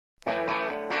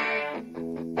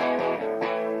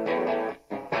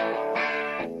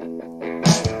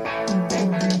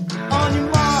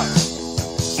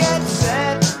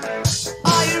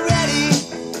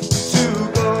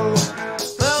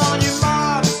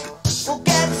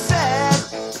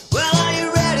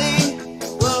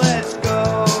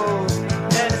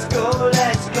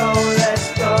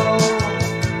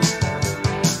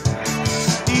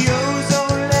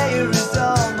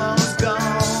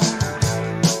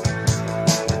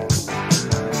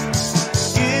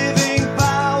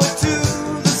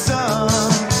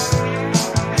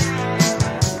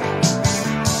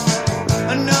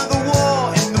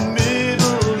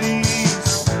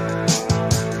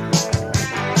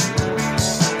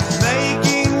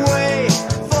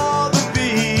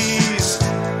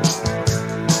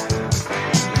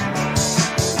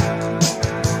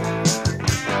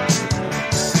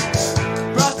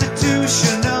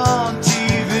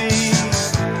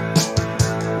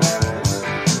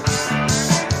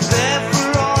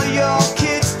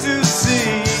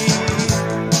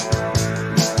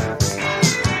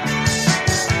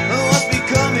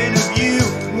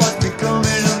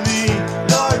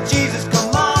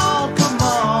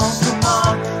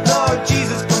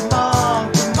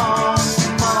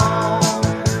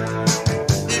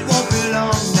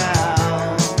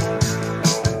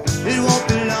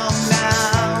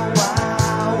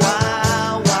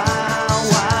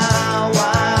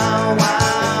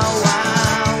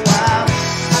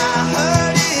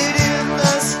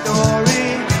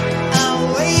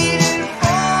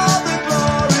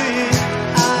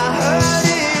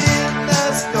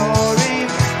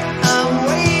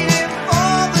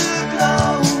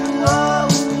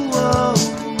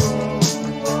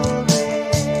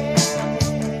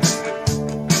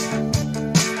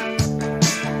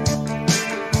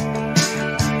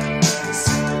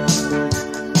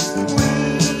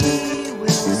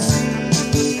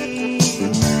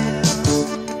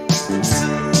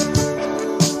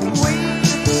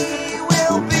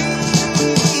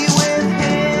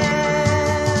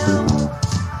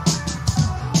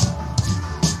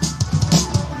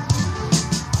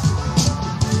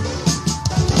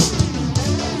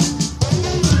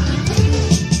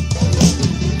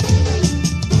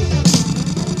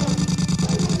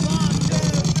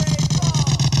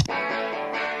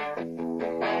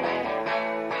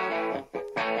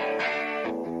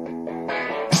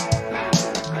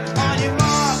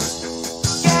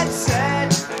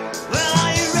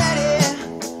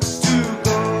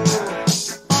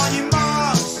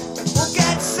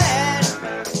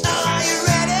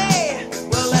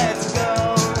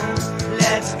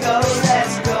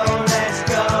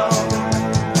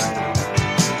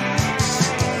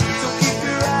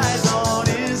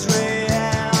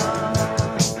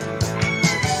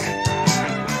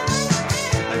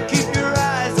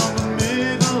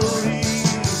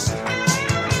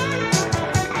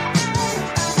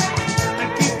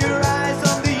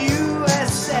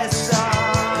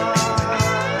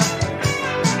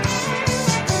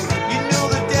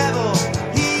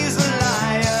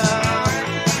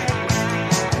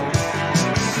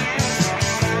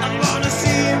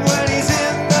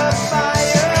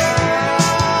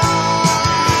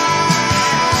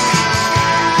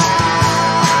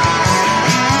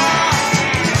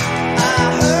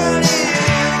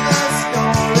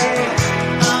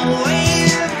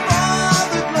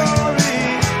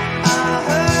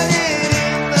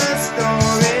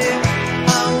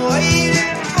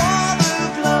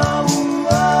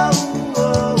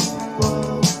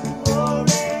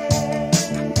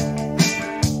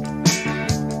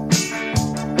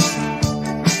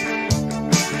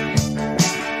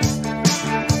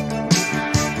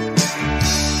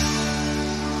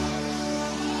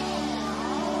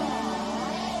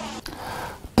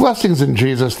Blessings in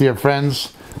Jesus, dear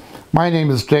friends. My name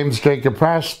is James Jacob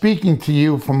Prasch, speaking to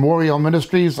you from Moriel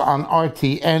Ministries on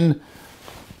RTN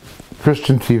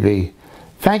Christian TV.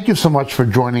 Thank you so much for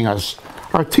joining us.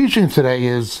 Our teaching today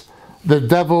is the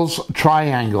Devil's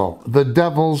Triangle. The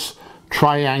Devil's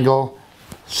Triangle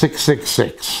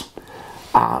 666.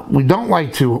 We don't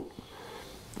like to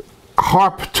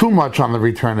harp too much on the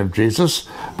return of Jesus,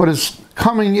 but his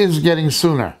coming is getting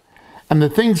sooner. And the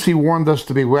things he warned us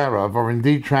to beware of are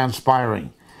indeed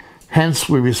transpiring. Hence,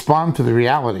 we respond to the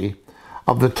reality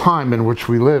of the time in which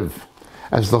we live,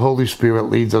 as the Holy Spirit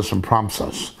leads us and prompts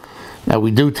us. Now,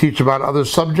 we do teach about other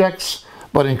subjects,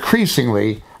 but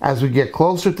increasingly, as we get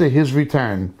closer to his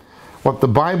return, what the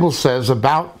Bible says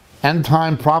about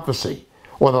end-time prophecy,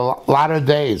 or the latter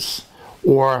days,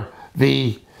 or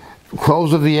the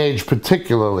close of the age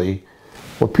particularly,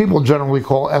 what people generally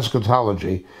call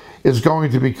eschatology, is going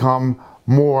to become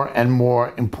more and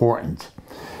more important.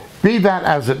 Be that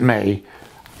as it may,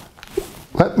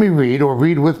 let me read, or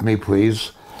read with me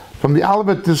please, from the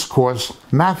Olivet Discourse,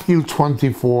 Matthew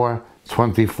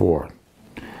 24:24.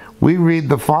 We read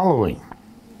the following: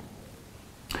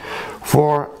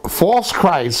 "For false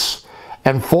Christs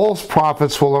and false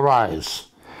prophets will arise.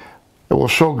 It will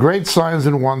show great signs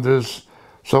and wonders,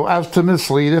 so as to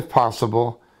mislead, if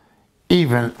possible,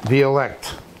 even the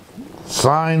elect."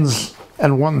 Signs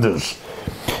and wonders.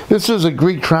 This is a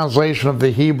Greek translation of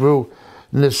the Hebrew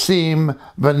nisim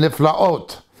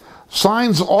v'niflaot.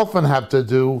 Signs often have to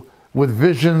do with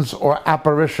visions or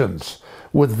apparitions.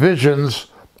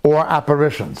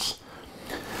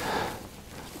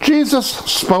 Jesus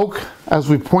spoke, as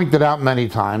we pointed out many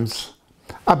times,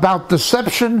 about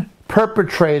deception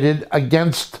perpetrated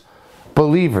against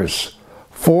believers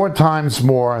 4 times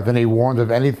more than he warned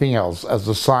of anything else as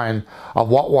a sign of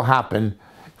what will happen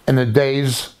in the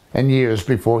days and years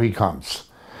before he comes.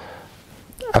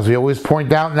 As we always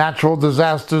point out, natural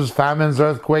disasters, famines,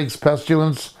 earthquakes,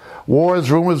 pestilence,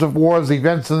 wars, rumors of wars,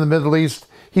 events in the Middle East.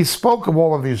 He spoke of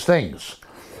all of these things.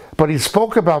 But he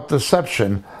spoke about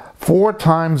deception 4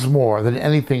 times more than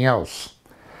anything else.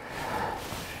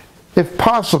 If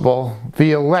possible,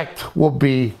 the elect will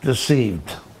be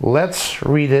deceived. Let's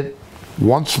read it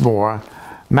once more.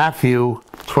 Matthew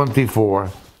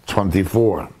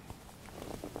 24:24.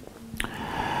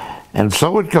 "And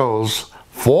so it goes,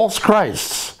 false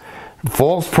Christs,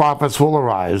 false prophets will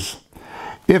arise,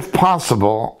 if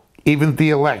possible, even the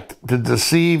elect, to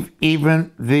deceive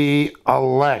even the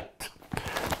elect,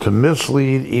 to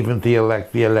mislead even the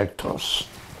elect, the electos."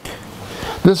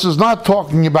 This is not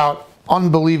talking about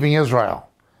unbelieving Israel.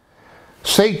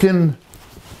 Satan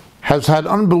has had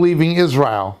unbelieving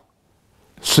Israel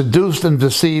seduced and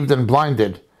deceived and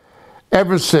blinded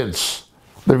ever since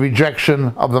the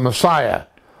rejection of the Messiah.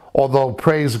 Although,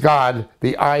 praise God,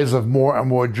 the eyes of more and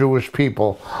more Jewish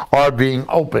people are being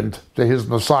opened to his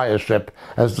messiahship,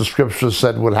 as the scriptures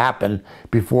said would happen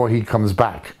before he comes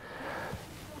back.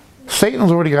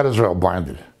 Satan's already got Israel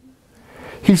blinded.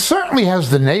 He certainly has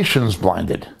the nations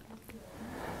blinded.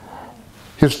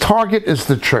 His target is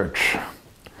the church.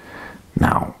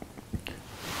 Now,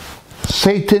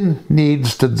 Satan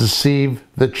needs to deceive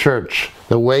the church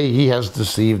the way he has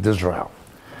deceived Israel.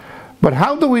 But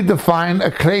how do we define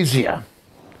ecclesia?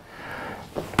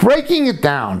 Breaking it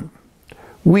down,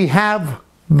 we have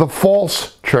the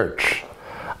false church,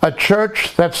 a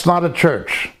church that's not a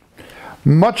church,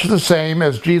 much the same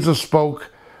as Jesus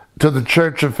spoke to the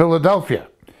church of Philadelphia.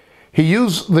 He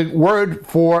used the word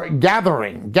for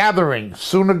gathering,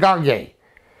 synagogue.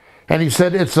 And he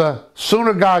said it's a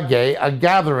synagogue, a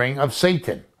gathering of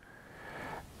Satan.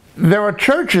 There are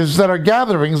churches that are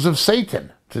gatherings of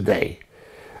Satan today.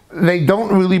 They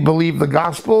don't really believe the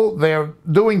gospel. They're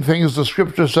doing things the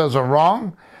scripture says are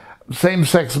wrong,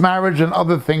 same-sex marriage and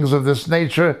other things of this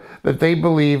nature that they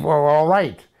believe are all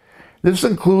right. This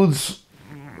includes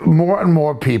more and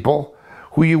more people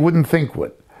who you wouldn't think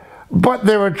would. But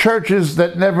there are churches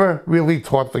that never really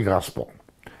taught the gospel.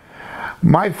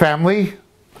 My family,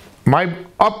 my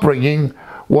upbringing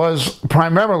was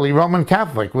primarily Roman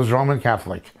Catholic,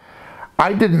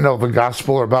 I didn't know the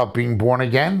gospel or about being born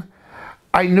again.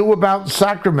 I knew about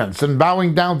sacraments and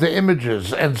bowing down to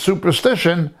images and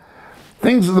superstition,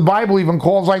 things that the Bible even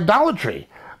calls idolatry.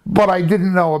 But I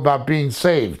didn't know about being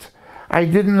saved. I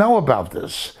didn't know about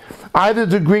this. Either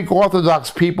the Greek Orthodox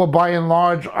people, by and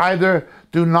large, either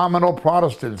do nominal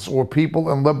Protestants or people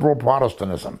in liberal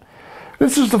Protestantism.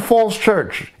 This is the false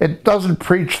church. It doesn't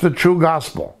preach the true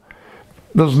gospel.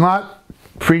 Does not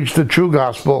preach the true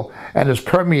gospel and is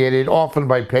permeated often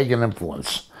by pagan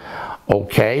influence.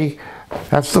 Okay,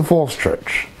 that's the false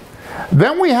church.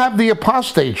 Then we have the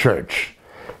apostate church.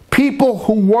 People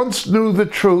who once knew the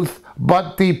truth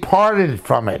but departed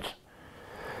from it.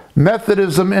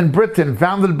 Methodism in Britain,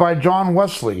 founded by John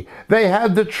Wesley. They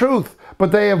had the truth,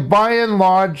 but they have by and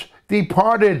large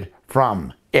departed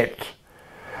from it.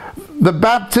 The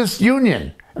Baptist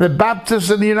Union, the Baptists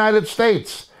in the United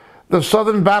States. The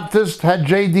Southern Baptist had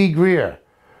J.D. Greer,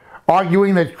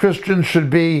 arguing that Christians should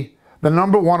be the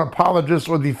 #1 apologists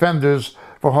or defenders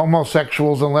for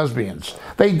homosexuals and lesbians.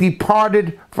 They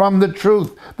departed from the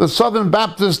truth. The Southern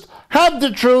Baptists had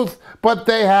the truth, but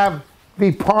they have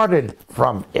departed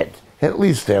from it, at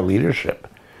least their leadership.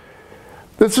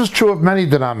 This is true of many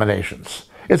denominations.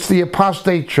 It's the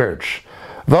apostate church,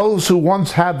 those who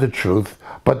once had the truth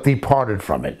but departed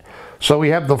from it. So we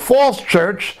have the false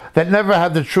church that never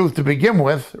had the truth to begin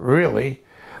with, really.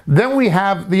 Then we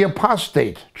have the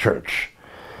apostate church.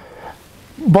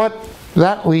 But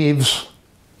that leaves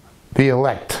the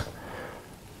elect.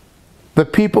 The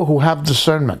people who have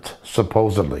discernment,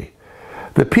 supposedly.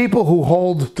 The people who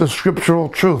hold to scriptural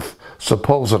truth,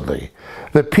 supposedly.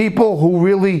 The people who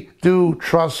really do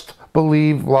trust,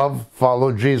 believe, love,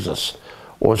 follow Jesus.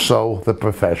 Or so the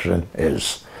profession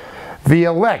is. The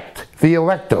elect, the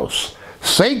electos.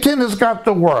 Satan has got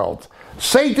the world.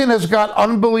 Satan has got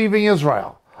unbelieving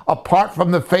Israel, apart from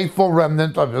the faithful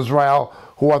remnant of Israel,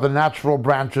 who are the natural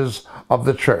branches of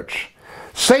the church.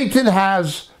 Satan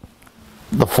has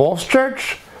the false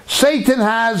church. Satan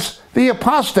has the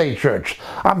apostate church.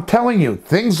 I'm telling you,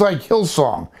 things like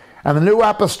Hillsong and the New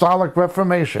Apostolic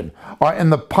Reformation are in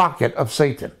the pocket of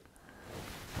Satan.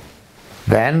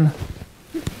 Then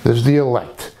there's the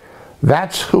elect.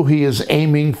 That's who he is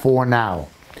aiming for now.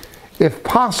 If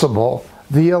possible,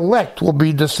 the elect will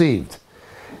be deceived.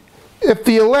 If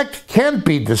the elect can't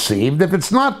be deceived, if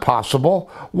it's not possible,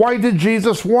 why did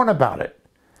Jesus warn about it?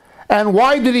 And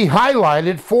why did he highlight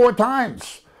it 4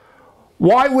 times?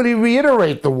 Why would he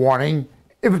reiterate the warning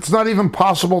if it's not even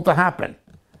possible to happen?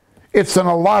 It's an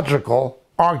illogical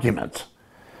argument.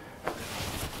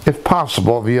 If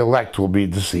possible, the elect will be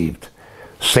deceived.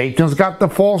 Satan's got the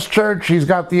false church. He's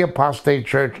got the apostate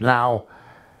church now.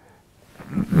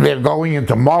 They're going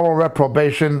into moral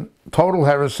reprobation, total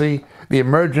heresy, the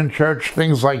emergent church,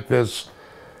 things like this,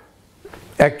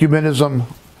 ecumenism.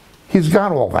 He's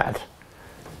got all that.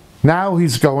 Now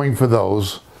he's going for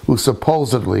those who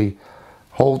supposedly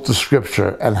hold to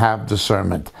Scripture and have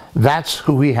discernment. That's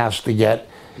who he has to get,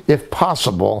 if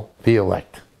possible, the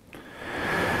elect.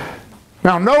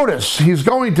 Now notice, he's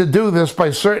going to do this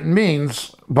by certain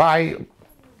means, by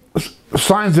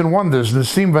signs and wonders,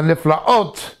 nesim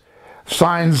v'niflaot,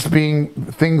 signs being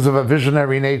things of a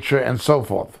visionary nature and so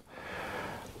forth.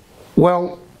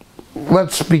 Well,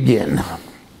 let's begin.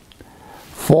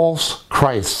 False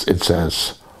Christs, it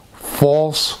says.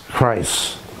 False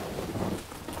Christs.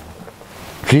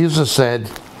 Jesus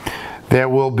said there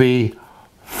will be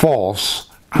false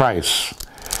Christs.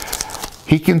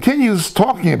 He continues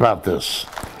talking about this.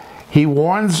 He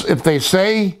warns, if they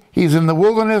say he's in the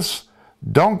wilderness,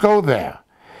 don't go there.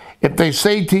 If they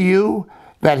say to you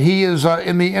that he is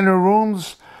in the inner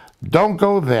rooms, don't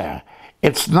go there.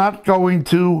 It's not going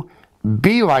to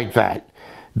be like that.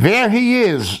 There he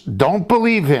is. Don't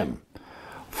believe him.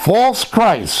 False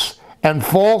Christs and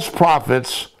false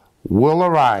prophets will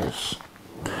arise.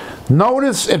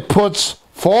 Notice it puts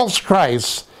false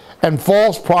Christs and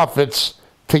false prophets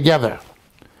together.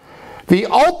 The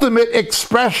ultimate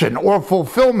expression or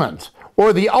fulfillment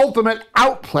or the ultimate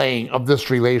outplaying of this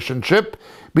relationship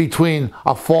between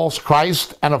a false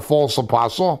Christ and a false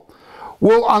apostle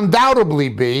will undoubtedly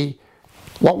be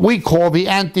what we call the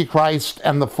antichrist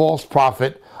and the false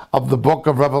prophet of the book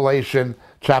of Revelation,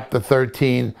 chapter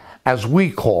 13, as we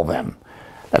call them.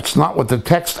 That's not what the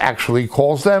text actually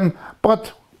calls them,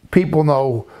 but people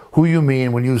know who you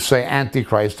mean when you say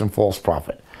antichrist and false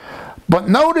prophet. But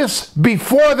notice,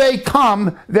 before they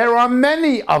come, there are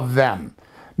many of them,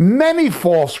 many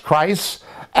false Christs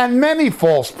and many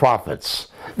false prophets.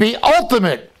 The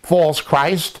ultimate false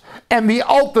Christ and the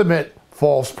ultimate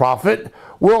false prophet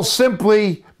will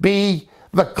simply be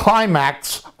the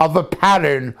climax of a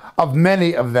pattern of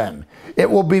many of them. It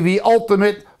will be the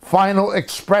ultimate final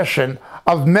expression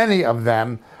of many of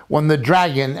them when the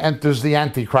dragon enters the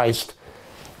Antichrist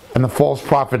and the false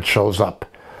prophet shows up.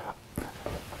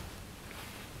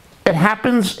 It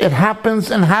happens, and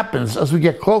happens as we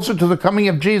get closer to the coming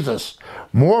of Jesus.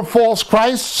 More false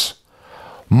Christs,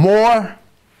 more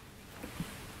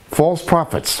false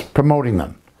prophets promoting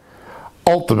them.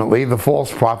 Ultimately, the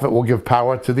false prophet will give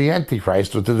power to the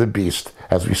Antichrist or to the beast,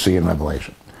 as we see in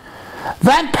Revelation.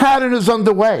 That pattern is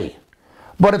underway,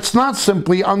 but it's not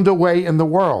simply underway in the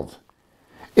world.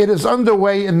 It is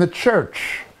underway in the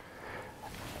church.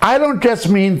 I don't just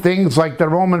mean things like the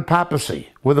Roman papacy,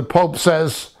 where the Pope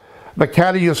says,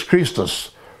 Vicarius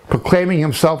Christus, proclaiming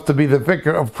himself to be the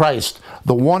vicar of Christ,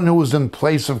 the one who is in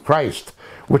place of Christ,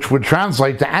 which would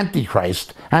translate to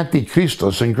Antichrist,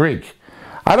 Antichristos in Greek.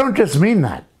 I don't just mean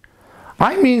that.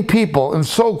 I mean people in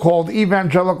so-called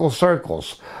evangelical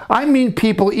circles. I mean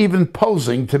people even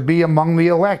posing to be among the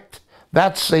elect.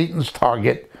 That's Satan's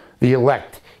target, the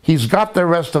elect. He's got the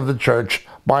rest of the church,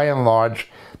 by and large.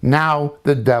 Now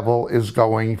the devil is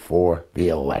going for the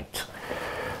elect.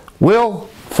 Will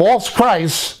false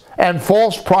Christs and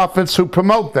false prophets who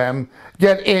promote them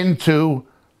get into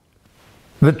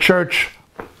the church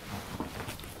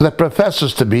that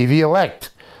professes to be the elect?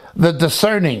 The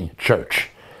discerning church,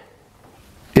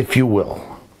 if you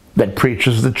will, that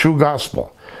preaches the true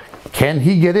gospel. Can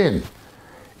he get in?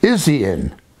 Is he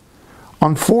in?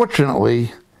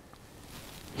 Unfortunately,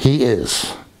 he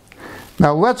is.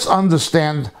 Now let's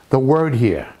understand the word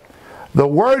here. The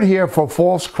word here for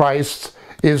false Christ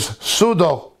is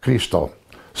pseudo-Christo.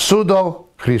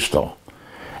 Pseudo-Christo.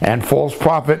 And false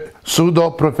prophet,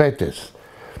 pseudo-prophetes.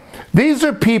 These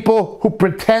are people who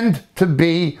pretend to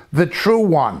be the true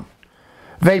one.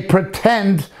 They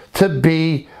pretend to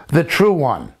be the true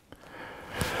one.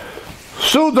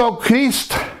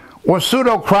 Pseudo-Christ or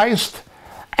pseudo-Christ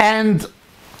and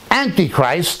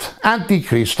antichrist,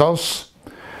 antichristos,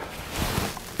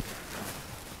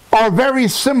 are very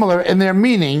similar in their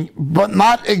meaning, but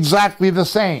not exactly the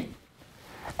same.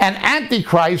 An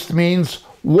antichrist means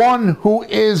one who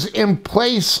is in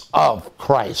place of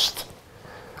Christ.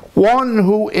 One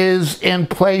who is in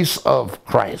place of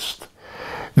Christ.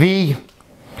 The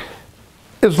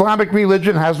Islamic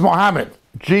religion has Muhammad.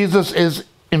 Jesus is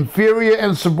inferior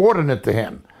and subordinate to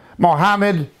him.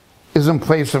 Muhammad is in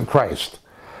place of Christ.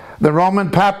 The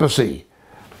Roman papacy,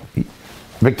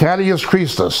 Vicarius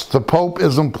Christus, the Pope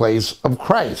is in place of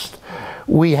Christ.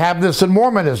 We have this in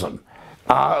Mormonism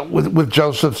with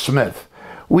Joseph Smith.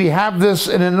 We have this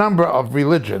in a number of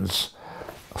religions,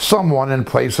 someone in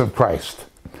place of Christ.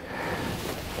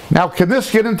 Now, can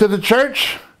this get into the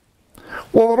church?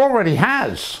 Well, it already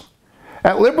has.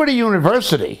 At Liberty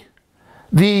University,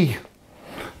 the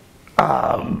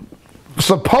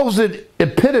supposed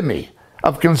epitome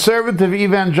of conservative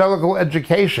evangelical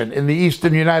education in the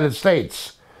eastern United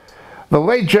States, the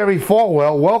late Jerry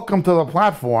Falwell welcomed to the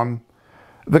platform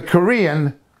the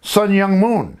Korean Sun Young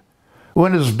Moon, who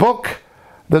in his book,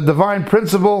 The Divine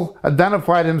Principle,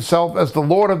 identified himself as the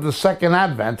Lord of the Second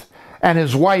Advent and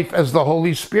his wife as the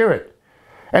Holy Spirit.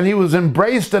 And he was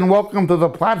embraced and welcomed to the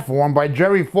platform by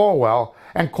Jerry Falwell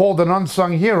and called an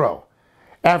unsung hero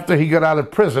after he got out of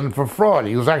prison for fraud.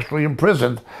 He was actually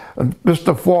imprisoned.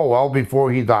 Mr. Falwell,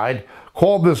 before he died,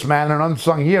 called this man an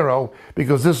unsung hero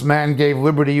because this man gave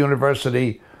Liberty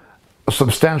University a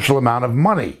substantial amount of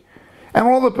money. And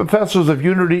all the professors of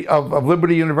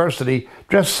Liberty University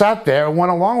just sat there and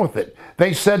went along with it.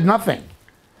 They said nothing.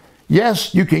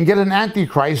 Yes, you can get an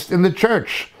antichrist in the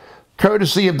church.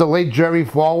 Courtesy of the late Jerry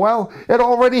Falwell, it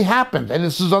already happened, and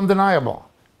this is undeniable.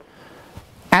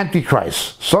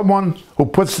 Antichrist, someone who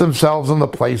puts themselves in the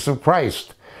place of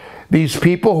Christ. These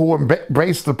people who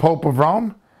embrace the Pope of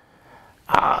Rome,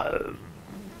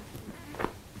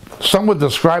 some would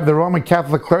describe the Roman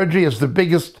Catholic clergy as the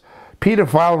biggest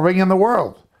pedophile ring in the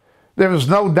world. There is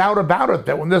no doubt about it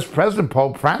that when this present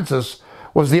Pope Francis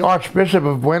was the Archbishop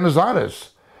of Buenos Aires,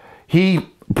 he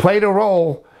played a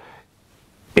role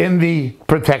in the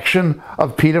protection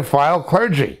of pedophile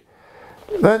clergy.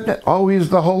 Oh, he's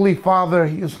the Holy Father.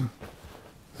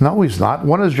 No, he's not.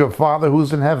 One is your Father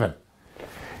who's in heaven.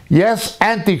 Yes,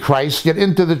 antichrists get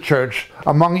into the church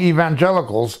among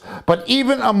evangelicals, but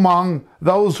even among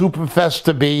those who profess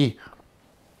to be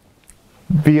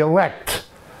the elect,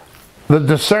 the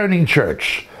discerning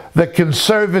church, the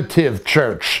conservative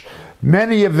church,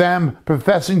 many of them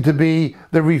professing to be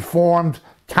the Reformed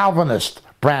Calvinist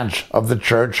branch of the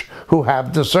church who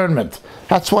have discernment.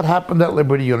 That's what happened at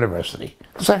Liberty University.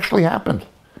 This actually happened.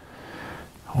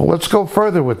 Well, let's go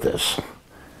further with this.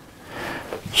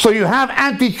 So you have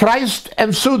Antichrist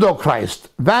and Pseudo-Christ.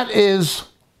 That is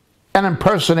an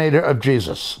impersonator of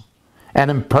Jesus. An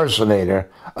impersonator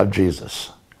of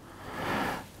Jesus.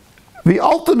 The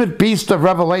ultimate beast of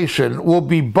Revelation will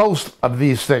be both of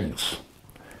these things.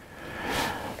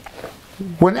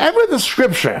 Whenever the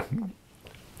scripture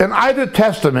in either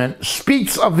testament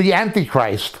speaks of the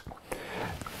Antichrist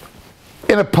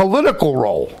in a political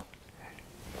role,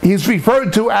 he's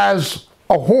referred to as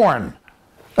a horn,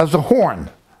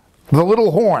 the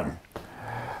little horn,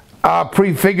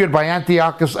 prefigured by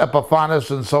Antiochus Epiphanes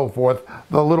and so forth.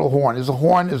 The little horn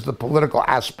is the political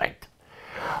aspect.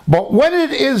 But when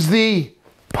it is the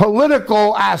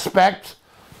political aspect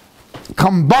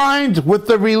combined with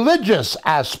the religious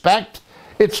aspect,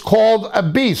 it's called a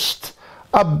beast.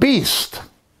 A beast.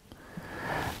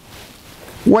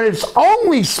 When it's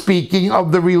only speaking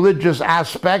of the religious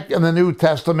aspect in the New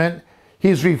Testament,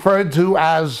 he's referred to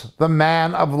as the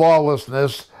man of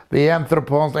lawlessness, the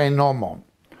anthropos ein nomon.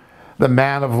 The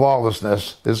man of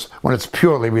lawlessness is when it's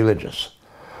purely religious.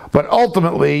 But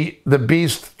ultimately, the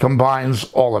beast combines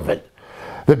all of it.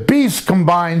 The beast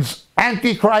combines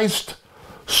Antichrist,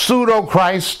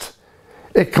 Pseudo-Christ.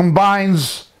 It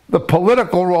combines the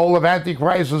political role of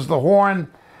Antichrist as the horn,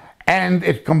 and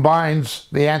it combines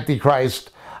the Antichrist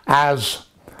as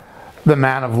the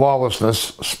man of lawlessness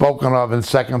spoken of in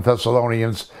 2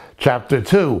 Thessalonians chapter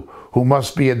 2, who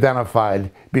must be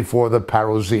identified before the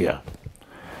parousia.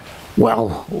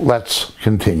 Well, let's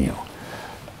continue.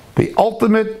 The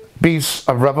ultimate beasts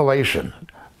of Revelation,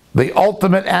 the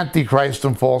ultimate antichrist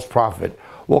and false prophet,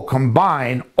 will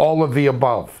combine all of the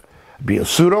above. Be a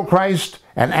pseudo-Christ,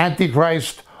 an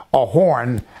antichrist, a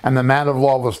horn, and the man of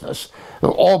lawlessness.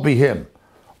 They'll all be him.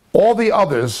 All the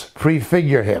others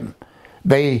prefigure him.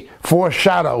 They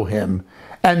foreshadow him,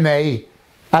 and they,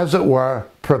 as it were,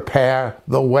 prepare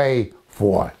the way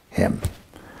for him.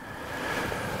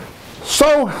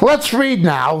 So let's read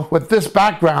now, with this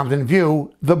background in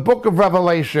view, the book of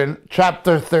Revelation,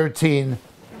 chapter 13,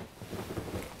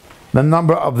 the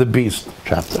number of the beast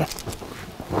chapter.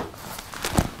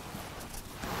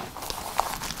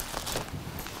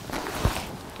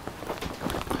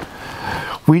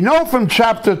 We know from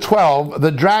chapter 12,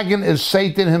 the dragon is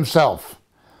Satan himself.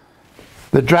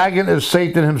 The dragon is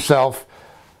Satan himself.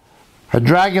 A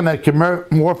dragon that can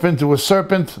morph into a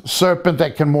serpent, serpent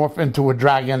that can morph into a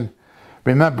dragon.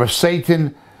 Remember,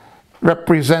 Satan,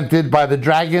 represented by the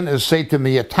dragon, is Satan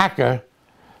the attacker.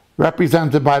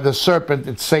 Represented by the serpent,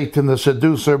 it's Satan the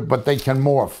seducer, but they can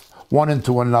morph one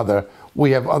into another.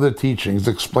 We have other teachings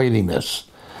explaining this.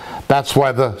 That's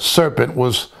why the serpent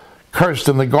was cursed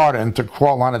in the garden to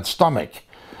crawl on its stomach.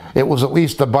 It was at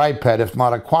least a biped, if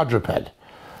not a quadruped.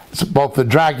 It's both a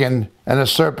dragon and a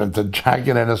serpent, a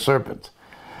dragon and a serpent.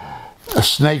 A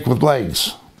snake with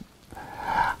legs.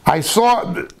 I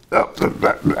saw,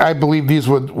 I believe these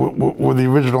were the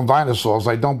original dinosaurs.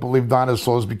 I don't believe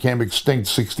dinosaurs became extinct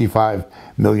 65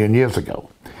 million years ago.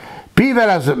 Be that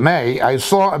as it may, I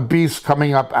saw a beast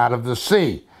coming up out of the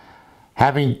sea,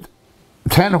 having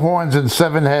 10 horns and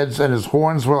 7 heads, and his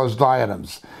horns were as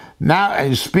diadems. Now, and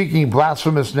he's speaking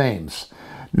blasphemous names.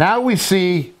 Now we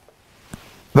see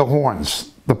the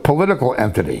horns, the political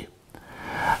entity.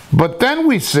 But then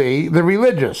we see the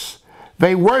religious.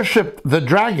 They worship the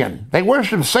dragon. They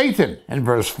worship Satan in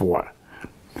verse 4.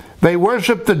 They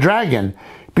worship the dragon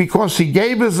because he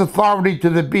gave his authority to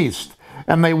the beast.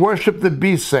 And they worship the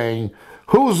beast, saying,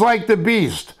 "Who's like the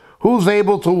beast? Who's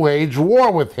able to wage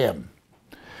war with him?"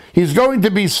 He's going to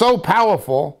be so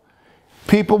powerful,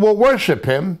 people will worship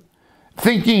him,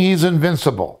 thinking he's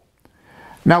invincible.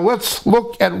 Now let's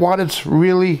look at what it's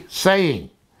really saying.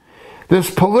 This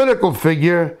political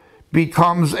figure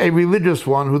becomes a religious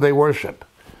one who they worship.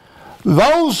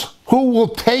 Those who will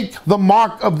take the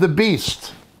mark of the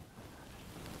beast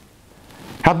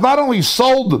have not only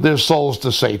sold their souls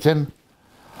to Satan,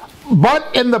 but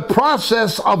in the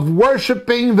process of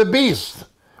worshiping the beast,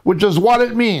 which is what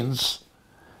it means,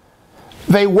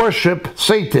 they worship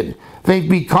Satan. They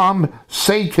become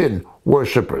Satan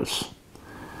worshipers.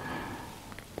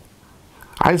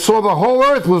 I saw the whole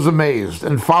earth was amazed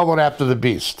and followed after the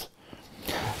beast.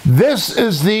 This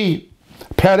is the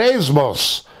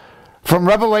peresmos from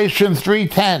Revelation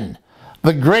 3:10,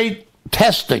 the great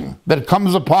testing that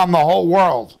comes upon the whole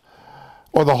world,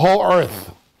 or the whole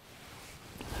earth.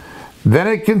 Then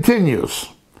it continues.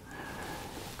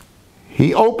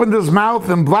 He opened his mouth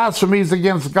in blasphemies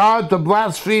against God to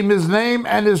blaspheme his name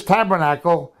and his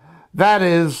tabernacle, that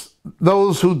is,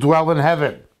 those who dwell in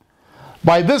heaven.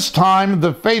 By this time,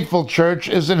 the faithful church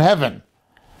is in heaven.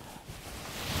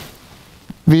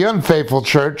 The unfaithful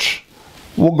church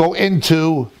will go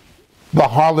into the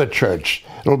harlot church.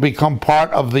 It will become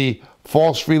part of the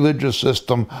false religious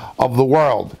system of the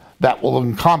world that will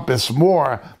encompass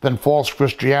more than false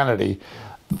Christianity.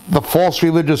 The false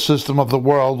religious system of the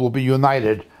world will be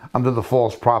united under the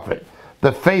false prophet.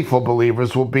 The faithful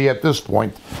believers will be at this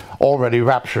point already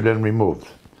raptured and removed.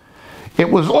 It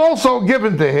was also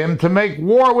given to him to make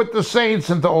war with the saints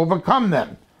and to overcome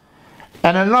them.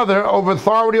 And another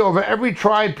authority over every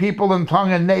tribe, people, and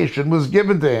tongue and nation was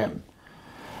given to him.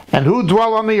 And who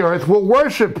dwell on the earth will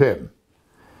worship him.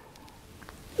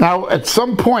 Now, at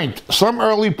some point, some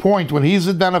early point, when he's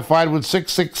identified with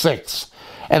 666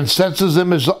 and sets his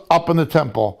image up in the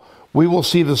temple, we will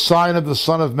see the sign of the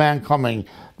Son of Man coming.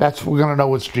 That's we're going to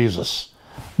know it's Jesus.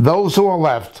 Those who are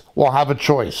left will have a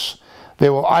choice. They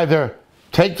will either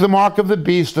take the mark of the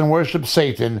beast and worship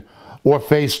Satan, or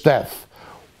face death.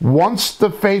 Once the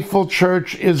faithful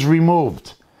church is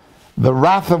removed, the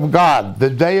wrath of God, the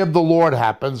day of the Lord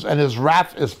happens, and his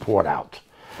wrath is poured out.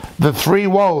 The 3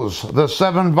 woes, the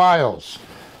 7 vials,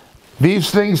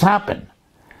 these things happen.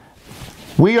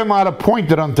 We are not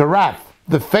appointed unto wrath.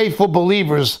 The faithful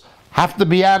believers have to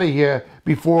be out of here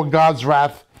before God's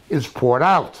wrath is poured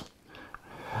out.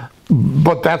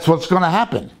 But that's what's going to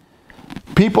happen.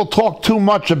 People talk too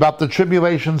much about the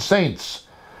tribulation saints.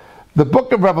 The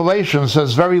book of Revelation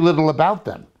says very little about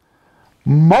them.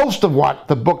 Most of what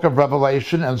the book of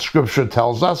Revelation and Scripture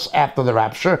tells us after the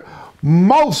rapture,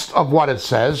 most of what it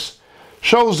says,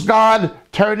 shows God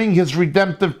turning his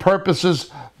redemptive purposes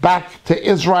back to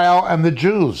Israel and the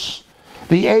Jews.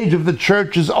 The age of the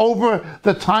church is over.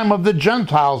 The time of the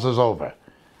Gentiles is over.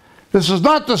 This is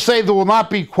not to say there will not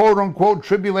be quote-unquote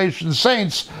tribulation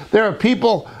saints. There are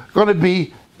people going to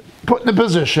be put in a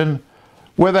position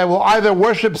where they will either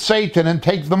worship Satan and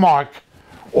take the mark,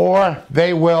 or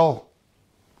they will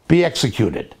be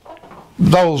executed.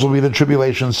 Those will be the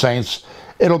tribulation saints.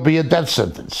 It'll be a death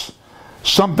sentence.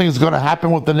 Something's going to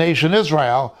happen with the nation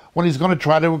Israel when he's going to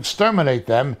try to exterminate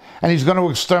them, and he's going to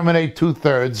exterminate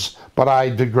 2/3, but I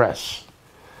digress.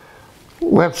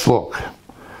 Let's look.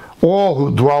 All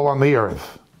who dwell on the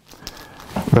earth.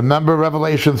 Remember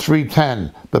Revelation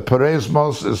 3:10, the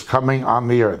peresmos is coming on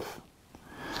the earth.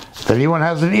 If anyone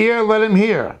has an ear, let him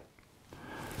hear.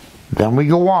 Then we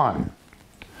go on.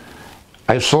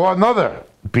 I saw another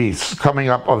beast coming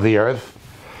up of the earth.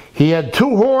 He had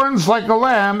 2 horns like a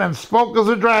lamb and spoke as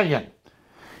a dragon.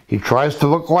 He tries to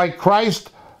look like Christ,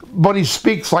 but he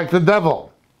speaks like the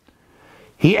devil.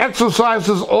 He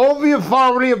exercises all the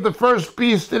authority of the first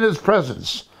beast in his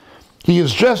presence. He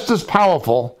is just as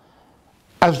powerful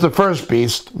as the first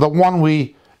beast, the one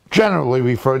we generally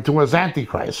refer to as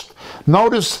Antichrist.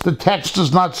 Notice the text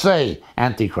does not say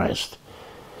Antichrist.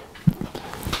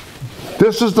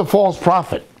 This is the false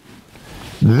prophet.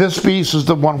 This beast is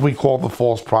the one we call the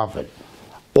false prophet.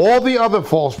 All the other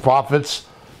false prophets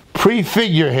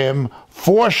prefigure him,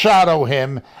 foreshadow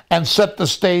him, and set the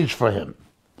stage for him.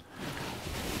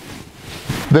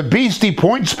 The beast he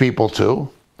points people to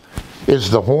is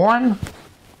the horn,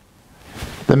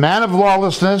 the man of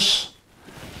lawlessness,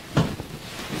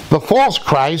 the false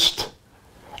Christ,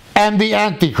 and the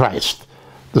Antichrist.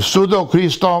 The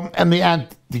pseudo-Christom and the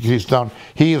Antichriston.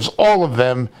 He is all of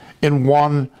them in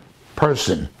one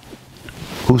person,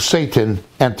 who Satan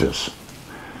enters.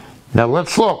 Now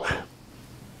let's look.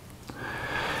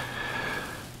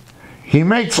 He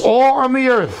makes all on the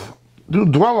earth to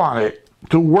dwell on it,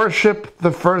 to worship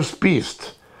the first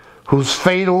beast, whose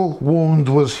fatal wound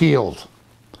was healed.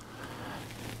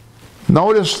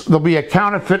 Notice there'll be a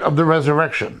counterfeit of the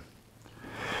resurrection.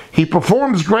 He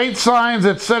performs great signs,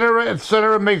 etc.,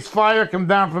 etc., makes fire come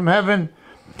down from heaven.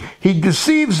 He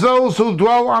deceives those who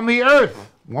dwell on the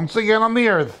earth, once again on the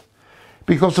earth,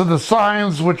 because of the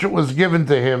signs which it was given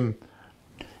to him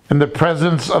in the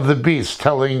presence of the beast,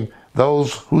 telling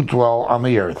those who dwell on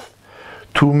the earth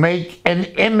to make an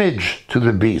image to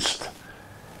the beast,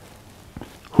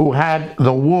 who had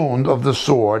the wound of the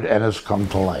sword and has come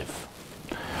to life.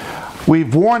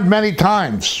 We've warned many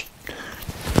times,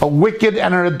 a wicked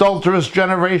and an adulterous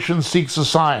generation seeks a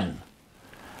sign.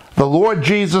 The Lord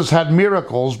Jesus had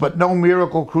miracles, but no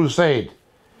miracle crusade.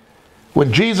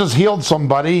 When Jesus healed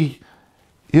somebody,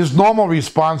 his normal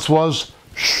response was,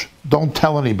 shh, don't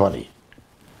tell anybody.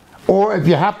 Or if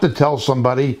you have to tell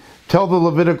somebody, tell the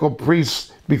Levitical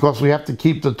priests because we have to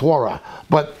keep the Torah.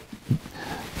 But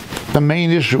the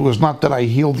main issue is not that I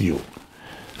healed you.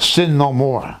 Sin no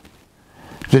more.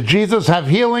 Did Jesus have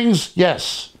healings?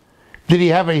 Yes. Did he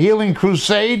have a healing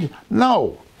crusade?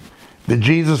 No. Did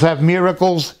Jesus have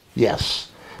miracles?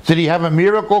 Yes. Did he have a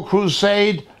miracle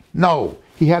crusade? No.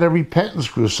 He had a repentance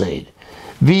crusade.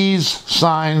 These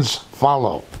signs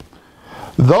follow.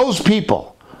 Those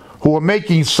people who are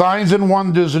making signs and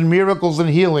wonders and miracles and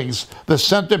healings the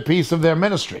centerpiece of their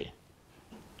ministry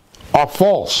are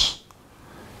false.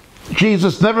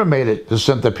 Jesus never made it the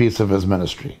centerpiece of his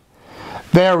ministry.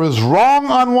 They're as wrong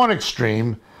on one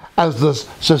extreme as the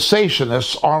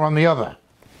cessationists are on the other.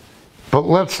 But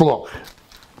let's look.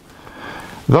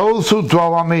 Those who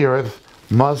dwell on the earth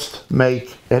must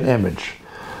make an image.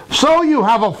 So you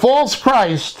have a false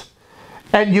Christ,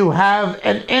 and you have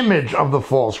an image of the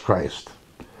false Christ.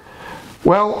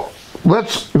 Well,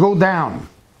 let's go down.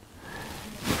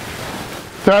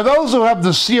 There are those who have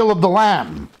the seal of the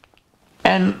Lamb,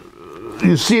 and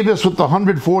you see this with the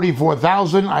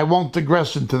 144,000. I won't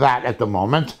digress into that at the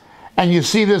moment. And you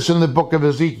see this in the book of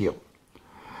Ezekiel.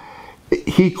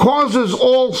 He causes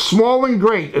all small and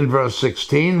great, in verse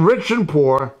 16, rich and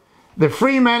poor, the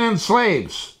free men and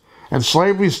slaves. And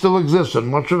slavery still exists in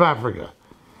much of Africa.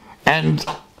 And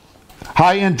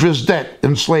high interest debt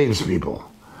enslaves people.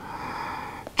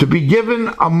 To be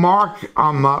given a mark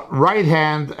on the right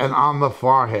hand and on the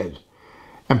forehead,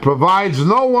 and provides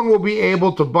no one will be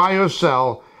able to buy or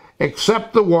sell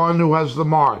except the one who has the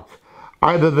mark,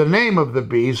 either the name of the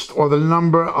beast or the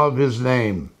number of his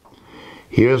name.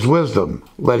 Here's wisdom.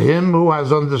 Let him who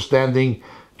has understanding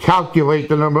calculate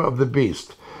the number of the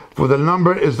beast, for the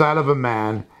number is that of a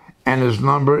man, and his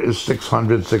number is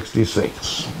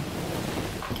 666.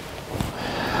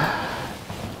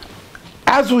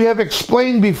 As we have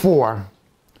explained before,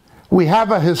 we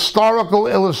have a historical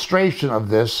illustration of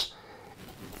this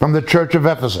from the Church of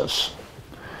Ephesus.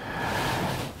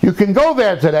 You can go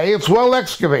there today. It's well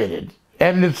excavated,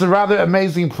 and it's a rather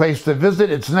amazing place to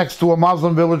visit. It's next to a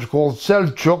Muslim village called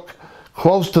Selçuk,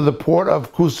 close to the port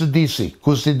of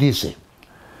Kusidisi.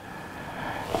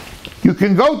 You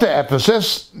can go to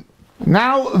Ephesus.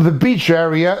 Now the beach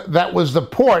area that was the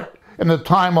port in the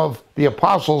time of the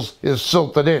apostles is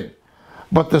silted in,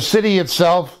 but the city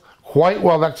itself quite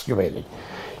well excavated.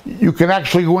 You can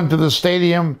actually go into the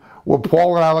stadium where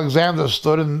Paul and Alexander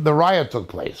stood and the riot took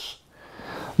place.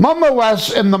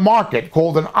 Nonetheless, in the market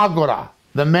called an agora,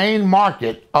 the main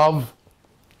market of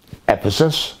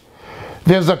Ephesus,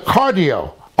 there's a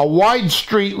cardio, a wide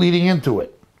street leading into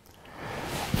it.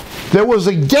 There was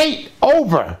a gate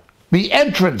over the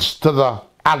entrance to the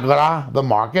agora, the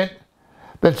market,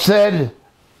 that said,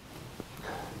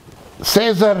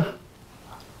 Caesar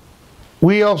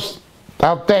Huios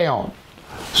Tauteon,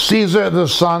 Caesar the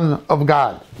Son of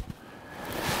God.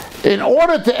 In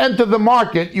order to enter the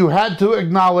market, you had to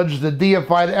acknowledge the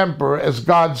deified emperor as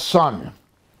God's son.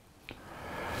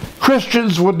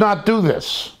 Christians would not do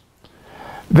this.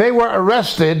 They were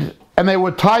arrested and they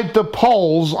were tied to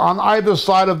poles on either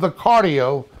side of the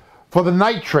cardio for the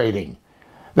night trading.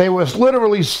 They were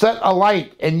literally set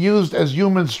alight and used as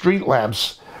human street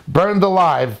lamps, burned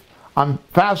alive,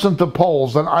 fastened to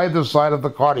poles on either side of the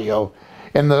cardio,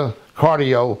 in the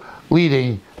cardio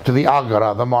leading to the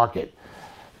agora, the market.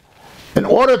 In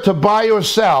order to buy or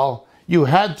sell, you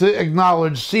had to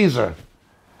acknowledge Caesar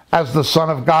as the Son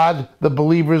of God. The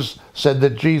believers said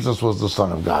that Jesus was the Son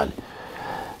of God.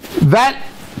 That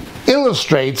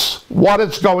illustrates what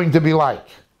it's going to be like.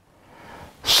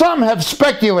 Some have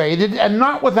speculated, and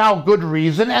not without good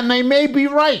reason, and they may be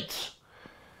right,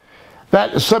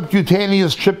 that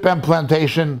subcutaneous chip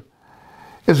implantation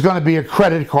is going to be a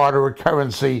credit card or a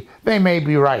currency. They may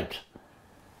be right.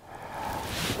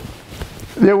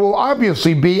 There will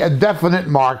obviously be a definite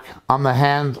mark on the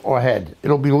hand or head.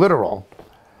 It'll be literal,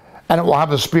 and it will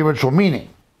have a spiritual meaning.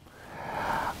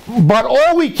 But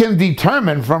all we can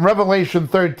determine from Revelation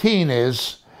 13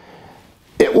 is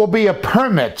it will be a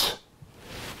permit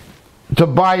to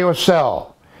buy or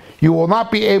sell. You will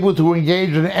not be able to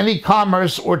engage in any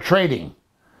commerce or trading,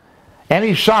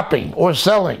 any shopping or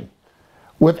selling,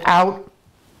 without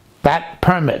that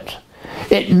permit.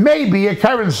 It may be a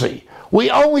currency. We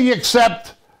only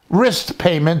accept wrist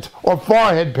payment or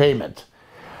forehead payment.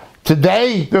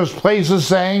 Today, there's places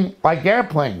saying, like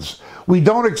airplanes, we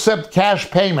don't accept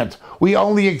cash payment. We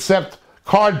only accept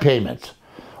card payment.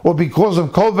 Or because of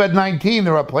COVID-19,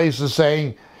 there are places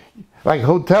saying, like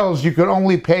hotels, you can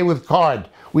only pay with card.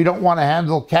 We don't want to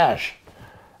handle cash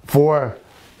for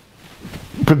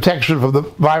protection from the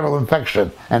viral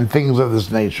infection and things of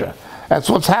this nature. That's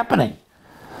what's happening.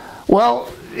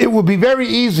 Well, it would be very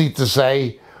easy to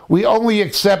say, we only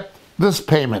accept this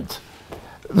payment.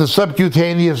 The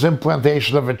subcutaneous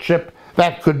implantation of a chip,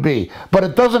 that could be. But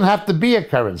it doesn't have to be a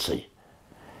currency.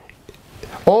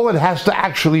 All it has to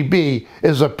actually be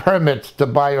is a permit to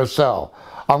buy or sell.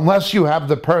 Unless you have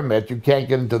the permit, you can't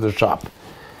get into the shop.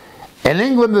 In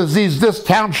England, there's these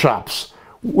discount shops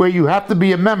where you have to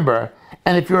be a member,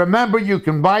 and if you're a member, you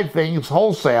can buy things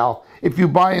wholesale if you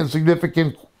buy in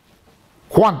significant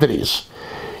quantities.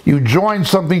 You join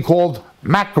something called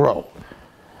macro.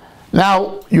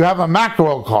 Now, you have a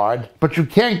macro card, but you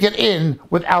can't get in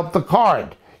without the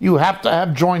card. You have to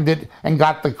have joined it and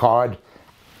got the card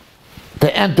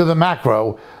to enter the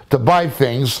macro to buy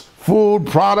things, food,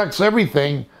 products,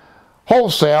 everything,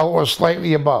 wholesale or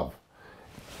slightly above.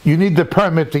 You need the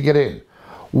permit to get in.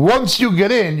 Once you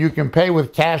get in, you can pay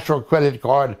with cash or credit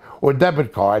card or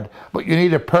debit card, but you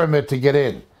need a permit to get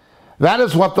in. That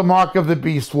is what the mark of the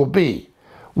beast will be.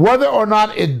 Whether or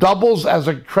not it doubles as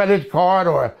a credit card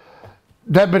or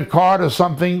debit card or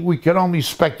something, we can only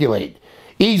speculate.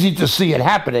 Easy to see it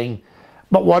happening,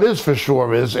 but what is for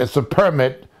sure is it's a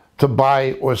permit to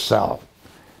buy or sell.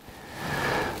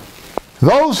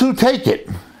 Those who take it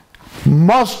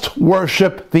must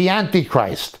worship the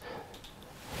Antichrist.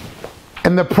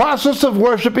 In the process of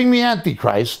worshiping the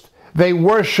Antichrist, they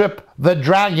worship the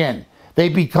dragon. They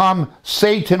become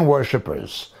Satan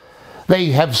worshipers. They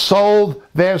have sold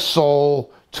their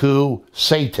soul to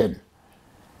Satan.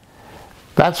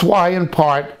 That's why, in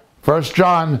part, 1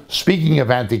 John, speaking of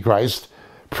Antichrist,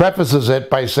 prefaces it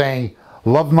by saying,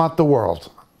 love not the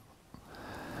world.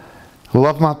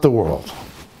 Love not the world.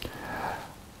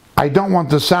 I don't want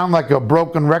to sound like a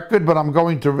broken record, but I'm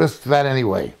going to risk that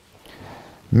anyway.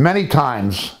 Many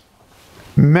times,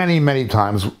 many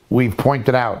times, we've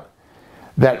pointed out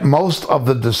that most of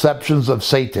the deceptions of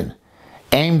Satan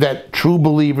aimed at true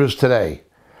believers today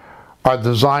are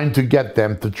designed to get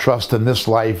them to trust in this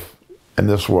life and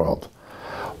this world.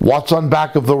 What's on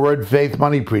back of the word faith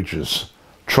money preachers?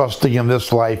 Trusting in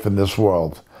this life and this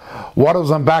world. What is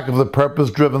on back of the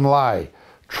purpose-driven lie?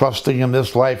 Trusting in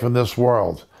this life and this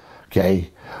world.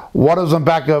 Okay? What is on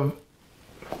back of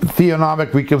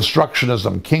theonomic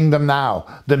reconstructionism, kingdom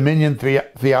now, dominion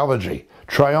theology,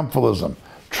 triumphalism,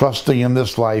 trusting in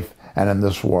this life and in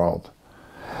this world?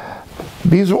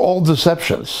 These are all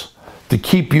deceptions to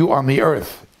keep you on the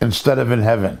earth instead of in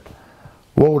heaven.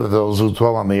 Woe to those who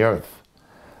dwell on the earth.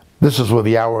 This is where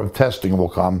the hour of testing will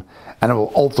come, and it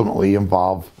will ultimately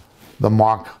involve the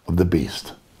mark of the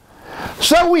beast.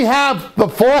 So we have the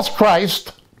false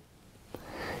Christ,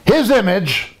 his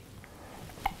image,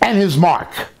 and his mark.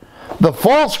 The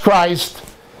false Christ,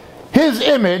 his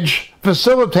image,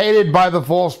 facilitated by the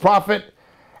false prophet,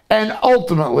 and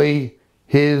ultimately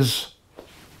his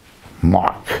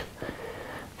mark.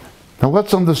 Now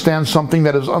let's understand something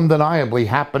that is undeniably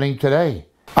happening today.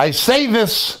 I say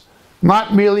this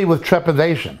not merely with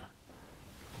trepidation.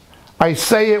 I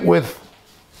say it with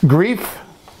grief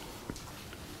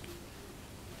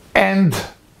and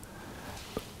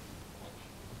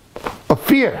a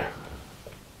fear.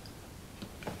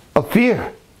 A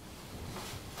fear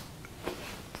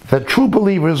that true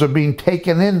believers are being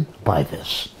taken in by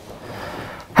this.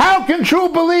 How can true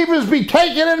believers be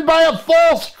taken in by a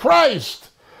false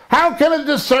Christ? How can a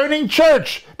discerning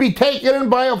church be taken in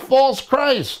by a false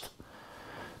Christ?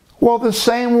 Well, the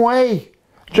same way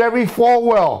Jerry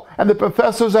Falwell and the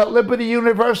professors at Liberty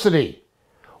University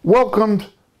welcomed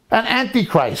an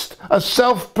antichrist, a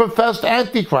self-professed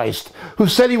antichrist, who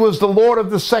said he was the Lord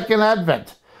of the Second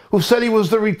Advent, who said he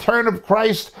was the return of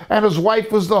Christ and his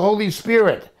wife was the Holy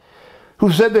Spirit,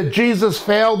 who said that Jesus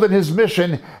failed in his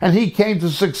mission and he came to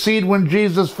succeed when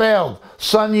Jesus failed.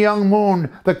 Sun Myung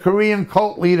Moon, the Korean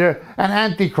cult leader and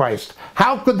antichrist.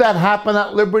 How could that happen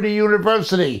at Liberty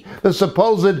University, the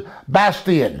supposed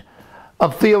bastion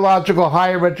of theological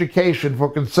higher education for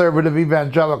conservative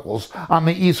evangelicals on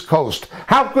the East Coast?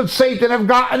 How could Satan have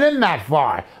gotten in that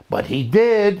far? But he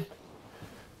did.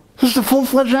 This is the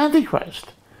full-fledged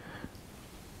antichrist.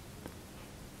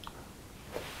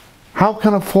 How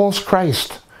can a false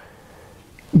Christ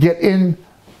get in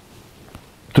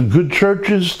to good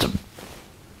churches, to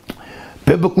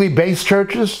biblically based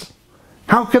churches?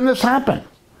 How can this happen?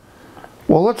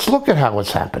 Well, let's look at how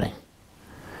it's happening.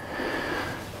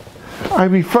 I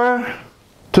refer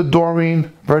to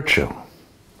Doreen Virtue.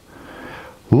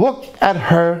 Look at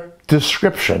her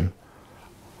description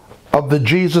of the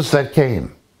Jesus that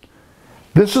came.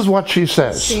 This is what she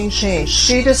says. Scene changed.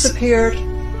 She disappeared.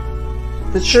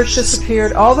 The church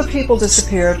disappeared. All the people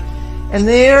disappeared. And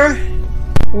there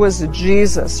was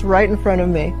Jesus right in front of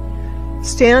me,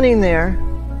 standing there,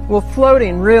 well,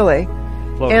 floating, really.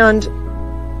 Floating.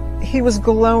 And he was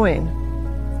glowing.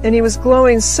 And he was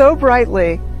glowing so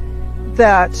brightly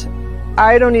that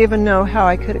I don't even know how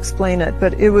I could explain it,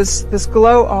 but it was this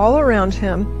glow all around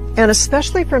him, and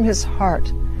especially from his heart.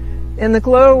 And the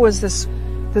glow was this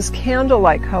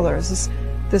candlelight color,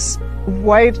 this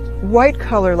white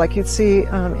color, like you'd see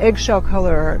eggshell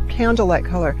color or candlelight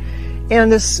color,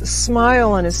 and this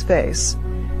smile on his face.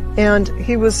 And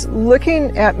he was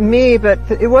looking at me, but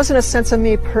it wasn't a sense of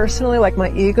me personally, like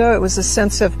my ego. It was a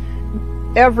sense of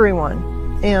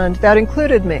everyone, and that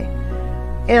included me.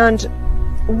 And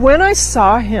when I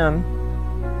saw him,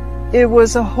 it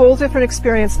was a whole different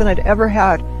experience than I'd ever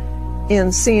had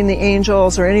in seeing the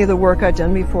angels or any of the work I'd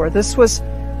done before. This was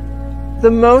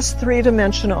the most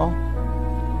three-dimensional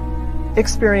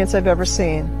experience I've ever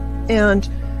seen. And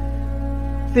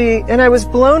I was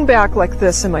blown back like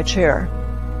this in my chair.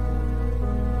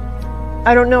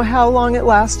 I don't know how long it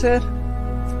lasted.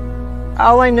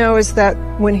 All I know is that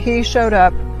when he showed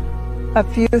up, a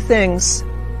few things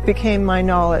became my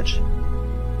knowledge.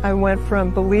 I went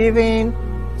from believing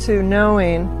to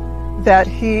knowing that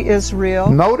he is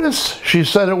real. Notice she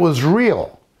said it was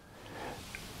real.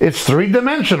 It's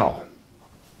three-dimensional.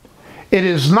 It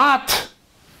is not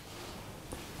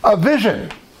a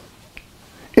vision.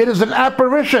 It is an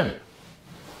apparition.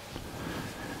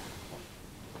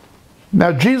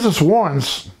 Now, Jesus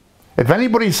warns, if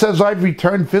anybody says I've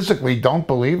returned physically, don't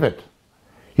believe it.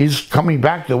 He's coming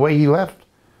back the way he left.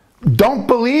 Don't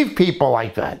believe people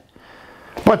like that.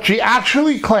 But she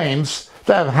actually claims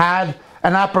to have had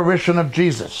an apparition of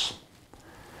Jesus.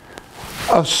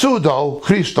 A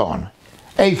pseudo-Christon,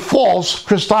 a false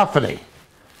Christophany.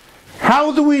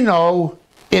 How do we know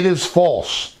it is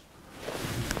false?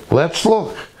 Let's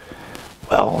look.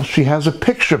 Well, she has a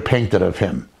picture painted of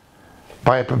him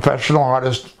by a professional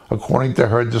artist, according to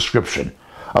her description,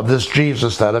 of this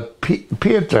Jesus that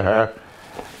appeared to her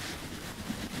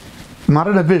not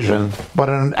in a vision, but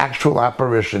in an actual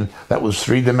apparition that was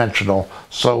three-dimensional,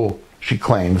 so she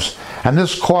claims. And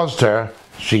this caused her,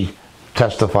 she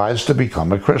testifies, to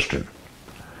become a Christian.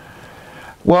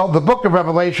 Well, the book of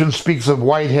Revelation speaks of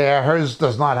white hair. Hers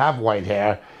does not have white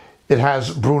hair. It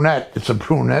has brunette. It's a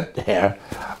brunette hair.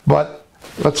 But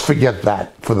let's forget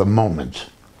that for the moment.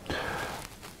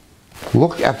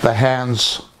 Look at the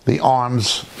hands, the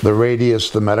arms, the radius,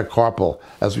 the metacarpal,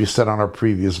 as we said on our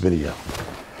previous video.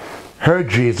 Her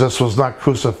Jesus was not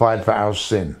crucified for our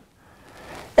sin.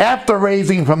 After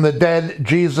raising from the dead,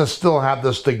 Jesus still had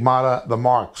the stigmata, the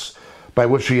marks, by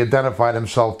which he identified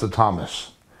himself to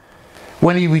Thomas.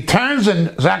 When he returns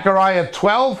in Zechariah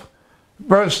 12,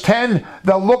 verse 10,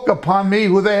 they'll look upon me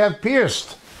who they have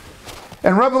pierced.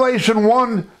 In Revelation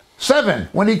 1:7,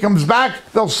 when he comes back,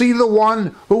 they'll see the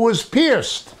one who was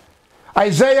pierced.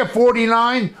 Isaiah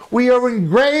 49, we are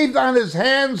engraved on his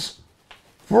hands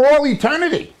for all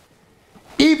eternity.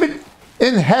 Even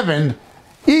in heaven,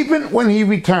 even when he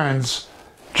returns,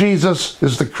 Jesus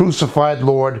is the crucified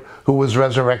Lord who was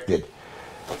resurrected.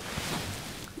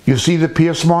 You see the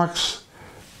pierce marks?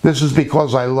 This is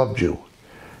because I loved you.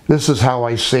 This is how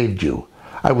I saved you.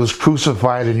 I was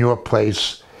crucified in your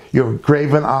place. You're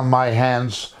graven on my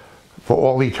hands for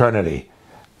all eternity.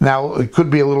 Now, it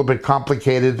could be a little bit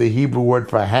complicated. The Hebrew word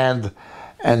for hand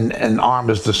and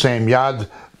arm is the same, yad,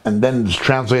 and then it's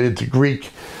translated to Greek.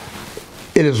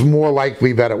 It is more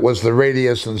likely that it was the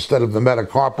radius instead of the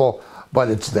metacarpal, but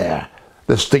it's there.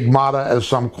 The stigmata, as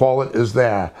some call it, is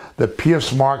there. The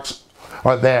pierce marks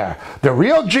are there. The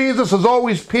real Jesus is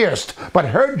always pierced, but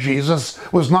her Jesus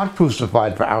was not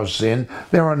crucified for our sin.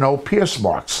 There are no pierce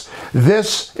marks.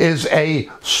 This is a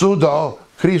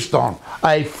pseudo-Christon,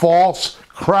 a false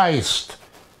Christ,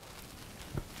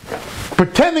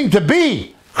 pretending to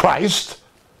be Christ,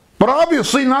 but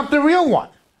obviously not the real one.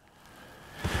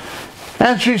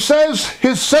 And she says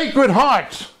his sacred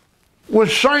heart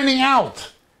was shining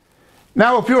out.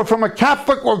 Now, if you're from a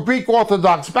Catholic or Greek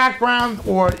Orthodox background,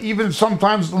 or even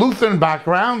sometimes Lutheran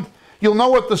background, you'll know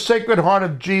what the Sacred Heart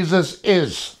of Jesus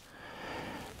is.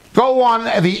 Go on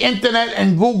the internet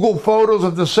and Google photos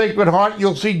of the Sacred Heart.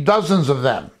 You'll see dozens of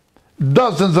them.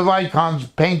 Dozens of icons,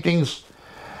 paintings.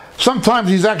 Sometimes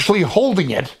he's actually holding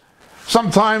it.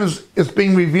 Sometimes it's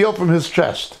being revealed from his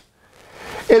chest.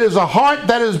 It is a heart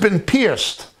that has been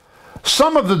pierced.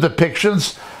 Some of the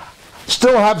depictions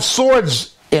still have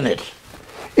swords in it.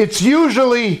 It's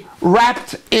usually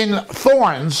wrapped in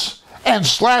thorns and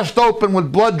slashed open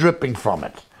with blood dripping from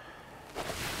it.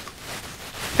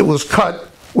 It was cut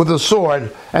with a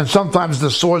sword, and sometimes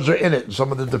the swords are in it in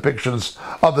some of the depictions,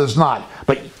 others not.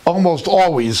 But almost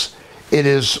always it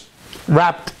is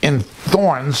wrapped in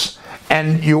thorns,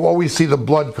 and you always see the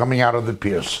blood coming out of the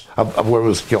pierce of where it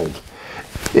was killed.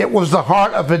 It was the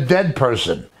heart of a dead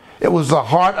person. It was the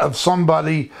heart of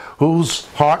somebody whose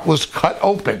heart was cut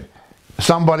open.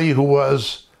 Somebody who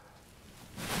was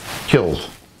killed.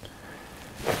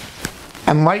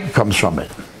 And light comes from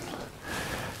it.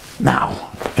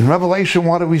 Now, in Revelation,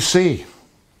 what do we see?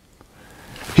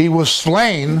 He was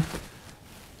slain,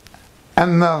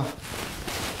 and the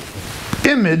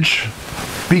image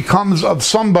becomes of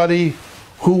somebody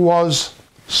who was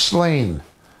slain.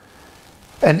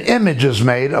 An image is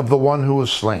made of the one who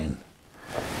was slain.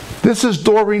 This is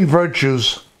Doreen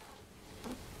Virtue's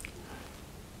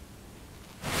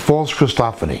false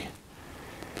Christophany.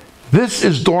 This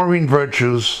is Doreen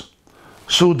Virtue's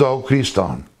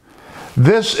pseudo-Christon.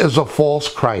 This is a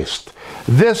false Christ.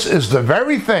 This is the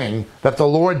very thing that the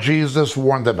Lord Jesus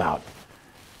warned about.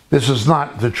 This is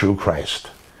not the true Christ.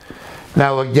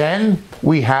 Now again,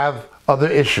 we have other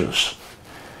issues.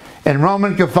 In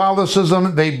Roman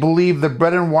Catholicism, they believe the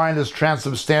bread and wine is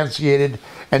transubstantiated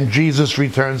and Jesus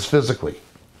returns physically.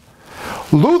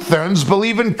 Lutherans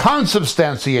believe in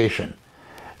consubstantiation.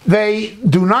 They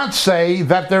do not say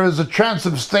that there is a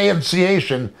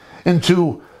transubstantiation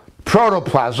into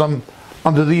protoplasm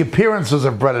under the appearances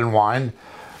of bread and wine.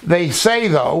 They say,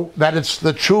 though, that it's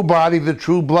the true body, the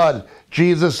true blood.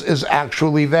 Jesus is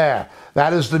actually there.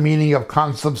 That is the meaning of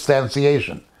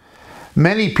consubstantiation.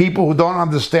 Many people who don't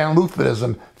understand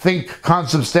Lutheranism think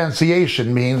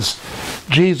consubstantiation means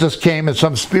Jesus came in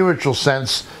some spiritual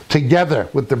sense together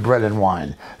with the bread and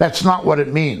wine. That's not what it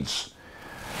means.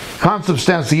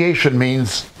 Consubstantiation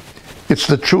means it's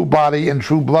the true body and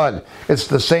true blood. It's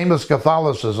the same as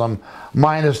Catholicism,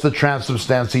 minus the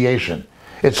transubstantiation.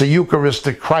 It's a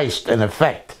Eucharistic Christ, in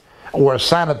effect, or a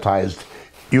sanitized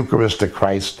Eucharistic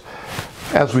Christ.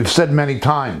 As we've said many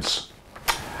times,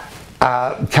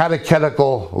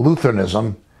 catechetical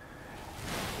Lutheranism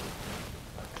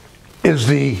has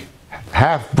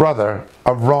half-brother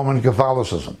of Roman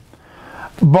Catholicism.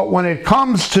 But when it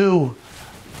comes to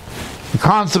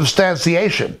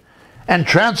consubstantiation and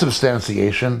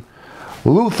transubstantiation,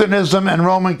 Lutheranism and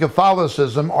Roman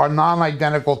Catholicism are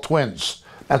non-identical twins.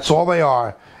 That's all they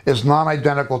are, is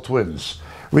non-identical twins.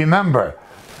 Remember,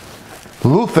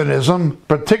 Lutheranism,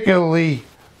 particularly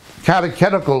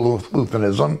catechetical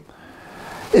Lutheranism,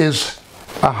 is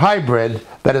a hybrid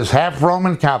that is half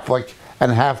Roman Catholic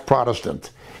and half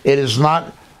Protestant. It is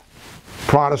not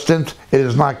Protestant, it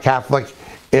is not Catholic,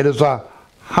 it is a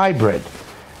hybrid.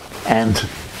 And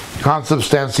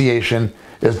consubstantiation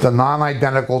is the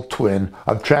non-identical twin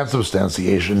of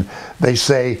transubstantiation. They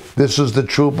say this is the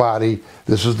true body,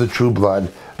 this is the true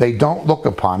blood. They don't look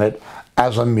upon it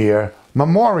as a mere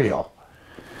memorial.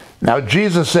 Now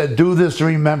Jesus said, do this in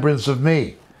remembrance of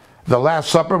me. The Last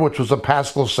Supper, which was a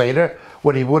Paschal Seder,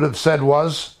 what he would have said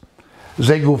was,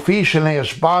 Ze gufi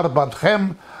sheneshbar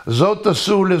batchem zot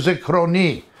tasu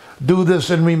lezikroni. Do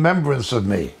this in remembrance of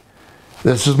me.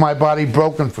 This is my body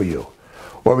broken for you.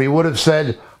 Or he would have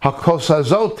said, Hakos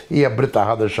hazot hi habrit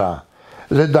hadasha.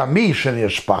 Ze dami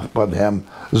sheneshbar batchem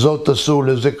zot tasu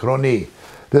lezikroni.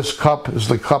 This cup is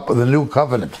the cup of the new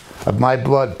covenant of my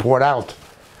blood poured out.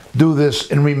 Do this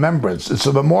in remembrance. It's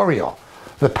a memorial.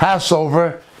 The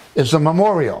Passover is a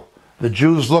memorial. The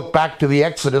Jews look back to the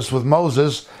Exodus with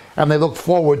Moses, and they look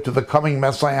forward to the coming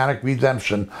messianic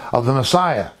redemption of the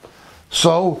Messiah.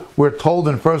 So, we're told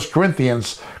in 1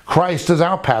 Corinthians, Christ is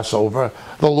our Passover.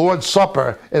 The Lord's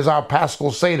Supper is our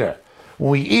Paschal Seder.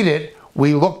 When we eat it,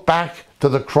 we look back to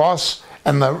the cross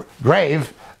and the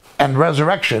grave and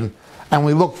resurrection, and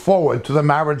we look forward to the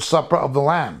marriage supper of the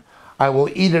Lamb. I will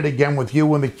eat it again with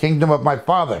you in the kingdom of my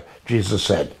Father, Jesus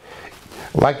said.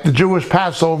 Like the Jewish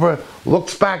Passover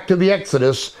looks back to the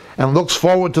Exodus and looks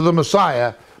forward to the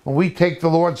Messiah, when we take the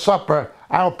Lord's Supper,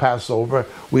 our Passover,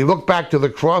 we look back to the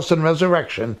cross and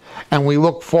resurrection, and we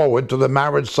look forward to the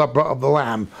marriage supper of the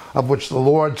Lamb, of which the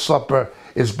Lord's Supper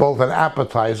is both an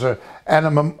appetizer and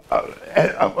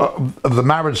of the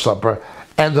marriage supper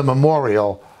and a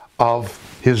memorial of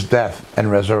his death and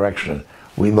resurrection.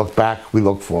 We look back, we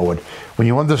look forward. When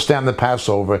you understand the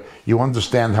Passover, you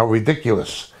understand how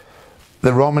ridiculous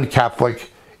the Roman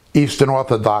Catholic, Eastern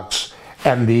Orthodox,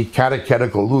 and the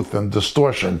catechetical Lutheran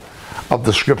distortion of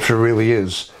the Scripture really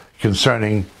is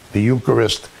concerning the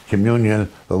Eucharist,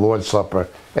 communion, the Lord's Supper,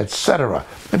 etc.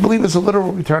 I believe it's a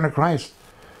literal return of Christ.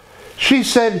 She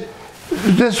said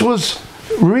this was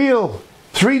real,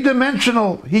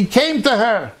 three-dimensional. He came to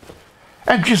her,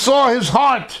 and she saw his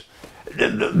heart,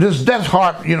 this death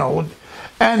heart, you know,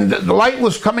 and the light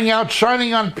was coming out,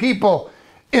 shining on people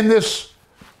in this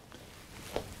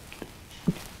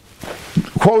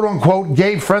quote-unquote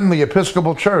gay-friendly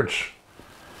Episcopal church.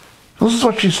 This is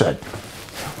what she said.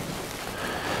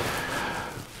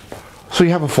 So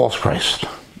you have a false Christ.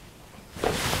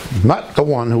 Not the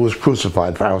one who was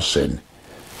crucified for our sin.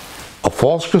 A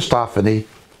false Christophany,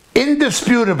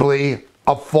 indisputably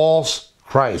a false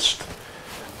Christ.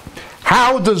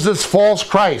 How does this false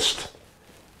Christ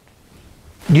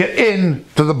get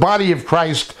into the body of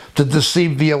Christ to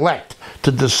deceive the elect,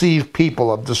 to deceive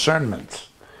people of discernment?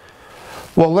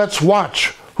 Well, let's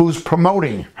watch who's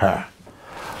promoting her.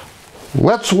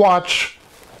 Let's watch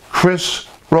Chris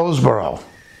Roseborough.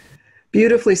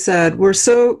 Beautifully said. We're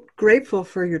so grateful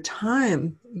for your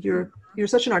time. You're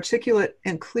such an articulate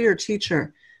and clear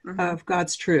teacher of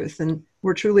God's truth, and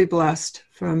we're truly blessed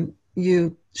from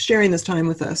you sharing this time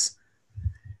with us.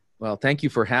 Well, thank you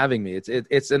for having me.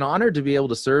 It's an honor to be able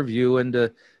to serve you and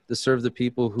to serve the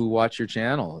people who watch your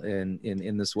channel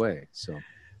in this way. So.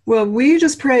 Well, we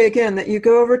just pray again that you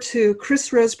go over to Chris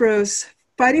Roseborough's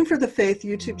Fighting for the Faith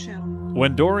YouTube channel.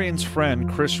 When Dorian's friend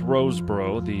Chris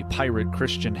Roseborough, the pirate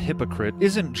Christian hypocrite,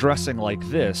 isn't dressing like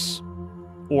this,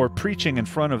 or preaching in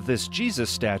front of this Jesus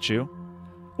statue,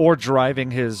 or driving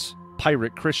his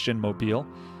pirate Christian mobile,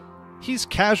 he's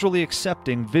casually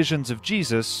accepting visions of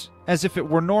Jesus as if it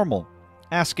were normal,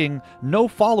 asking no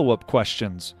follow-up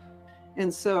questions.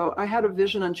 And so I had a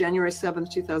vision on January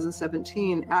 7th,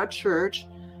 2017 at church.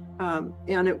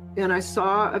 And I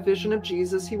saw a vision of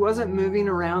Jesus. He wasn't moving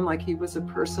around like he was a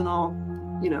personal,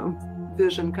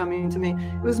 vision coming to me.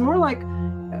 It was more like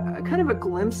kind of a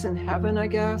glimpse in heaven, I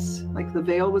guess. Like the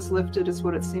veil was lifted is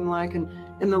what it seemed like. And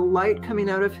the light coming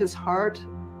out of his heart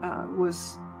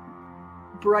was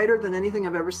brighter than anything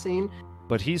I've ever seen.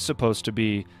 But he's supposed to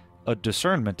be a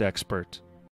discernment expert.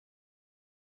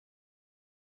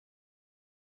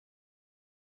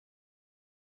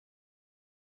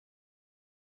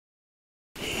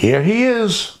 Here he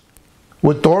is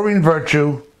with Doreen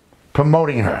Virtue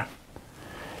promoting her.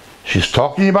 She's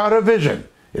talking about her vision.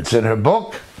 It's in her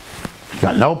book.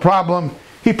 Got no problem.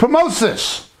 He promotes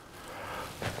this.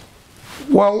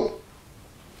 Well,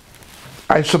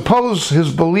 I suppose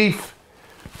his belief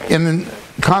in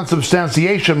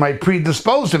consubstantiation might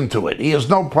predispose him to it. He has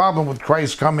no problem with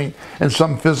Christ coming in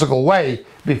some physical way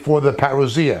before the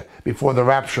parousia, before the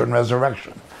rapture and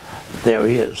resurrection. There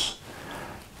he is.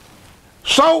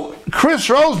 So Chris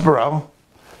Roseborough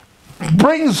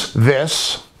brings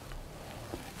this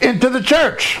into the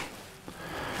church.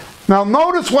 Now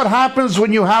notice what happens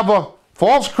when you have a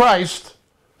false Christ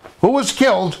who was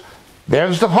killed.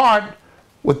 There's the heart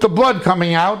with the blood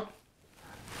coming out.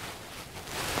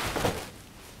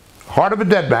 Heart of a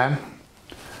dead man.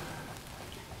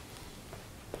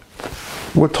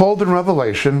 We're told in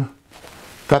Revelation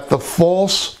that the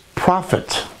false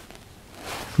prophet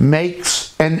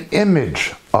makes an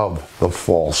image of the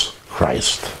false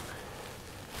Christ.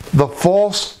 The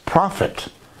false prophet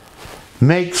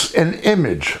makes an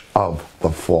image of the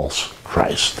false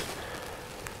Christ.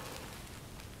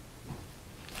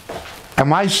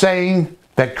 Am I saying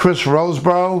that Chris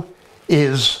Roseborough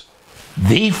is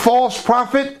the false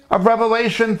prophet of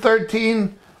Revelation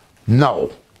 13?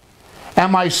 No.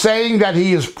 Am I saying that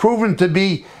he is proven to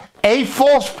be a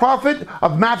false prophet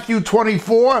of Matthew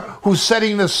 24 who's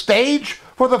setting the stage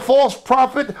for the false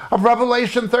prophet of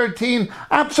Revelation 13?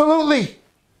 Absolutely.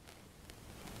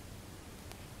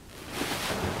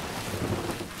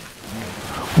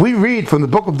 We read from the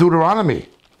book of Deuteronomy,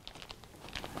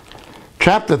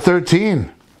 chapter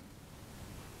 13.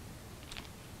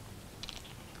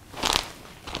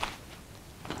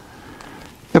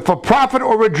 If a prophet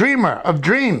or a dreamer of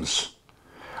dreams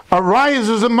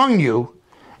arises among you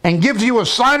and gives you a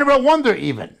sign or a wonder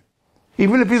even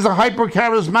if he's a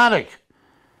hyper-charismatic.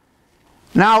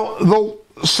 Now, the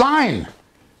sign,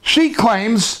 she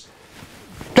claims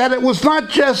that it was not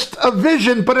just a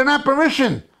vision, but an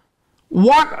apparition.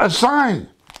 What a sign.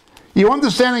 You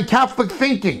understand in Catholic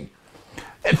thinking,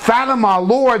 at Fatima,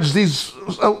 Lourdes, these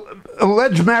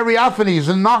alleged Mariaphanies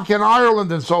in Knock in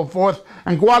Ireland and so forth,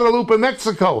 and Guadalupe,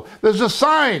 Mexico, there's a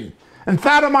sign. In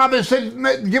Fatima, they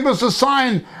said, give us a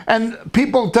sign, and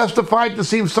people testified to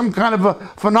see some kind of a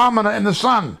phenomena in the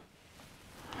sun.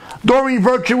 Doreen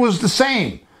Virtue was the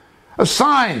same. A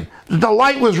sign that the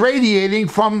light was radiating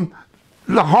from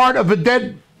the heart of a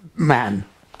dead man.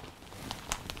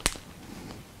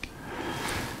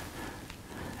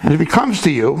 And if he comes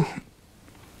to you,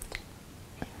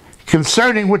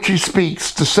 concerning which he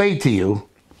speaks, to say to you,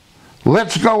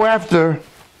 let's go after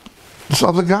this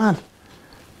other God.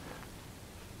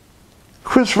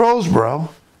 Chris Roseborough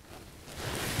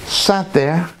sat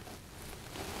there,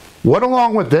 went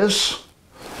along with this,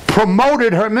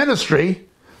 promoted her ministry,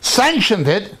 sanctioned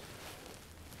it,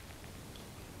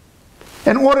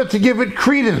 in order to give it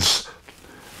credence,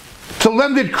 to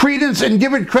lend it credence and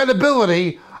give it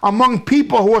credibility among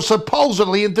people who are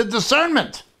supposedly into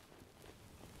discernment.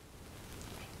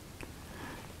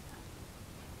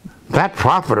 That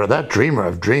prophet or that dreamer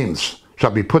of dreams shall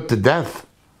be put to death.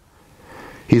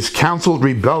 He's counseled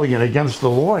rebellion against the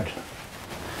Lord.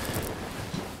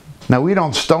 Now, we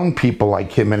don't stone people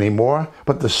like him anymore,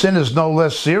 but the sin is no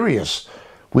less serious.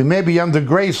 We may be under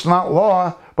grace, not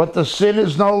law, but the sin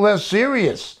is no less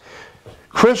serious.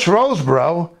 Chris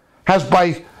Roseborough has,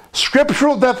 by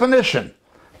scriptural definition,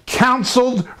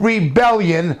 counseled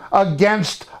rebellion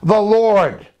against the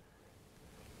Lord.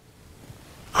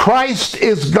 Christ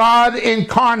is God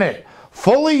incarnate,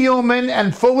 fully human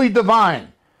and fully divine.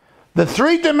 The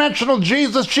three-dimensional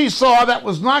Jesus she saw that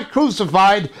was not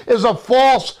crucified is a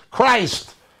false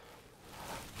Christ.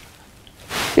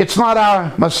 It's not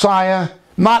our Messiah,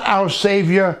 not our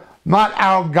Savior, not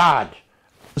our God.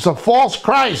 It's a false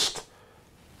Christ.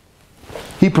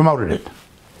 He promoted it.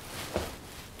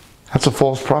 That's a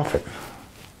false prophet.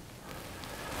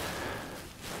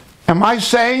 Am I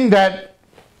saying that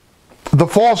the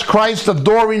false Christ of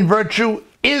Doreen Virtue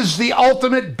is the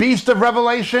ultimate beast of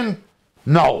Revelation?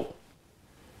 No.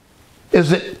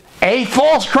 Is it a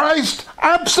false Christ?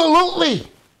 Absolutely.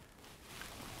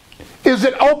 Is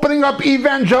it opening up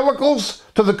evangelicals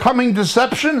to the coming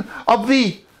deception of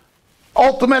the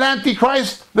ultimate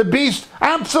antichrist, the beast?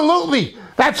 Absolutely.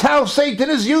 That's how Satan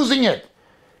is using it.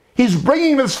 He's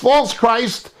bringing this false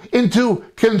Christ into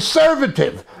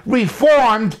conservative,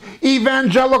 reformed,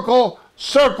 evangelical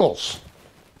circles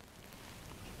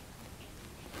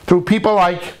through people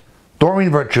like Doreen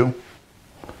Virtue,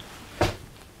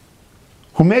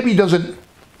 who maybe doesn't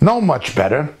know much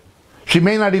better. She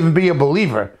may not even be a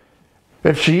believer.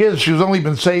 If she is, she's only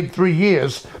been saved 3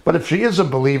 years. But if she is a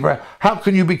believer, how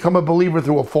can you become a believer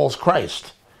through a false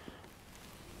Christ?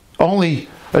 Only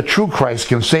a true Christ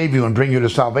can save you and bring you to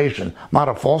salvation, not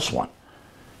a false one.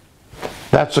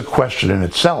 That's a question in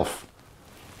itself.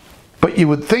 But you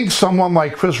would think someone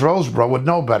like Chris Rosebrough would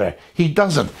know better. He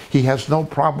doesn't. He has no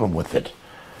problem with it.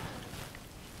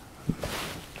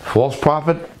 False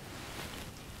prophet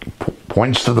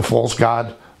points to the false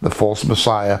God, the false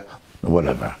Messiah,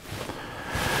 whatever.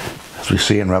 As we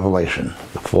see in Revelation,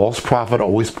 the false prophet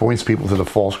always points people to the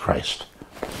false Christ.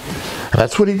 And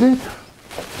that's what he did.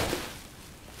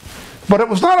 But it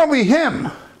was not only him.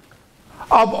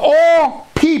 Of all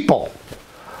people,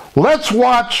 let's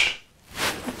watch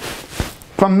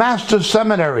from Master's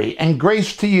Seminary, and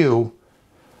grace to you,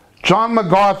 John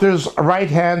MacArthur's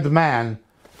right-hand man,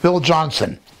 Phil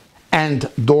Johnson, and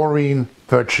Doreen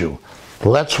Virtue.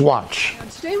 Let's watch.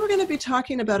 Today we're going to be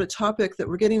talking about a topic that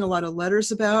we're getting a lot of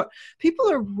letters about.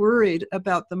 People are worried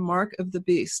about the mark of the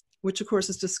beast, which of course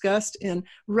is discussed in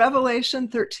Revelation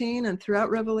 13 and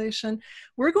throughout Revelation.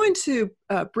 We're going to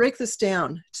break this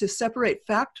down to separate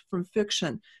fact from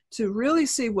fiction, to really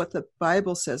see what the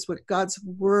Bible says, what God's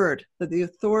word, that the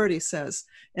authority says,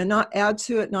 and not add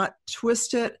to it, not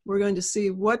twist it. We're going to see,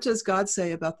 what does God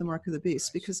say about the mark of the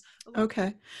beast? Because,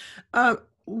 okay.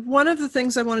 One of the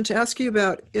things I wanted to ask you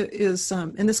about is,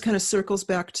 and this kind of circles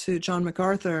back to John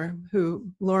MacArthur, who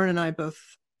Lauren and I both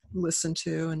listen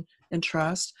to and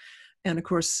trust, and of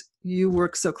course you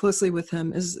work so closely with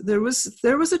him, is there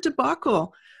was a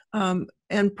debacle,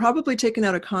 and probably taken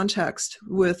out of context,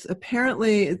 with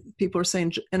apparently people are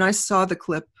saying, and I saw the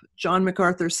clip, John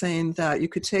MacArthur saying that you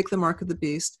could take the mark of the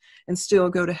beast and still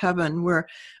go to heaven, where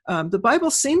the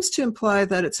Bible seems to imply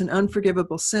that it's an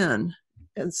unforgivable sin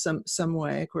in some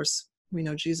way. Of course, we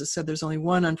know Jesus said there's only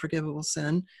one unforgivable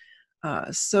sin.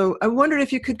 So I wondered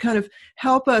if you could kind of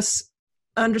help us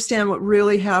understand what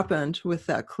really happened with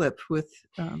that clip with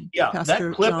Pastor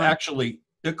that clip John.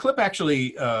 The clip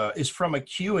actually is from a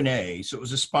Q&A. So it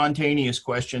was a spontaneous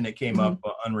question that came up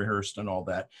unrehearsed and all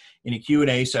that in a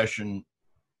Q&A session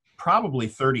probably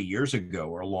 30 years ago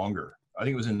or longer. I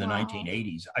think it was in the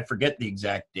 1980s. I forget the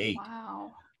exact date.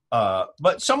 Wow.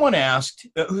 But someone asked,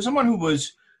 someone who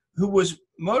was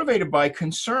motivated by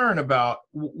concern about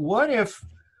what if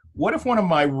one of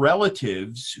my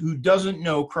relatives who doesn't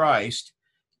know Christ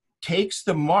takes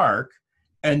the mark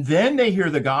and then they hear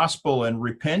the gospel and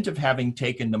repent of having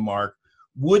taken the mark,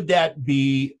 would that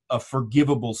be a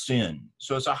forgivable sin?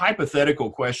 So it's a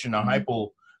hypothetical question, a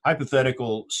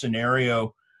hypothetical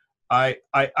scenario. I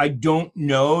don't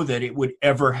know that it would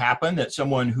ever happen that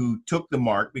someone who took the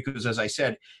mark, because as I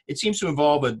said, it seems to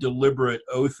involve a deliberate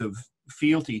oath of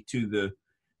fealty to the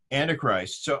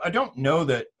Antichrist. So I don't know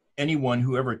that anyone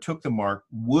who ever took the mark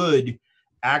would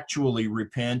actually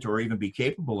repent or even be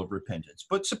capable of repentance.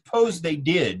 But suppose they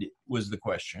did, was the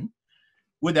question.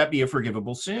 Would that be a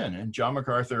forgivable sin? And John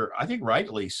MacArthur, I think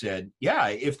rightly said, yeah,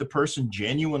 if the person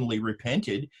genuinely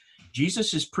repented,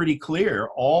 Jesus is pretty clear.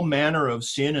 All manner of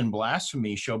sin and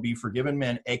blasphemy shall be forgiven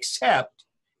men, except,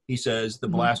 he says, the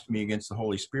blasphemy against the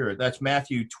Holy Spirit. That's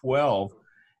Matthew 12.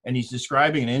 And he's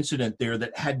describing an incident there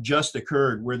that had just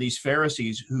occurred where these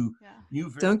Pharisees who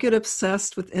knew... Don't get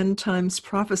obsessed with end times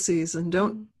prophecies, and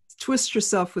don't twist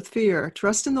yourself with fear.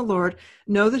 Trust in the Lord.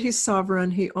 Know that he's sovereign.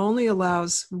 He only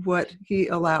allows what he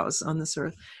allows on this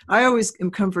earth. I always am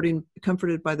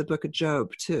comforted by the book of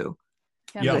Job, too.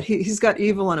 Yeah. That he's got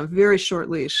evil on a very short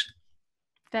leash.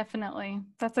 Definitely.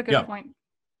 That's a good point.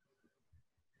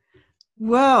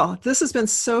 Well, this has been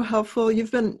so helpful. You've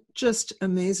been just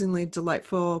amazingly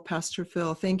delightful, Pastor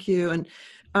Phil. Thank you. And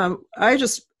I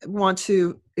just want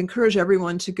to encourage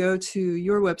everyone to go to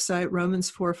your website,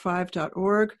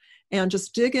 romans45.org, and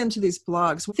just dig into these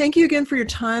blogs. Thank you again for your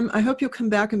time. I hope you'll come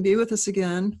back and be with us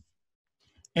again.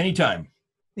 Anytime.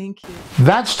 Thank you.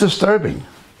 That's disturbing.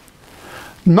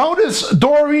 Notice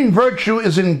Doreen Virtue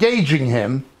is engaging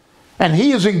him, and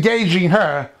he is engaging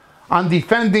her on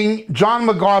defending John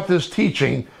MacArthur's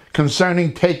teaching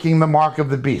concerning taking the mark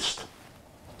of the beast.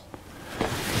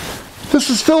 This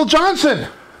is Phil Johnson.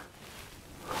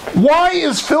 Why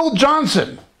is Phil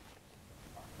Johnson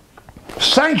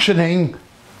sanctioning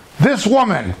this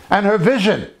woman and her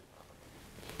vision?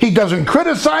 He doesn't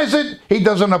criticize it. He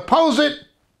doesn't oppose it.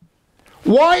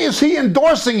 Why is he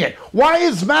endorsing it? Why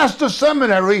is Master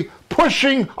Seminary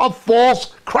pushing a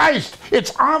false Christ?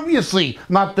 It's obviously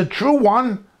not the true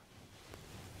one.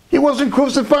 He wasn't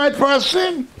crucified for our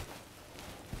sin.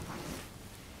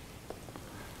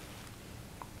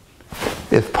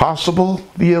 If possible,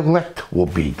 the elect will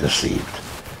be deceived.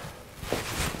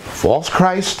 False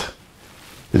Christ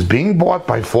is being brought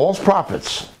by false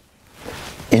prophets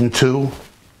into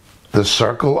the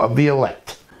circle of the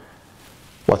elect.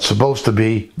 what's supposed to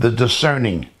be the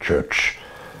discerning church,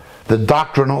 the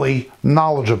doctrinally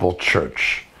knowledgeable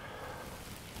church.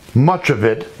 Much of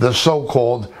it, the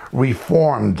so-called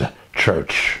Reformed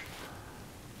church.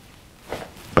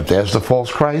 But there's the false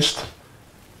Christ,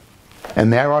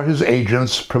 and there are his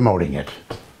agents promoting it.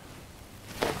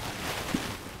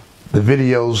 The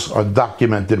videos are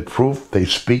documented proof. They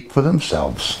speak for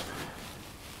themselves.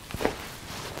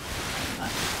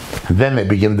 And then they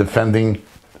begin defending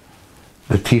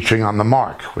the teaching on the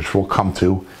mark, which we'll come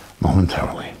to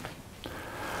momentarily.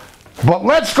 But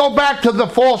let's go back to the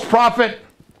false prophet,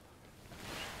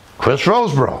 Chris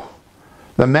Rosebrough,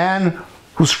 the man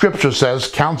who Scripture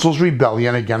says counsels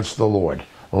rebellion against the Lord.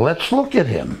 Let's look at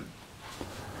him.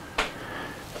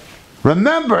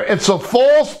 Remember, it's a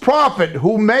false prophet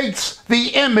who makes the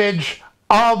image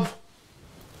of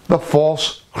the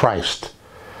false Christ.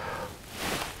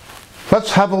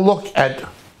 Let's have a look at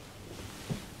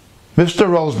Mr.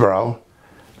 Rosebrough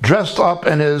dressed up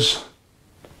in his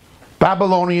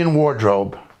Babylonian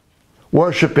wardrobe,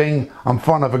 worshiping in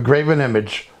front of a graven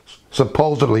image,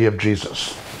 supposedly of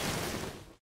Jesus.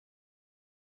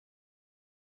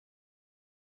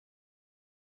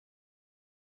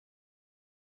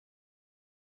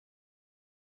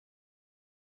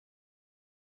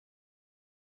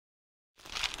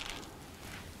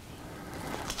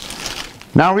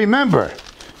 Now remember,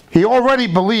 he already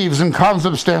believes in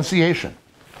consubstantiation.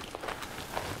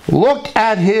 Look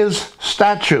at his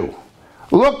statue.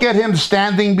 Look at him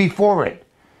standing before it.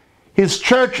 His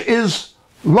church is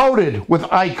loaded with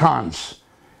icons,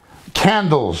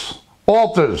 candles,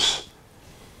 altars,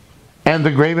 and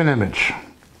the graven image.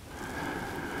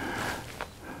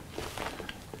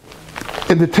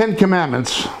 In the Ten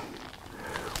Commandments,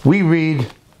 we read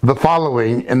the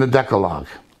following in the Decalogue.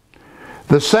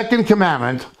 The second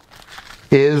commandment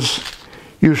is,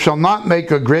 you shall not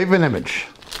make a graven image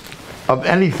of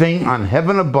anything on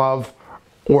heaven above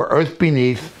or earth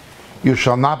beneath. You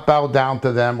shall not bow down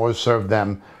to them or serve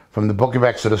them, from the book of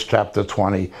Exodus chapter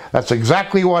 20. That's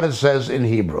exactly what it says in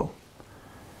Hebrew.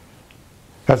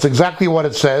 That's exactly what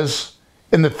it says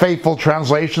in the faithful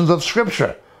translations of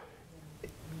Scripture.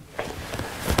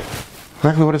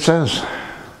 Exactly what it says.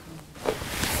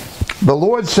 The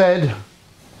Lord said,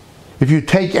 if you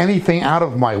take anything out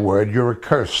of my word, you're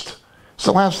accursed. It's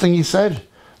the last thing he said.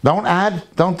 Don't add,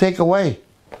 don't take away.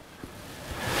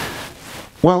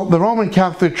 Well, the Roman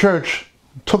Catholic Church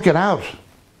took it out.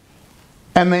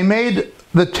 And they made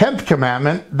the 10th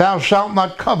commandment, thou shalt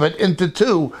not covet, into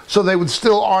 2, so they would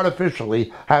still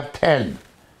artificially have 10.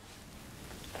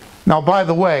 Now, by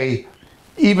the way,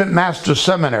 even Master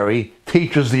Seminary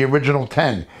teaches the original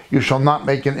 10. You shall not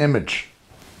make an image.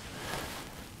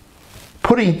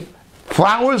 Putting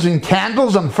flowers and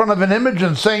candles in front of an image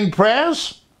and saying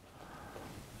prayers?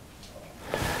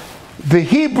 The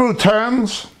Hebrew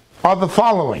terms are the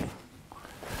following.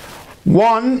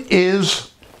 One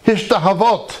is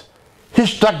hishtahavot,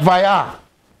 hishtakvaya,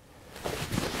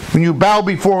 when you bow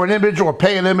before an image or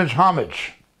pay an image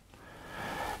homage.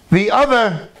 The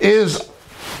other is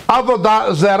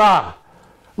avodah zarah,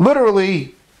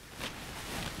 literally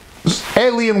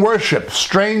alien worship,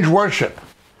 strange worship.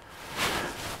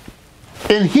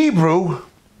 In Hebrew,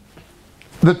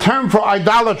 the term for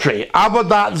idolatry,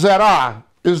 avodah zarah,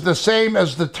 is the same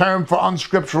as the term for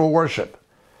unscriptural worship.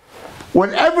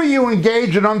 Whenever you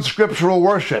engage in unscriptural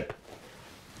worship,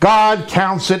 God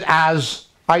counts it as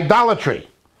idolatry.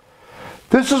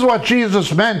 This is what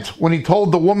Jesus meant when he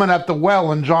told the woman at the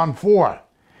well in John 4.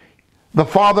 The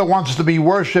Father wants to be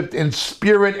worshipped in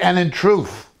spirit and in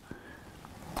truth.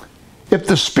 If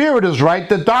the spirit is right,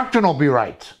 the doctrine will be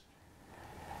right.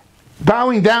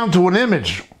 Bowing down to an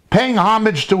image, paying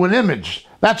homage to an image,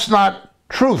 that's not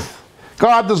truth.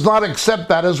 God does not accept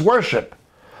that as worship.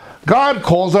 God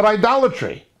calls it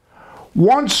idolatry.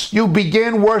 Once you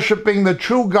begin worshiping the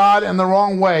true God in the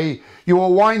wrong way, you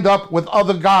will wind up with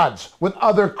other gods, with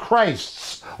other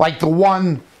Christs, like the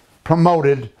one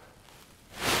promoted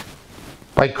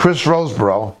by Chris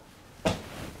Rosebrough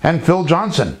and Phil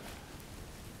Johnson,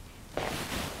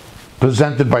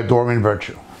 presented by Doreen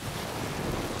Virtue.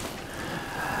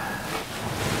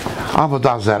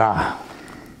 Avodah zarah.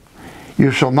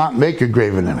 You shall not make a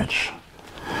graven image.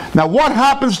 Now, what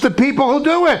happens to people who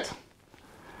do it?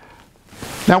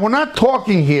 Now, we're not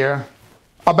talking here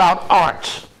about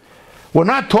art. We're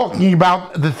not talking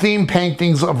about the theme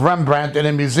paintings of Rembrandt in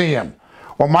a museum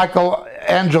or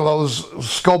Michelangelo's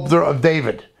sculpture of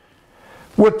David.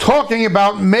 We're talking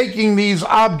about making these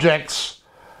objects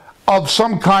of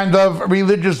some kind of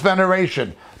religious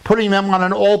veneration, putting them on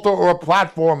an altar or a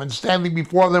platform and standing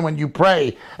before them when you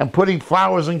pray and putting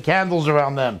flowers and candles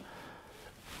around them.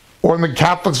 Or in the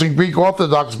Catholics and Greek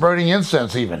Orthodox, burning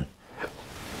incense even.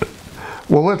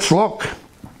 Well, let's look.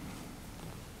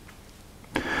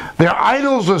 Their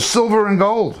idols are silver and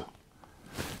gold.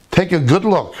 Take a good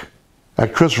look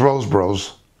at Chris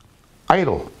Rosebrough's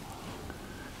idol.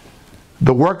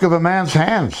 The work of a man's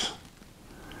hands.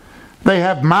 They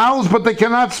have mouths, but they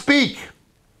cannot speak.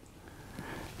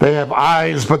 They have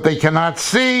eyes, but they cannot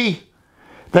see.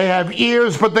 They have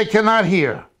ears, but they cannot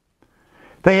hear.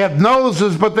 They have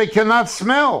noses, but they cannot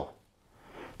smell.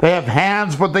 They have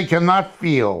hands, but they cannot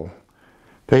feel.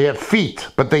 They have feet,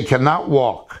 but they cannot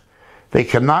walk. They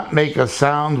cannot make a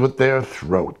sound with their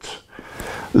throat.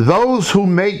 Those who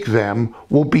make them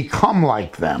will become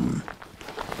like them.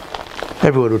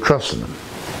 Everyone who trusts in them.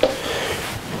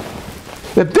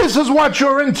 If this is what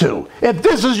you're into, if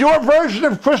this is your version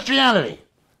of Christianity,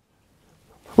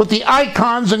 with the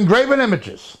icons and graven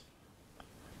images,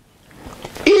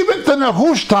 even the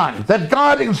Nehushtan that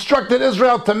God instructed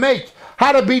Israel to make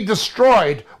had to be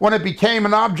destroyed when it became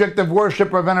an object of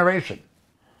worship or veneration.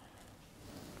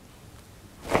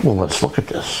 Well, let's look at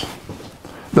this.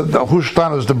 The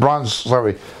Nehushtan is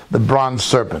the bronze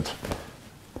serpent.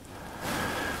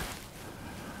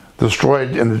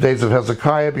 Destroyed in the days of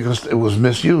Hezekiah because it was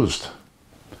misused.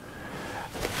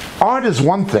 Art is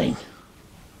one thing.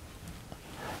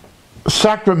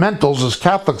 Sacramentals, as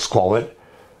Catholics call it,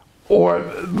 or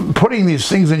putting these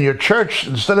things in your church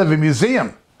instead of a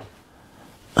museum,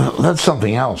 that's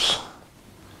something else.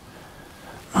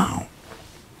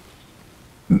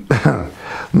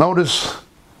 Notice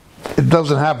it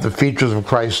doesn't have the features of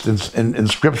Christ in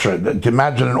Scripture. Can you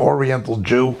imagine an Oriental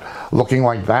Jew looking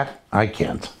like that? I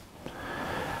can't.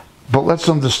 But let's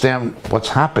understand what's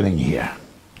happening here.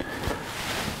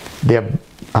 They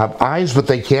have eyes, but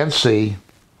they can't see.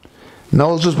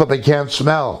 Noses, but they can't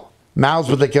smell. Mouths,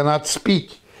 but they cannot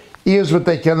speak. Ears, but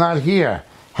they cannot hear.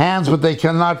 Hands, but they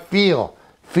cannot feel.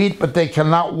 Feet, but they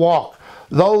cannot walk.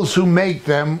 Those who make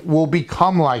them will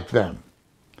become like them.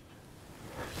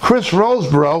 Chris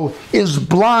Rosebrough is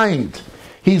blind.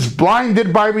 He's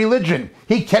blinded by religion.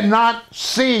 He cannot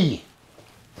see.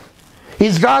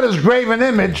 He's got his graven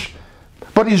image,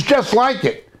 but he's just like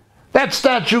it. That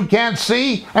statue can't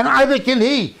see, and either can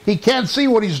he. He can't see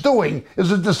what he's doing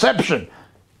is a deception.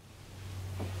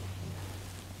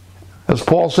 As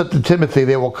Paul said to Timothy,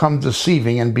 they will come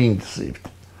deceiving and being deceived.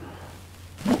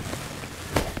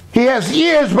 He has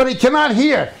ears, but he cannot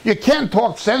hear. You can't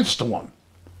talk sense to him.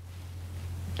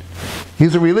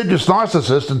 He's a religious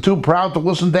narcissist and too proud to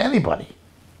listen to anybody.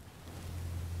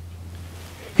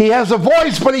 He has a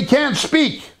voice, but he can't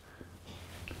speak.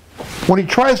 When he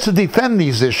tries to defend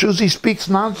these issues, he speaks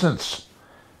nonsense.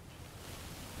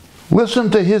 Listen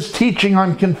to his teaching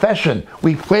on confession.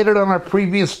 We played it on our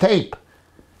previous tape.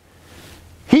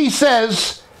 He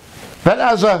says that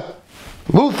as a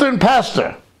Lutheran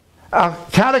pastor, a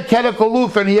catechetical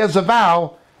Lutheran, he has a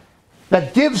vow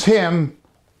that gives him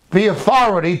the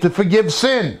authority to forgive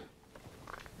sin.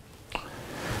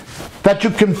 That you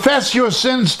confess your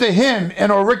sins to him in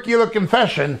auricular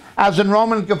confession, as in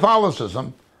Roman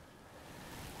Catholicism,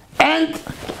 and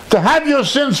to have your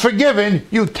sins forgiven,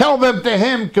 you tell them to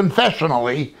him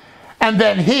confessionally, and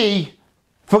then he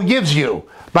forgives you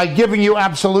by giving you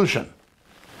absolution.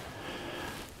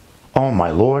 Oh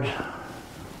my Lord.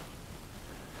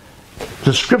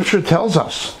 The Scripture tells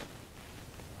us.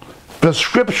 The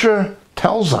Scripture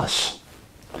tells us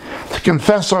to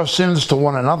confess our sins to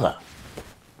one another.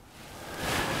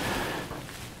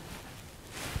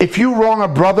 If you wrong a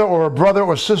brother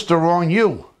or sister wrong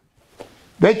you,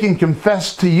 they can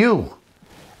confess to you.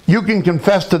 You can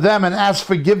confess to them and ask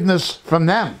forgiveness from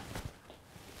them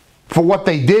for what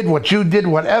they did, what you did,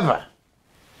 whatever.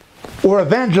 Or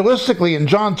evangelistically in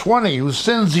John 20, whose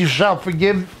sins you shall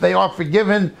forgive, they are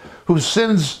forgiven. Whose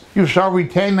sins you shall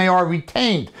retain, they are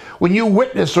retained. When you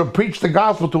witness or preach the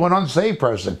gospel to an unsaved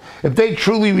person, if they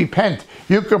truly repent,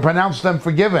 you can pronounce them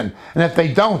forgiven. And if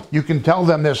they don't, you can tell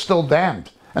them they're still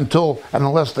damned until and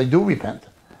unless they do repent.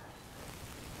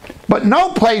 But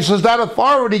no place is that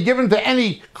authority given to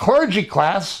any clergy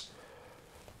class.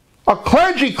 A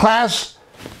clergy class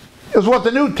is what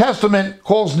the New Testament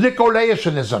calls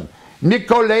Nicolaitanism.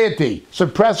 Nicolaity,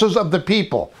 suppressors of the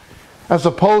people, as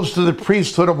opposed to the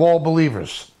priesthood of all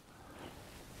believers.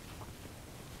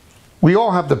 We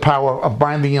all have the power of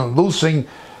binding and loosing.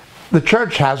 The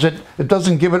church has it. It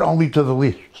doesn't give it only to the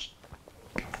leaders.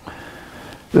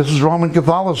 This is Roman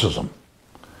Catholicism.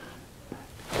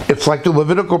 It's like the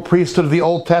Levitical priesthood of the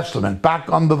Old Testament, back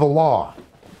under the law.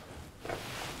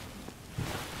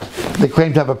 They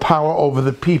claim to have a power over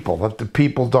the people that the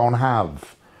people don't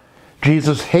have.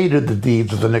 Jesus hated the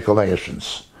deeds of the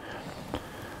Nicolaitans.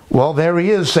 Well, there he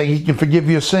is saying he can forgive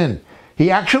your sin. He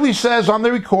actually says on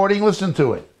the recording, listen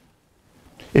to it.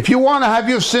 If you want to have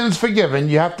your sins forgiven,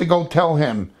 you have to go tell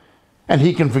him, and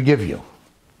he can forgive you.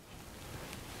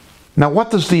 Now,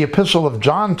 what does the Epistle of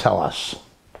John tell us?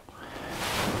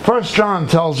 1 John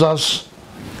tells us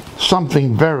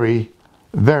something very,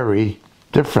 very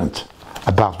different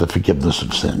about the forgiveness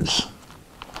of sins.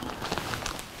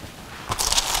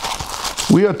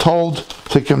 We are told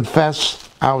to confess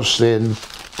our sin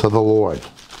to the Lord.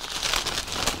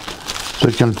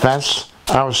 To confess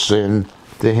our sin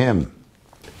to him.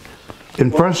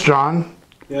 In 1 John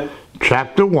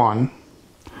chapter 1,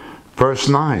 verse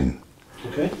 9.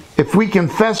 Okay. If we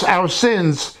confess our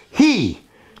sins, he,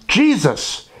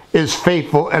 Jesus, is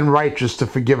faithful and righteous to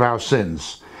forgive our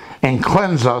sins and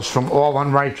cleanse us from all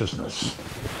unrighteousness.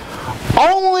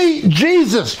 Only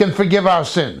Jesus can forgive our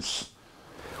sins.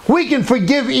 We can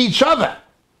forgive each other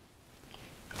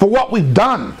for what we've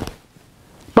done,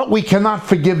 but we cannot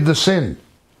forgive the sin.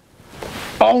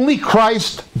 Only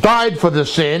Christ died for the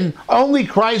sin. Only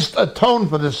Christ atoned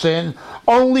for the sin.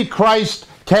 Only Christ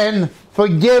can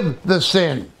forgive the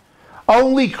sin.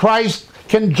 Only Christ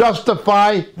can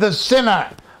justify the sinner.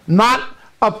 Not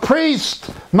a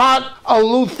priest, not a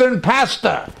Lutheran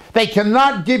pastor. They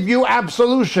cannot give you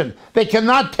absolution. They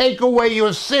cannot take away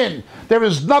your sin. There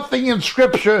is nothing in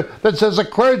Scripture that says a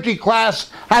clergy class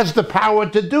has the power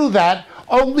to do that.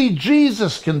 Only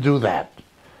Jesus can do that.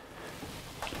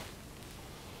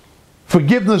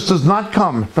 Forgiveness does not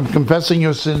come from confessing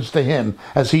your sins to him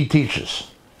as he teaches.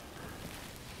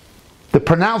 The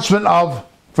pronouncement of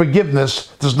forgiveness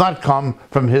does not come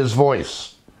from his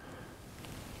voice.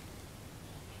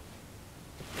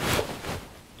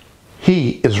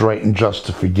 He is right and just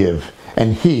to forgive,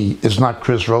 and he is not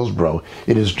Chris Rosebrough,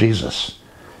 it is Jesus.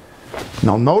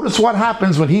 Now notice what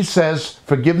happens when he says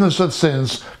forgiveness of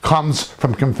sins comes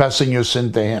from confessing your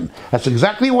sin to him. That's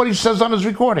exactly what he says on his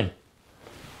recording.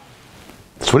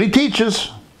 That's what he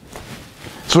teaches.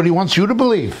 That's what he wants you to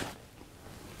believe.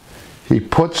 He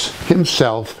puts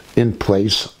himself in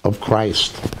place of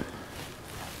Christ.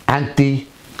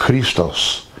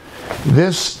 Antichristos.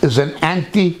 This is an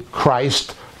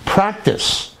antichrist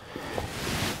practice.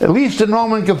 At least in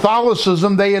Roman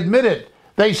Catholicism, they admit it.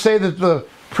 They say that the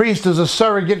priest is a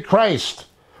surrogate Christ,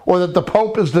 or that the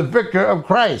Pope is the vicar of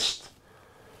Christ.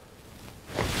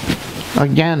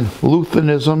 Again,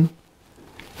 Lutheranism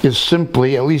is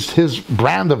simply, at least his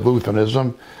brand of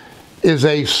Lutheranism, is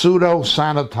a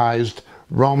pseudo-sanitized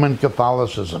Roman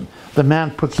Catholicism. The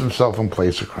man puts himself in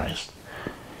place of Christ.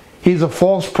 He's a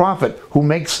false prophet who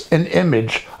makes an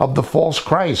image of the false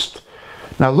Christ.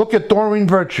 Now look at Doreen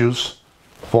Virtue's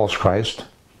false Christ.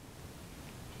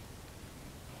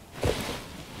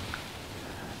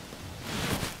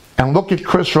 And look at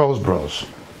Chris Rosebrough's.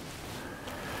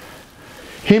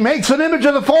 He makes an image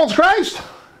of the false Christ.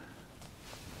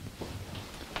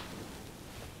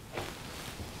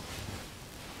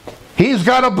 He's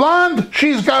got a blonde,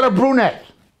 she's got a brunette.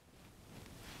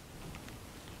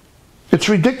 It's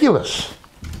ridiculous.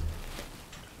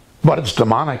 But it's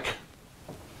demonic.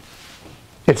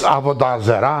 It's avodah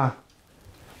zarah.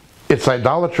 It's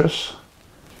idolatrous.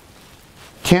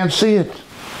 Can't see it.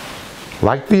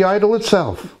 Like the idol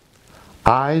itself.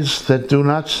 Eyes that do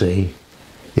not see.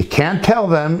 You can't tell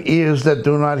them ears that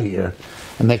do not hear.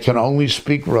 And they can only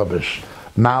speak rubbish.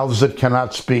 Mouths that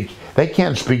cannot speak. They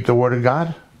can't speak the word of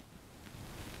God.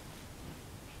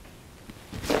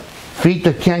 Feet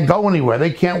that can't go anywhere.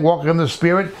 They can't walk in the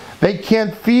Spirit. They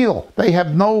can't feel. They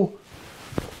have no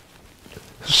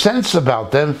sense about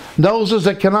them. Noses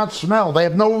that cannot smell. They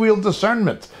have no real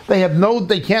discernment.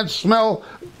 They can't smell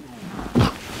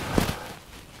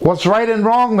what's right and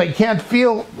wrong. They can't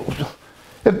feel.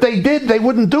 If they did, they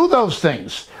wouldn't do those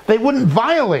things. They wouldn't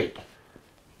violate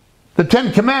the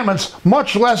Ten Commandments,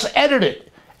 much less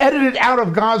edit it out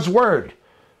of God's Word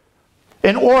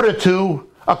in order to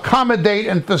accommodate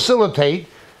and facilitate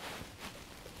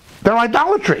their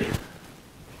idolatry.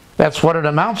 That's what it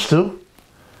amounts to.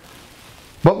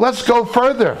 But let's go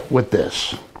further with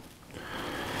this.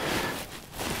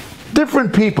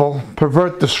 Different people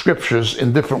pervert the scriptures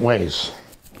in different ways.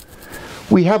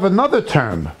 We have another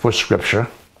term for scripture,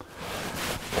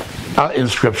 in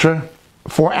scripture,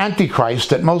 for Antichrist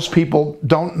that most people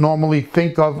don't normally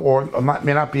think of or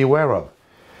may not be aware of.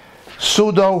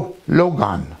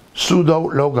 Pseudo-logon.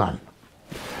 Pseudo-logon.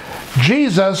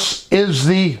 Jesus is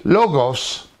the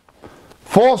Logos.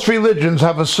 False religions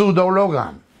have a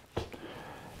pseudo-logon.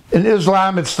 In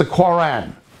Islam, it's the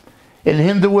Quran. In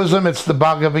Hinduism, it's the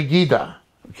Bhagavad Gita.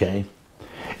 Okay?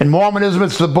 In Mormonism,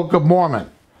 it's the Book of Mormon.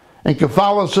 In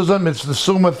Catholicism, it's the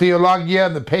Summa Theologia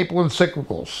and the papal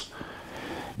encyclicals.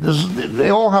 They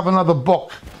all have another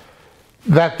book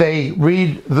that they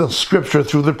read the scripture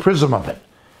through the prism of it.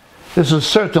 This is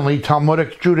certainly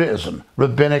Talmudic Judaism,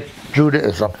 Rabbinic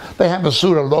Judaism. They have a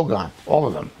pseudo-logon, all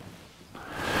of them.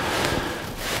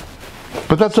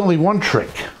 But that's only one trick.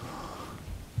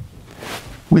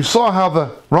 We saw how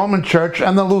the Roman Church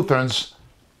and the Lutherans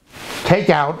take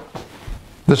out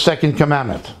the second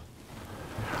commandment.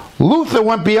 Luther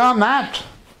went beyond that.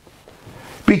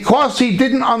 Because he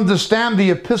didn't understand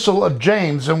the epistle of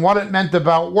James and what it meant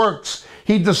about works,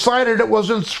 he decided it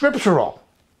wasn't scriptural.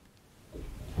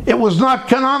 It was not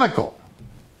canonical.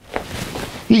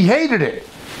 He hated it.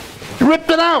 He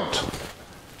ripped it out.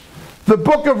 The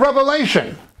book of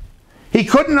Revelation, he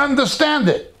couldn't understand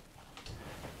it.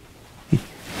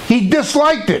 He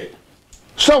disliked it.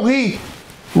 So he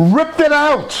ripped it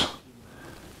out.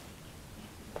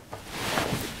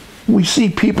 We see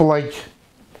people like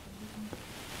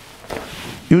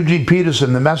Eugene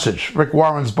Peterson, The Message, Rick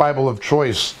Warren's Bible of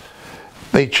Choice.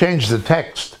 They changed the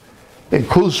text.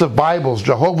 Inclusive Bibles,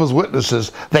 Jehovah's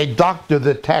Witnesses, they doctor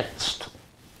the text.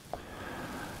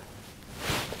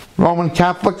 Roman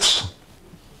Catholics,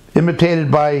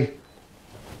 imitated by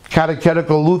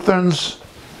catechetical Lutherans,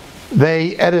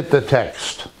 they edit the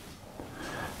text.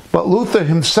 But Luther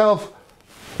himself,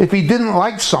 if he didn't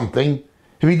like something,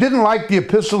 if he didn't like the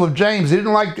Epistle of James, he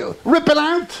didn't like to rip it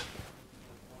out.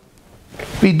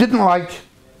 If he didn't like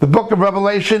the book of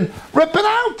Revelation, rip it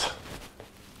out.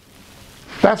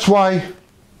 That's why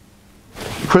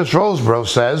Chris Rosebrough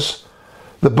says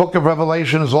the book of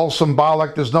Revelation is all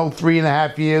symbolic. There's no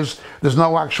 3.5 years. There's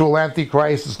no actual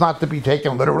antichrist. It's not to be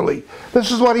taken literally. This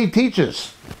is what he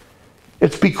teaches.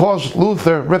 It's because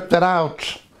Luther ripped it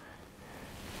out.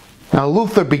 Now,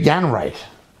 Luther began right.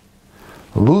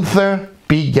 Luther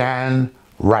began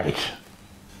right.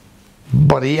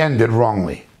 But he ended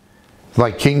wrongly.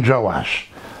 Like King Joash.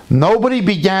 Nobody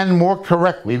began more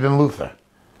correctly than Luther.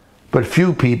 But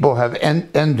few people have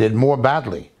ended more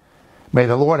badly. May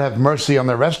the Lord have mercy on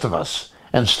the rest of us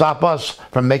and stop us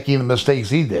from making the mistakes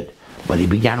he did. But he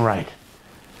began right.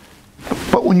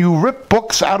 But when you rip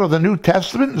books out of the New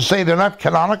Testament and say they're not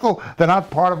canonical, they're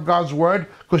not part of God's Word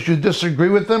because you disagree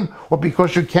with them or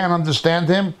because you can't understand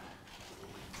him,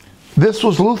 this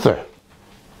was Luther.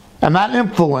 And that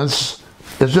influence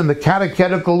is in the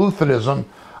catechetical Lutheranism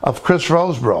of Chris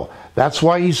Rosebrough. That's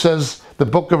why he says the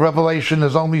book of Revelation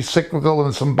is only cyclical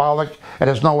and symbolic and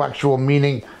has no actual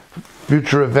meaning,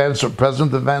 future events or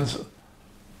present events.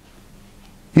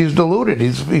 He's deluded.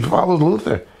 He follows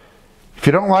Luther. If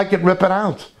you don't like it, rip it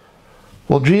out.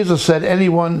 Well, Jesus said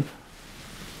anyone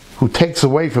who takes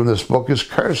away from this book is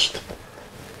cursed.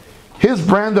 His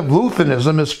brand of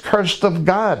Lutheranism is cursed of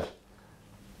God.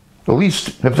 At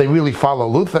least if they really follow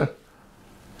Luther.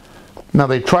 Now,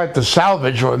 they tried to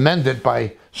salvage or amend it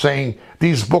by saying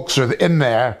these books are in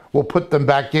there, we'll put them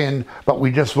back in, but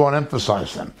we just won't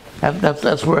emphasize them.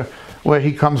 That's where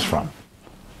he comes from.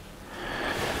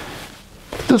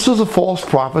 This is a false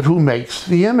prophet who makes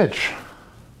the image.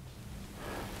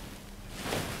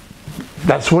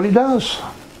 That's what he does.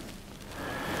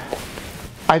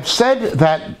 I've said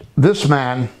that this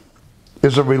man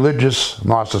is a religious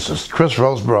narcissist. Chris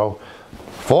Rosebrough,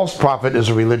 false prophet, is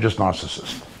a religious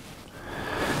narcissist.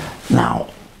 Now,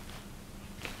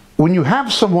 when you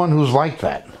have someone who's like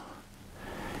that,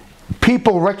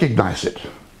 people recognize it.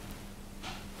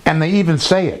 And they even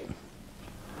say it.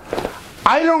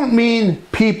 I don't mean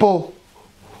people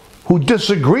who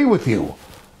disagree with you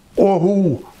or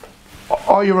who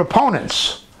are your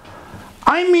opponents.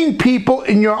 I mean people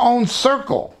in your own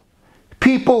circle.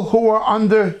 People who are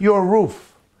under your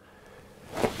roof.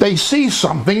 They see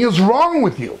something is wrong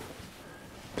with you.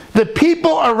 The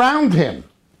people around him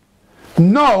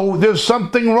know there's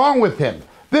something wrong with him.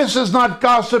 This is not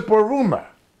gossip or rumor.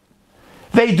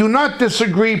 They do not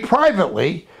disagree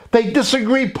privately. They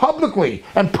disagree publicly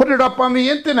and put it up on the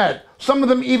internet. Some of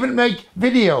them even make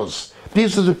videos.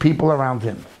 These are the people around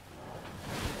him.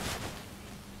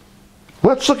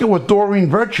 Let's look at what Doreen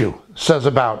Virtue says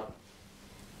about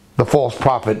the false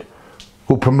prophet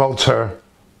who promotes her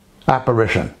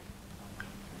apparition.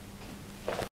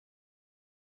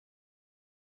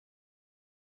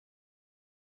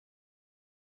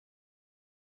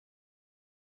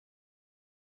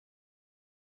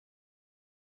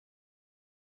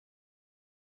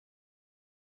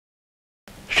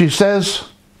 She says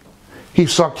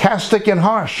he's sarcastic and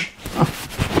harsh.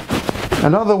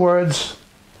 In other words,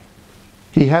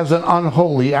 he has an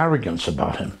unholy arrogance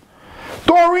about him.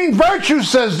 Doreen Virtue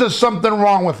says there's something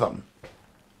wrong with him.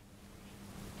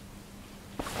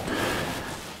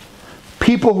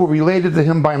 people who related to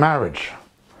him by marriage.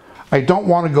 I don't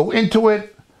want to go into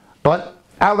it, but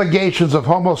allegations of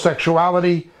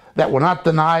homosexuality that were not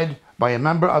denied by a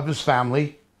member of his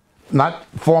family, not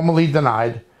formally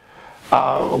denied,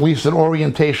 at least an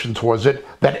orientation towards it,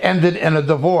 that ended in a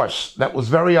divorce that was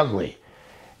very ugly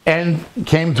and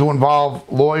came to involve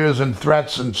lawyers and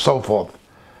threats and so forth.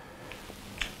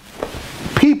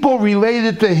 People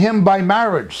related to him by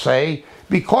marriage say,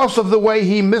 because of the way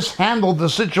he mishandled the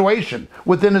situation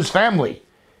within his family,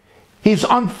 he's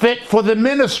unfit for the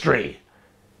ministry.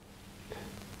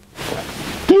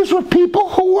 These were people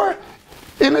who were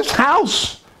in his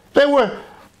house. They were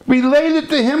related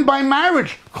to him by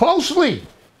marriage, closely.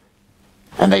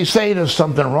 And they say there's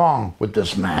something wrong with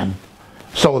this man.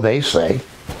 So they say,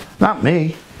 not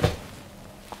me.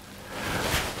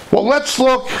 Well, let's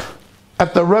look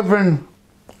at the Reverend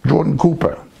Jordan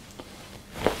Cooper,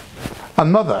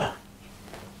 another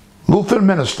Lutheran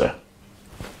minister,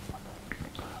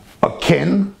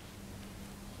 akin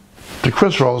to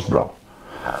Chris Rosebrough.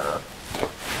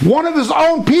 One of his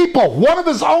own people, one of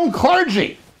his own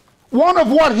clergy, one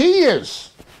of what he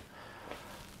is.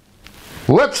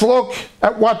 Let's look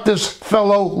at what this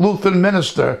fellow Lutheran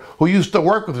minister who used to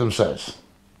work with him says.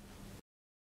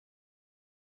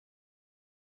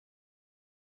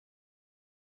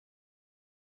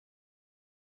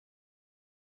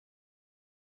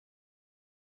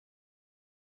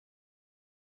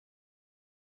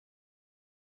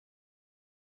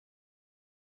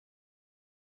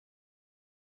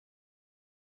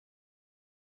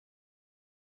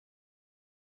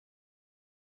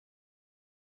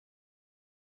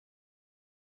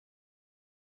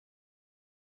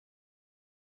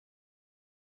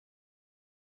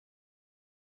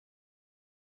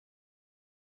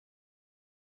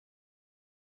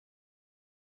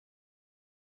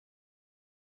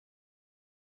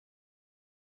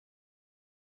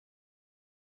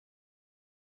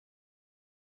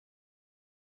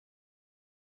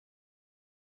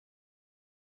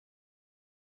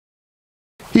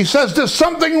 He says there's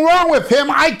something wrong with him.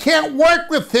 I can't work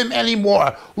with him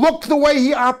anymore. Look the way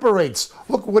he operates.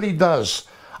 Look what he does.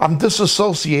 I'm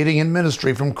disassociating in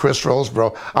ministry from Chris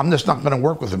Rosebrough. I'm just not going to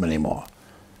work with him anymore.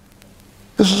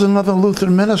 This is another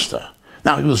Lutheran minister.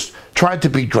 Now, he tried to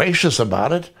be gracious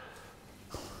about it.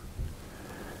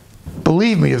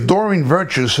 Believe me, if Doreen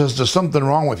Virtue says there's something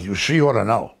wrong with you, she ought to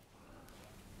know.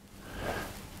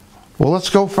 Well, let's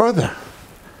go further.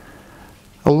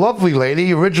 A lovely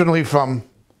lady, originally from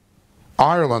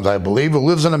Ireland, I believe, who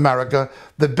lives in America,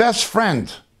 the best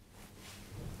friend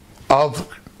of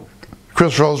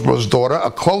Chris Rosebrough's daughter,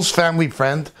 a close family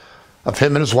friend of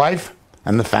him and his wife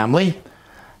and the family,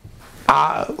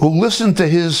 who listened to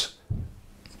his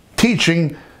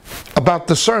teaching about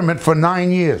discernment for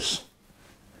 9 years.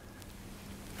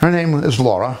 Her name is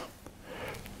Laura.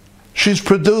 She's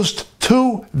produced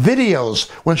 2 videos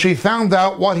when she found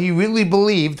out what he really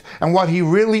believed and what he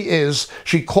really is.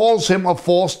 She calls him a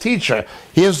false teacher.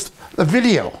 Here's the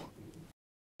video.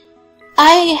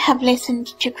 I have listened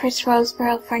to Chris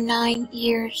Rosebrough for 9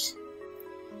 years,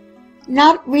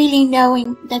 not really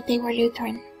knowing that they were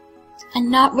Lutheran and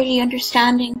not really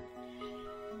understanding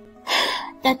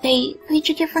that they preach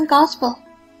a different gospel.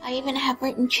 I even have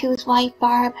written to his wife,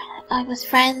 Barb. I was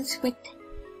friends with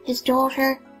his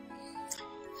daughter.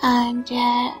 And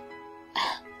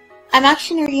I'm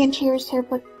actually nearly in tears here,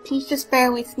 but please just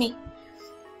bear with me.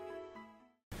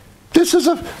 This is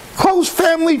a close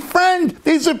family friend.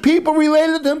 These are people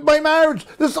related to him by marriage.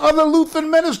 There's other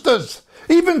Lutheran ministers.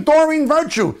 Even Doreen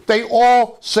Virtue. They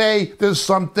all say there's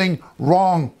something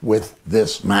wrong with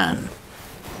this man.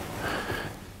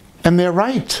 And they're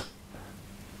right.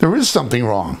 There is something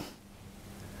wrong.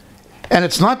 And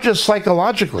it's not just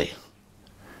psychologically.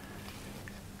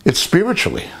 It's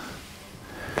spiritually.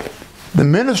 The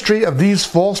ministry of these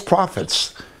false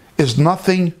prophets is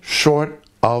nothing short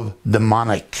of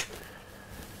demonic.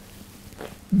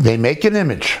 They make an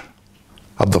image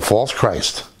of the false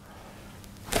Christ,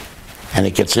 and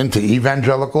it gets into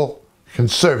evangelical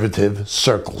conservative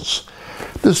circles.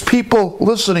 There's people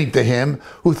listening to him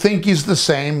who think he's the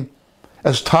same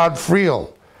as Todd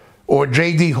Friel or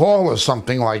J.D. Hall or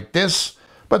something like this,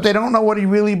 but they don't know what he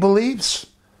really believes.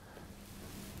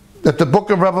 That the book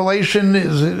of Revelation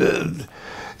is,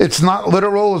 it's not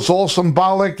literal, it's all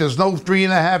symbolic, there's no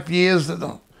 3.5 years.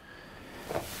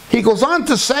 He goes on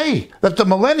to say that the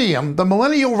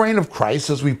millennial reign of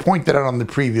Christ, as we pointed out on the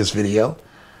previous video,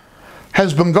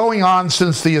 has been going on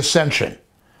since the ascension.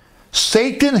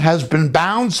 Satan has been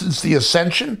bound since the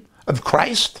ascension of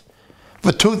Christ.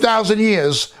 For 2,000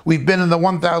 years, we've been in the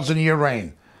 1,000-year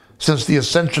reign. Since the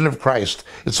ascension of Christ,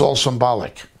 it's all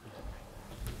symbolic.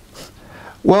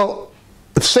 Well,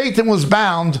 if Satan was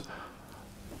bound,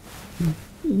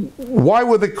 why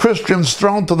were the Christians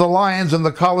thrown to the lions in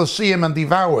the Colosseum and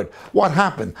devoured? What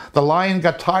happened? The lion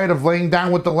got tired of laying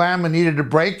down with the lamb and needed a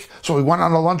break, so he went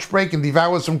on a lunch break and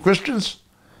devoured some Christians?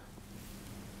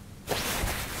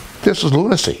 This is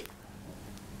lunacy.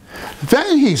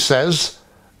 Then he says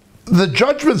the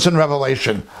judgments in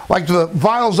Revelation, like the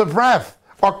vials of wrath,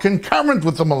 are concurrent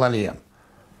with the millennium.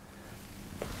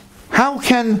 How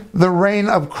can the reign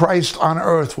of Christ on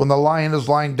earth, when the lion is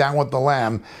lying down with the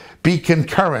lamb, be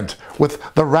concurrent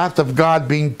with the wrath of God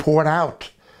being poured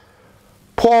out?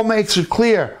 Paul makes it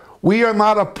clear, we are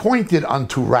not appointed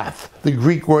unto wrath, the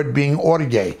Greek word being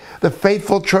orge. The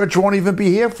faithful church won't even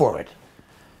be here for it.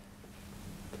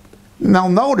 Now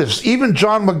notice, even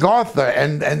John MacArthur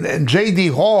and J.D.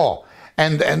 Hall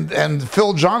and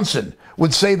Phil Johnson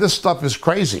would say this stuff is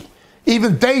crazy.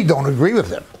 Even they don't agree with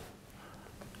him.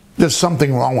 There's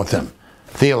something wrong with him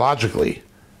theologically.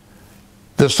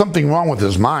 There's something wrong with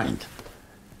his mind.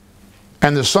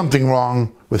 And there's something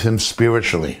wrong with him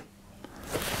spiritually.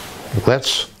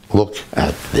 Let's look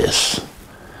at this.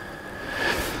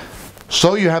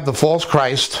 So you have the false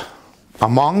Christ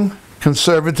among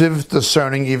conservative,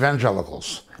 discerning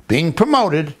evangelicals being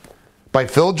promoted by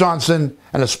Phil Johnson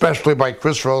and especially by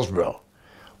Chris Rosebrough.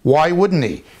 Why wouldn't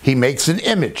he? He makes an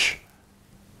image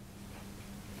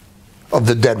of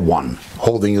the dead one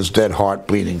holding his dead heart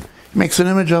bleeding. He makes an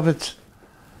image of it.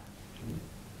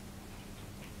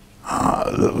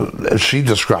 As she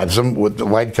describes him, with the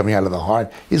light coming out of the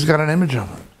heart, he's got an image of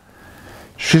him.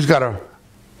 She's got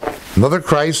another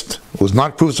Christ who was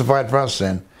not crucified for our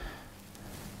sin.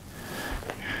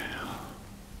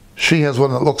 She has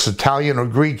one that looks Italian or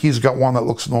Greek. He's got one that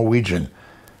looks Norwegian.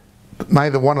 But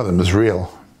neither one of them is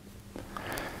real.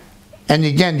 And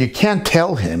again, you can't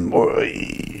tell him, or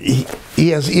he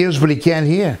has ears but he can't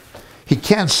hear. He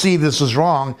can't see this is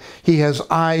wrong. He has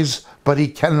eyes but he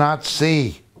cannot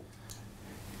see.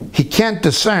 He can't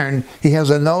discern. He has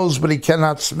a nose but he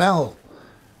cannot smell.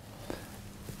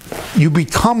 You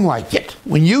become like it.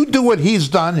 When you do what he's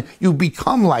done, you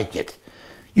become like it.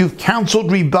 You've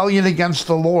counseled rebellion against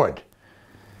the Lord.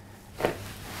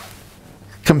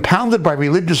 Compounded by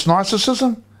religious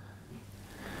narcissism?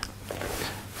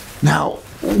 Now,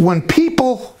 when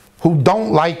people who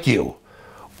don't like you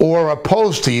or are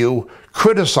opposed to you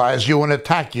criticize you and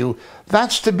attack you,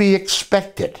 that's to be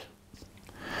expected.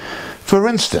 For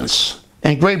instance,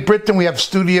 in Great Britain we have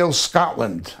Studio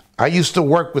Scotland. I used to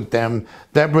work with them,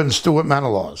 Deborah and Stuart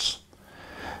Menelaus.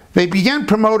 They began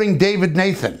promoting David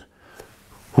Nathan,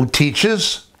 who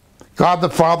teaches God the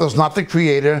Father is not the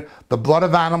creator, the blood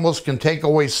of animals can take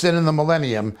away sin in the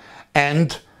millennium,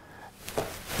 and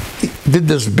did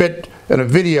this bit in a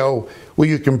video where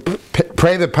you can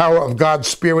pray the power of God's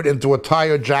Spirit into a tie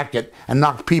or jacket and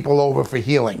knock people over for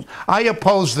healing. I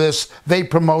opposed this, they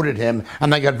promoted him,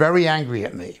 and they got very angry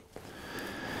at me.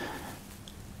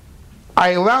 I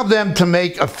allowed them to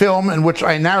make a film in which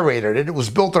I narrated it. It was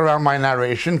built around my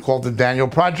narration, called The Daniel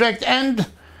Project, and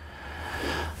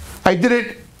I did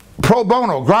it pro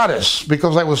bono, gratis,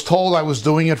 because I was told I was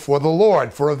doing it for the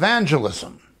Lord, for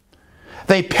evangelism.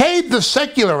 They paid the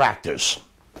secular actors.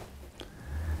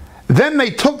 Then they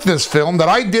took this film that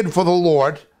I did for the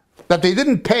Lord, that they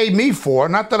didn't pay me for,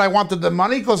 not that I wanted the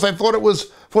money, because I thought it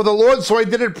was for the Lord, so I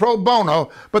did it pro bono,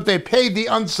 but they paid the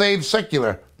unsaved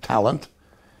secular talent.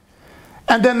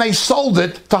 And then they sold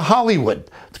it to Hollywood,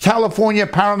 California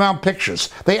Paramount Pictures.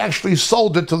 They actually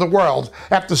sold it to the world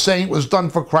after saying it was done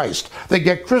for Christ. They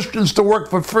get Christians to work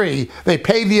for free. They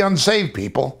pay the unsaved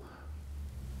people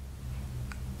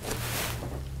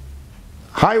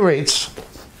high rates,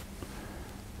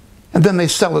 and then they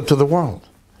sell it to the world.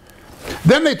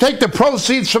 Then they take the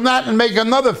proceeds from that and make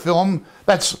another film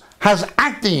that has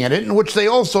acting in it, in which they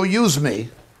also use me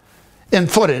in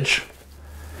footage.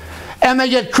 And they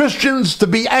get Christians to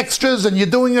be extras, and you're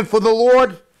doing it for the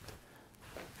Lord.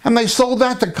 And they sold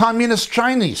that to communist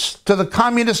Chinese, to the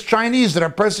communist Chinese that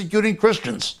are persecuting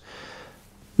Christians,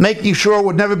 making sure it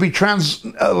would never be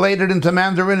translated into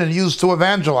Mandarin and used to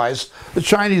evangelize. The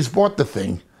Chinese bought the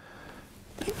thing.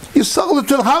 You sold it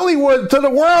to Hollywood, to the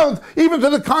world, even to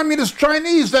the communist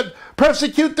Chinese that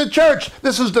persecute the church.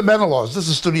 This is the Menelaus. This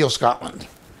is Studio Scotland.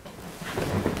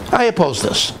 I oppose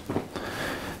this.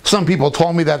 Some people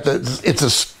told me that they're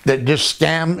just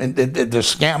scam, and they're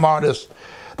scam artists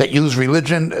that use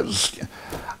religion.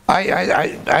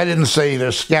 I didn't say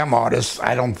they're scam artists.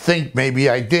 I don't think, maybe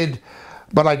I did,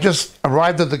 but I just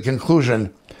arrived at the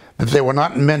conclusion that they were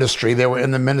not in ministry, they were in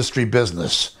the ministry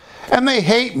business. And they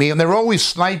hate me, and they're always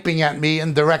sniping at me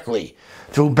indirectly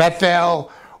through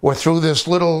Bethel or through this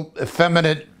little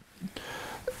effeminate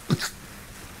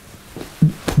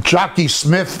Jockey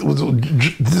Smith,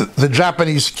 the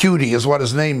Japanese cutie is what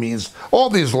his name means. All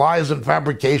these lies and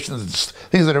fabrications,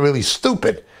 things that are really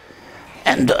stupid.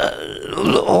 And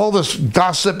all this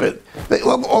gossip,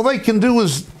 all they can do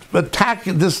is attack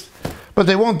this, but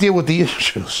they won't deal with the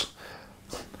issues.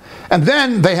 And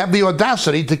then they have the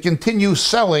audacity to continue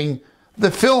selling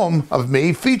the film of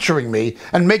me, featuring me,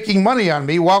 and making money on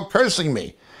me while cursing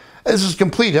me. This is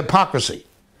complete hypocrisy.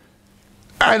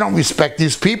 I don't respect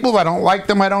these people. I don't like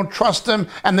them. I don't trust them.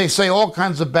 And they say all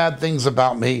kinds of bad things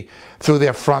about me through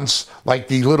their fronts, like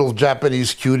the little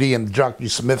Japanese cutie and Jockey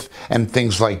Smith and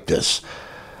things like this.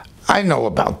 I know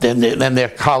about them and their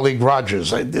colleague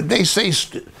Rogers. They say,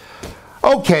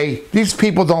 okay, these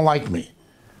people don't like me.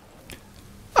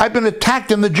 I've been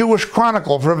attacked in the Jewish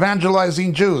Chronicle for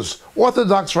evangelizing Jews.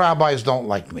 Orthodox rabbis don't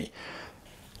like me.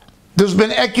 There's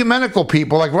been ecumenical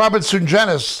people like Robert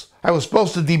Sungenis. I was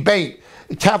supposed to debate.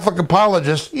 Catholic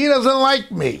apologist, he doesn't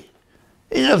like me.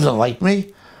 He doesn't like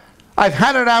me. I've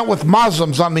had it out with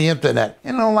Muslims on the internet.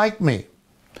 They don't like me.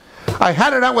 I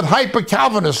had it out with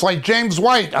hyper-Calvinists like James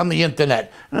White on the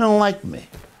internet. They don't like me.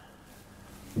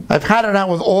 I've had it out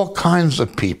with all kinds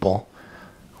of people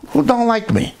who don't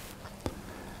like me.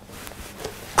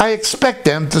 I expect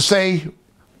them to say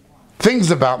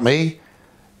things about me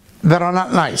that are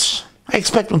not nice. I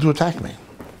expect them to attack me.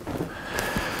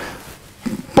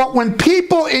 But when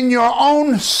people in your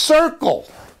own circle,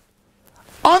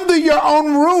 under your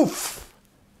own roof,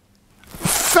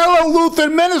 fellow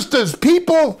Lutheran ministers,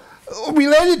 people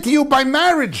related to you by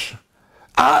marriage,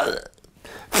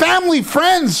 family,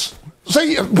 friends,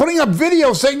 putting up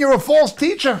videos saying you're a false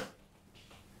teacher,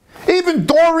 even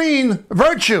Doreen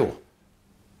Virtue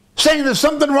saying there's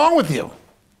something wrong with you.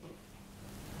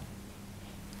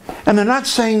 And they're not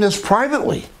saying this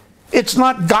privately. It's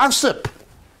not gossip.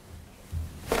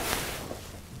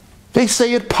 They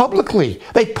say it publicly.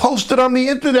 They post it on the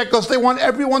internet because they want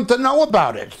everyone to know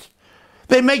about it.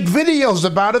 They make videos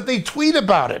about it. They tweet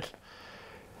about it.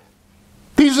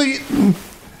 These are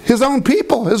his own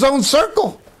people, his own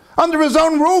circle, under his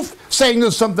own roof, saying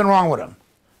there's something wrong with him.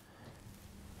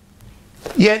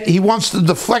 Yet he wants to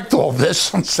deflect all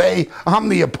this and say, I'm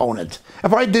the opponent.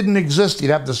 If I didn't exist, he'd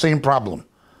have the same problem.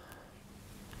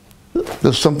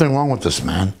 There's something wrong with this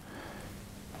man.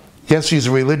 Yes, he's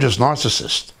a religious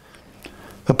narcissist.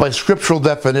 But by scriptural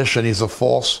definition, he's a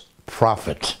false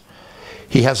prophet.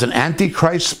 He has an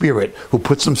antichrist spirit who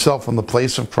puts himself in the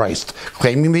place of Christ,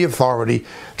 claiming the authority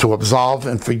to absolve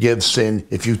and forgive sin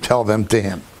if you tell them to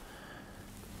him.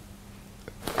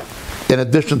 In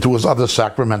addition to his other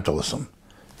sacramentalism.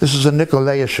 This is a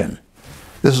Nicolaitanian.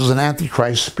 This is an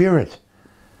antichrist spirit.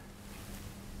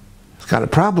 He's got a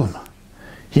problem.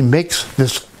 He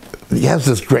has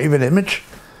this graven image.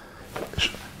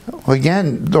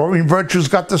 Again, Doreen Virtue's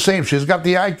got the same. She's got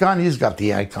the icon, he's got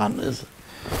the icon.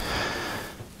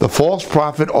 The false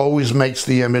prophet always makes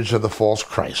the image of the false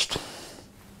Christ.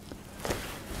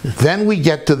 Then we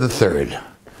get to the third.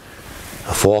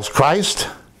 The false Christ,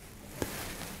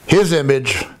 his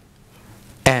image,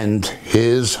 and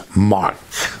his mark.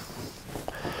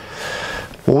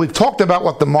 Well, we've talked about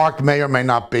what the mark may or may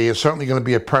not be. It's certainly going to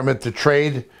be a permit to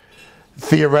trade.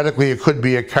 Theoretically, it could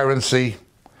be a currency.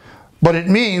 But it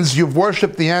means you've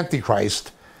worshipped the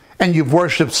Antichrist and you've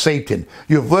worshipped Satan.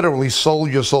 You've literally sold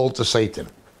your soul to Satan.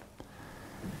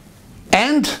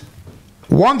 And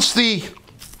once the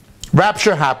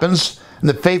rapture happens and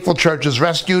the faithful church is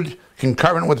rescued,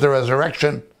 concurrent with the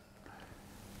resurrection,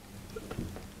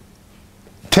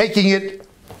 taking it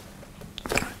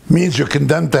means you're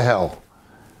condemned to hell.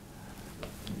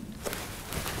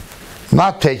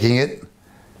 Not taking it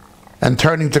and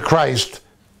turning to Christ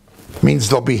means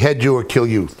they'll behead you or kill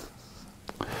you.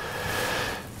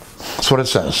 That's what it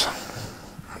says.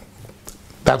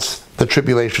 That's the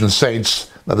tribulation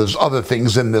saints. Now there's other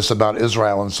things in this about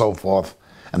Israel and so forth,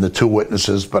 and the two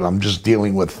witnesses, but I'm just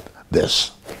dealing with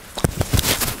this.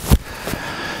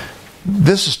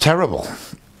 This is terrible.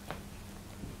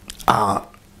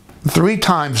 3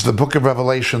 times the book of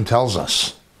Revelation tells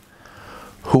us,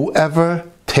 whoever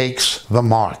takes the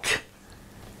mark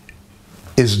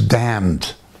is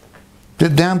damned. They're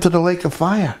damned to the lake of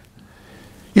fire.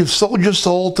 You've sold your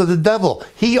soul to the devil.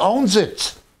 He owns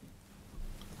it.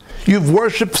 You've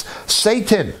worshipped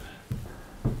Satan.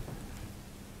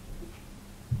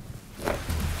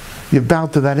 You've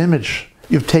bowed to that image.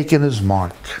 You've taken his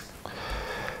mark.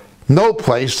 No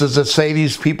place does it say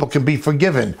these people can be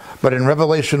forgiven. But in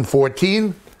Revelation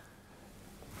 14,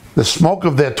 the smoke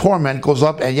of their torment goes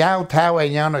up,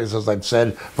 as I've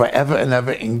said, forever and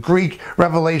ever. In Greek,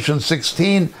 Revelation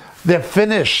 16, they're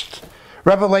finished.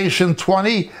 Revelation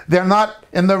 20, they're not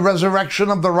in the resurrection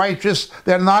of the righteous.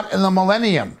 They're not in the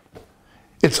millennium.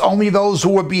 It's only those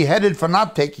who were beheaded for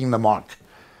not taking the mark.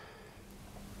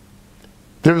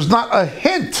 There is not a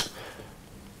hint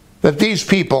that these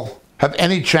people have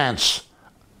any chance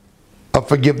of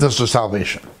forgiveness or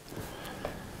salvation.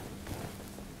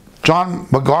 John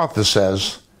MacArthur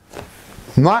says,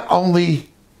 not only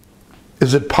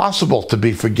is it possible to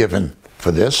be forgiven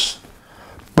for this,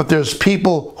 but there's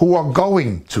people who are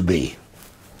going to be.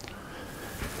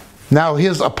 Now,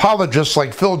 his apologists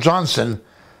like Phil Johnson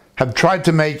have tried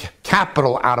to make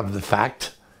capital out of the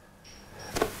fact,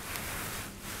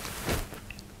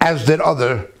 as did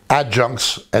other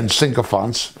adjuncts and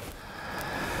sycophants,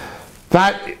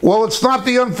 that, well, it's not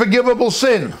the unforgivable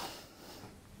sin.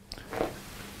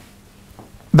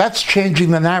 That's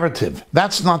changing the narrative.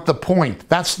 That's not the point.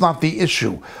 That's not the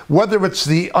issue. Whether it's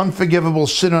the unforgivable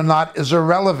sin or not is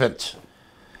irrelevant.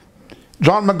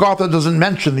 John MacArthur doesn't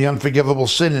mention the unforgivable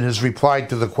sin in his reply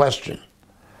to the question.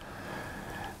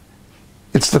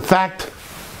 It's the fact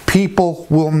people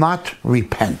will not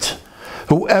repent.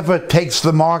 Whoever takes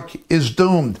the mark is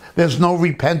doomed. There's no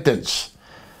repentance.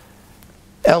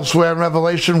 Elsewhere in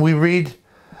Revelation we read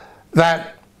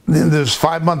that in this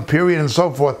 5-month period and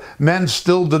so forth, men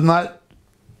still did not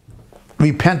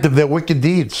repent of their wicked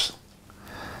deeds.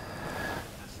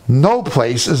 No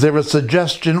place is there a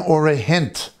suggestion or a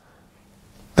hint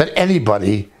that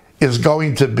anybody is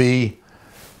going to be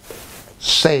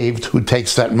saved who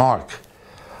takes that mark.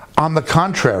 On the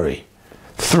contrary,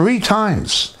 3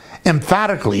 times,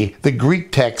 emphatically, the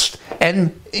Greek text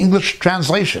and English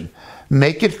translation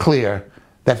make it clear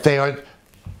that they are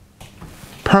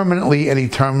permanently and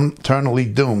eternally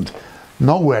doomed.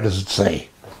 Nowhere does it say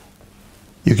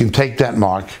you can take that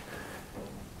mark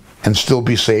and still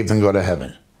be saved and go to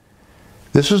heaven.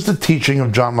 This is the teaching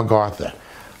of John MacArthur.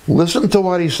 Listen to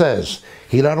what he says.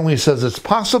 He not only says it's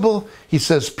possible, he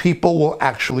says people will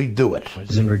actually do it.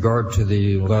 In regard to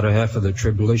the latter half of the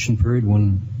tribulation period,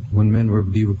 when men will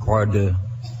be required to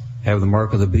have the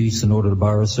mark of the beast in order to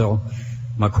buy or sell,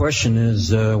 my question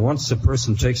is, once a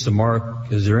person takes the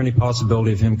mark, is there any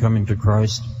possibility of him coming to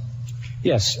Christ?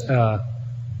 Yes.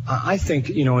 I think,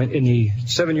 in the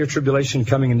 7-year tribulation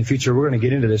coming in the future, we're going to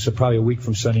get into this probably a week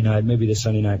from Sunday night, maybe this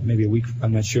Sunday night, maybe a week,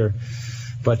 I'm not sure.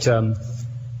 But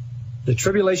the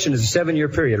tribulation is a 7-year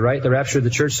period, right? The rapture of the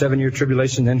church, 7-year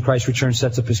tribulation, then Christ returns,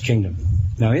 sets up his kingdom.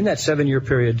 Now, in that 7-year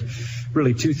period,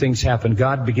 really 2 things happen.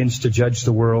 God begins to judge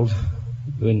the world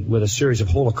with a series of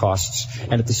holocausts,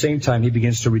 and at the same time, he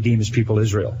begins to redeem his people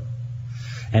Israel.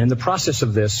 And in the process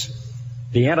of this,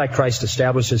 the Antichrist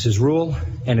establishes his rule,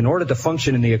 and in order to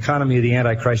function in the economy of the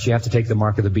Antichrist, you have to take the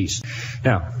mark of the beast.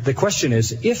 Now, the question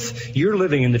is, if you're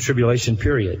living in the tribulation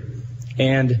period,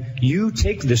 and you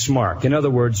take this mark, in other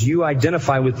words, you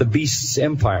identify with the beast's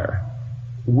empire,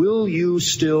 will you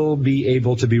still be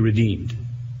able to be redeemed?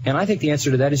 And I think the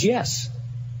answer to that is yes.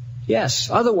 Yes.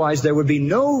 Otherwise, there would be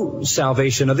no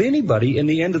salvation of anybody in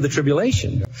the end of the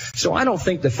tribulation. So I don't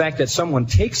think the fact that someone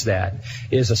takes that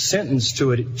is a sentence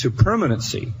to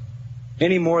permanency,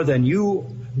 any more than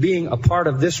you being a part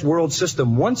of this world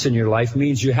system once in your life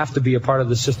means you have to be a part of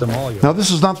the system all your life. Now,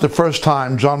 this is not the first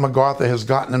time John MacArthur has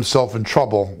gotten himself in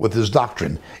trouble with his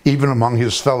doctrine, even among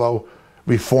his fellow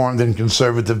Reformed and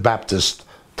Conservative Baptist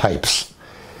types.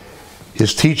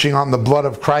 His teaching on the blood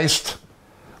of Christ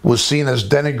was seen as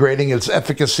denigrating its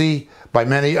efficacy by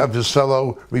many of his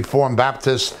fellow Reformed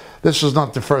Baptists. This is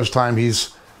not the first time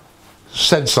he's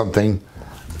said something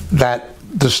that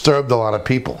disturbed a lot of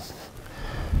people.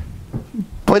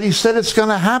 But he said it's going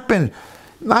to happen.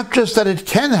 Not just that it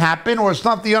can happen, or it's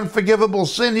not the unforgivable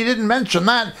sin. He didn't mention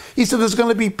that. He said there's going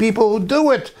to be people who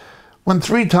do it. When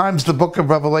 3 times the book of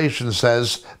Revelation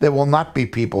says there will not be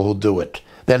people who do it.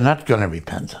 They're not going to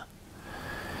repent.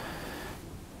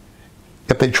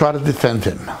 Yet they try to defend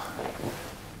him.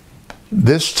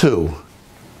 This too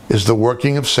is the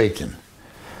working of Satan.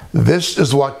 This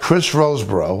is what Chris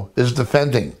Roseborough is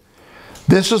defending.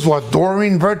 This is what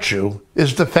Doreen Virtue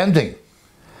is defending.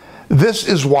 This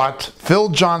is what Phil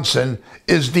Johnson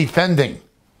is defending.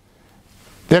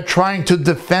 They're trying to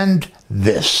defend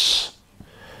this.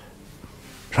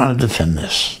 Trying to defend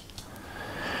this.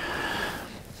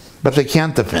 But they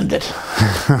can't defend it.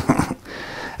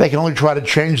 They can only try to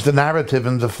change the narrative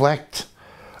and deflect.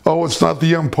 Oh, it's not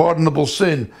the unpardonable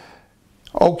sin.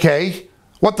 Okay,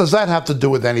 what does that have to do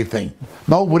with anything?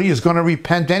 Nobody is going to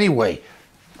repent anyway.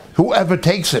 Whoever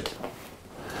takes it.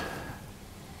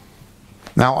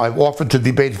 Now, I've offered to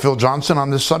debate Phil Johnson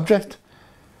on this subject,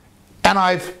 and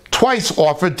I've twice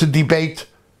offered to debate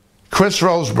Chris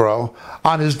Roseborough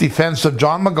on his defense of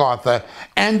John MacArthur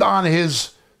and on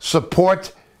his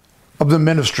support of the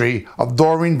ministry of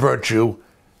Doreen Virtue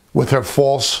with her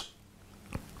false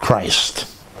Christ.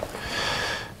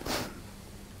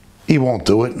 He won't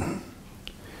do it.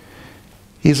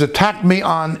 He's attacked me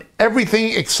on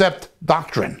everything except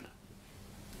doctrine.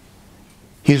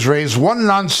 He's raised one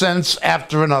nonsense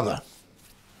after another.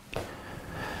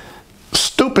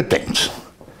 Stupid things.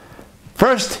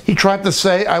 First, he tried to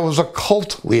say I was a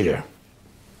cult leader.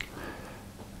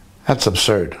 That's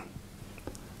absurd.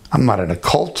 I'm not in a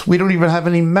cult. We don't even have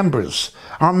any members.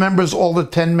 Our members all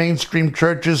attend mainstream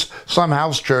churches, some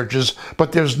house churches,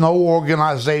 but there's no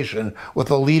organization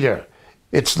with a leader.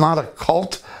 It's not a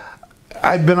cult.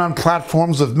 I've been on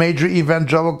platforms of major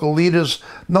evangelical leaders.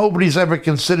 Nobody's ever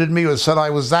considered me or said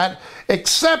I was that,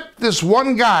 except this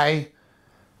one guy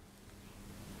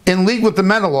in league with the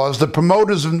Menelaws, the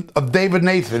promoters of David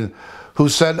Nathan, who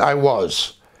said I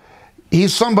was.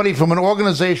 He's somebody from an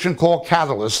organization called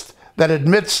Catalyst that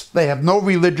admits they have no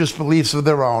religious beliefs of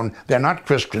their own. They're not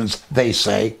Christians, they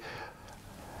say.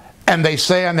 And they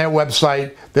say on their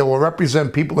website they will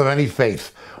represent people of any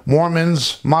faith.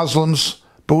 Mormons, Muslims,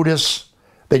 Buddhists.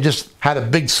 They just had a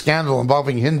big scandal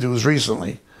involving Hindus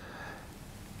recently.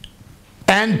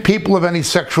 And people of any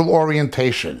sexual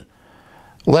orientation.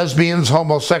 Lesbians,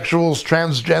 homosexuals,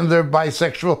 transgender,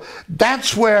 bisexual.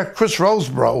 That's where Chris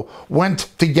Roseborough went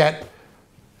to get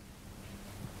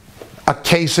a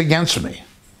case against me.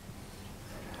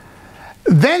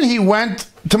 Then he went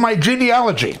to my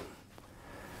genealogy.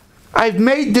 I've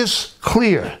made this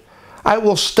clear. I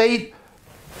will state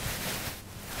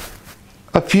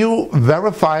a few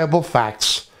verifiable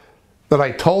facts that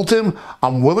I told him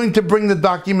I'm willing to bring the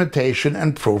documentation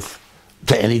and proof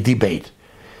to any debate.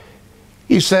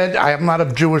 He said, I am not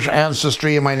of Jewish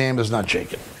ancestry and my name is not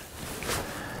Jacob.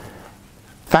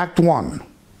 Fact one,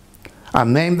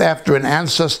 I'm named after an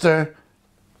ancestor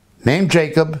named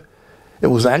Jacob. It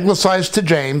was anglicized to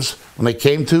James when they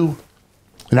came to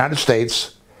the United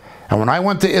States. And when I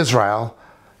went to Israel,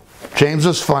 James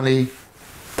is funny.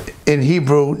 In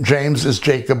Hebrew, James is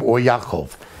Jacob or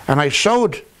Yaakov. And I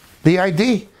showed the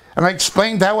ID and I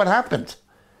explained how it happened.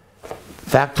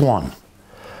 Fact one.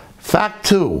 Fact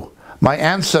two, my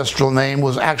ancestral name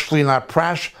was actually not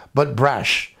Prasch, but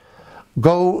Prasch.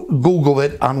 Go Google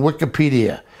it on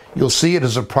Wikipedia. You'll see it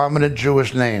as a prominent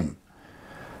Jewish name.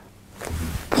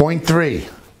 Point three,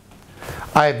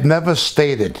 I've never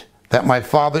stated that my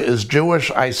father is Jewish.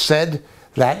 I said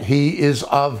that he is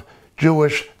of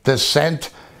Jewish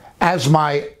descent, as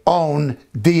my own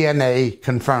DNA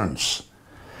confirms.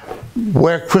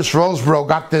 Where Chris Roseborough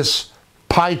got this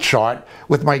pie chart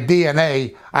with my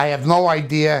DNA, I have no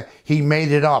idea. He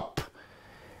made it up.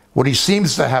 What he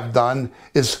seems to have done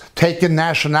is taken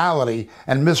nationality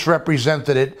and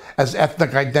misrepresented it as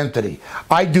ethnic identity.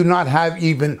 I do not have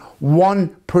even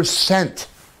 1%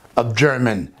 of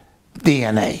German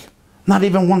DNA. Not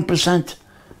even 1%.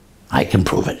 I can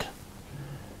prove it.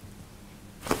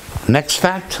 Next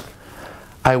fact,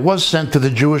 I was sent to the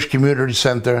Jewish Community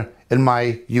Center in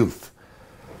my youth.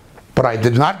 But I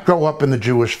did not grow up in the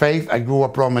Jewish faith. I grew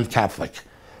up Roman Catholic.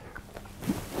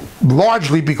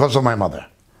 Largely because of my mother.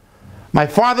 My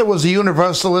father was a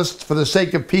universalist. For the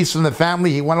sake of peace in the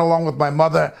family, he went along with my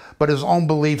mother, but his own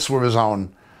beliefs were his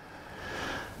own.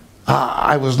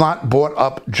 I was not brought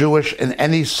up Jewish in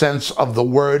any sense of the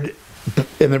word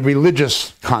in the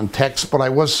religious context, but I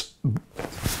was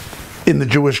in the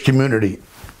Jewish community.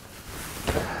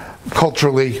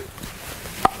 Culturally,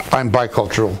 I'm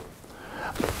bicultural.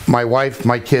 My wife,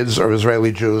 my kids are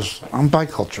Israeli Jews. I'm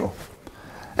bicultural.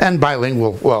 And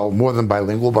bilingual. Well, more than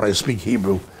bilingual, but I speak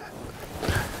Hebrew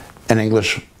and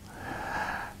English.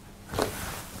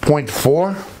 Point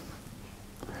four,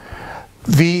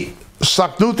 the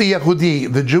Saknut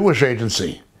Yehudi, the Jewish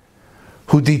agency,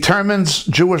 who determines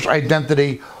Jewish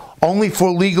identity only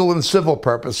for legal and civil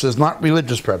purposes, not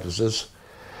religious purposes,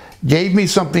 gave me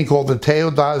something called the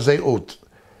Teudat Zeut,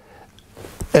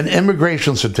 an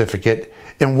immigration certificate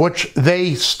in which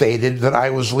they stated that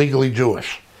I was legally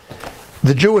Jewish.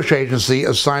 The Jewish agency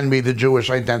assigned me the Jewish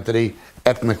identity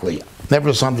ethnically, never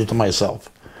assigned it to myself.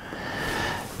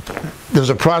 There's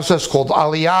a process called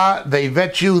Aliyah. They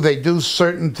vet you, they do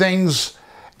certain things,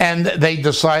 and they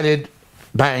decided,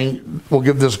 bang, we'll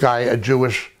give this guy a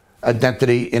Jewish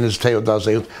identity in his Teudat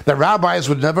Zeut. The rabbis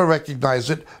would never recognize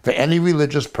it for any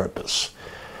religious purpose.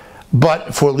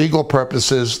 But for legal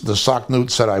purposes, the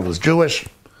Saknut said I was Jewish.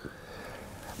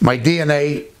 My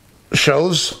DNA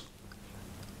shows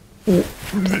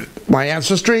my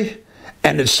ancestry,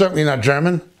 and it's certainly not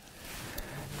German.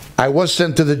 I was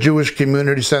sent to the Jewish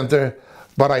Community Center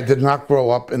but I did not grow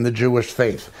up in the Jewish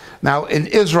faith. Now, in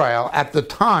Israel, at the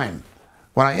time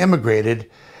when I immigrated,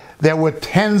 there were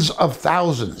tens of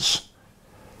thousands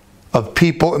of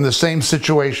people in the same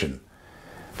situation.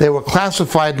 They were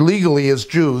classified legally as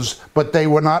Jews, but they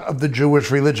were not of the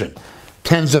Jewish religion.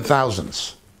 Tens of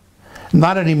thousands.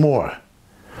 Not anymore.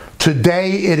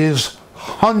 Today it is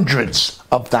hundreds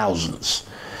of thousands.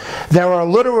 There are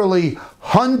literally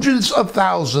hundreds of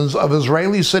thousands of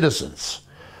Israeli citizens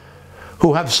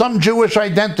who have some Jewish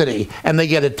identity, and they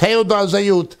get a Teodah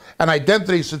Zayut, an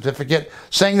identity certificate,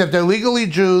 saying that they're legally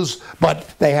Jews,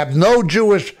 but they have no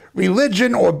Jewish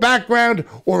religion or background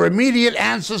or immediate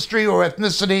ancestry or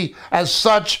ethnicity as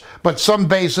such, but some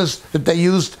basis that they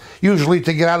used usually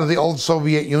to get out of the old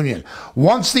Soviet Union.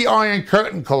 Once the Iron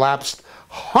Curtain collapsed,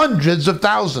 hundreds of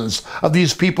thousands of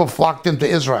these people flocked into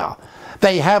Israel.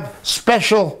 They have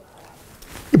special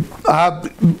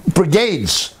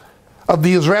brigades of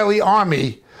the Israeli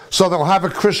army, so they'll have a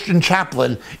Christian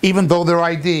chaplain, even though their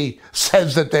ID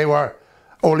says that they were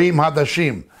Olim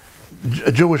Hadashim,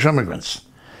 Jewish immigrants.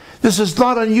 This is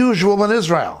not unusual in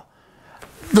Israel.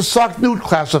 The Saknut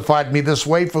classified me this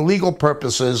way for legal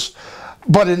purposes,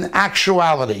 but in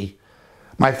actuality,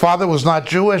 my father was not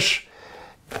Jewish.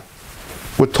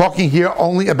 We're talking here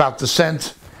only about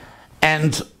descent,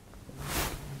 and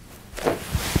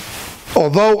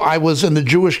although I was in the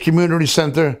Jewish Community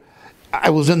Center, I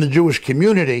was in the Jewish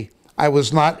community, I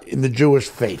was not in the Jewish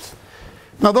faith.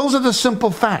 Now, those are the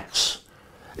simple facts.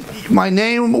 My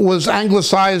name was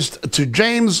anglicized to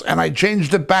James, and I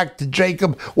changed it back to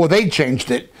Jacob, or they changed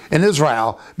it in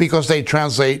Israel because they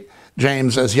translate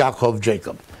James as Yaakov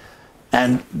Jacob.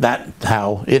 And that's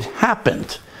how it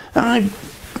happened. And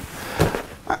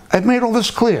I've made all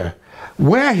this clear.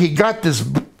 Where he got this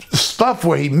stuff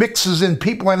where he mixes in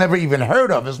people I never even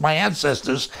heard of as my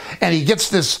ancestors, and he gets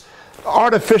this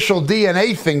artificial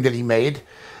DNA thing that he made,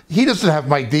 he doesn't have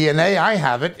my DNA, I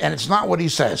have it, and it's not what he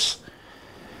says.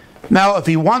 Now, if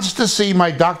he wants to see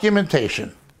my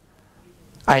documentation,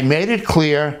 I made it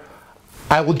clear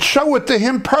I would show it to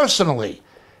him personally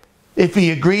if he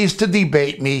agrees to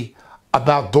debate me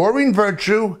about Doreen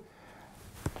Virtue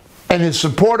and his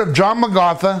support of John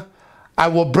MacArthur. I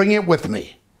will bring it with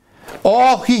me.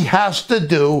 All he has to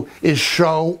do is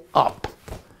show up.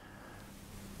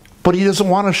 But he doesn't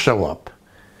want to show up.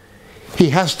 He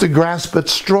has to grasp at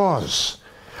straws.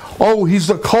 Oh, he's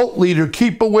a cult leader.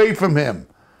 Keep away from him.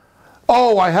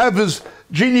 Oh, I have his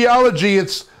genealogy.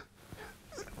 It's...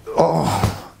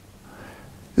 Oh,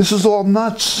 this is all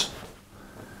nuts.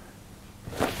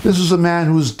 This is a man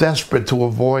who's desperate to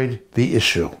avoid the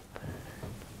issue.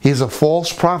 He's a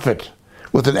false prophet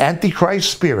with an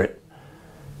antichrist spirit.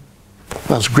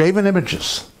 That's graven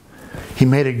images. He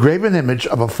made a graven image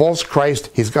of a false Christ.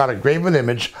 He's got a graven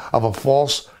image of a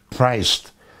false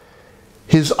Christ.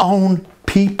 His own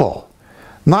people,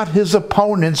 not his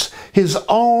opponents, his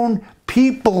own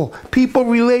people. People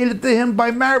related to him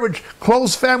by marriage,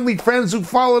 close family friends who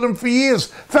followed him for years,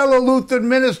 fellow Lutheran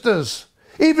ministers,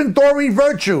 even Doreen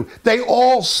Virtue. They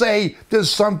all say there's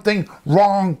something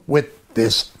wrong with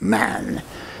this man.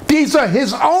 These are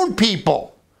his own people.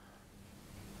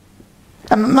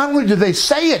 And not only do they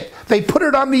say it, they put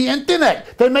it on the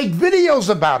internet. They make videos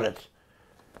about it.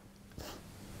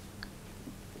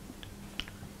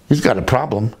 He's got a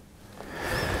problem.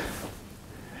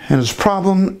 And his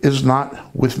problem is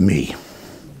not with me.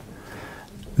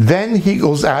 Then he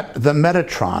goes at the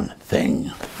Metatron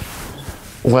thing.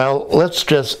 Well, let's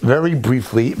just very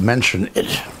briefly mention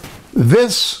it.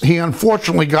 This he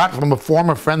unfortunately got from a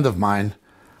former friend of mine,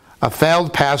 a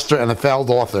failed pastor and a failed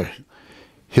author.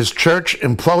 His church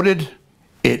imploded.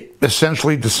 It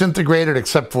essentially disintegrated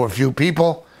except for a few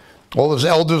people. All his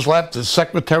elders left, his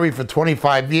secretary for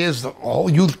 25 years, the whole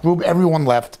youth group, everyone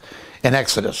left in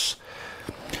Exodus.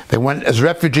 They went as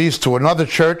refugees to another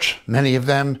church, many of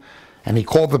them, and he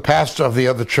called the pastor of the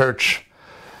other church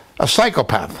a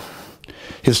psychopath.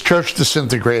 His church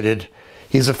disintegrated.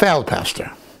 He's a failed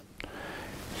pastor.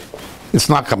 It's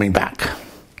not coming back.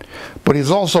 But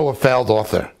he's also a failed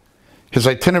author. His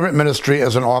itinerant ministry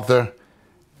as an author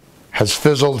has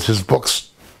fizzled. His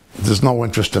books, there's no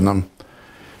interest in them.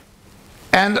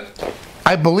 And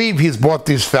I believe he's brought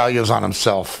these failures on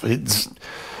himself.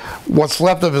 What's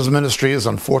left of his ministry is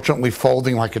unfortunately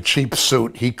folding like a cheap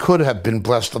suit. He could have been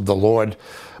blessed of the Lord,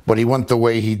 but he went the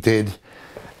way he did.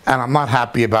 And I'm not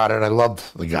happy about it. I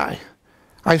loved the guy.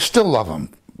 I still love him,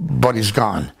 but he's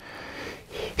gone.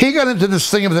 He got into this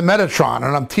thing of the Metatron,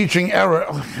 and I'm teaching error.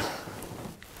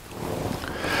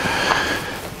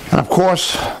 And of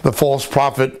course, the false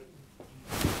prophet,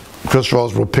 Chris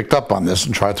Rosebrough, picked up on this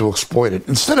and tried to exploit it.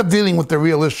 Instead of dealing with the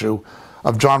real issue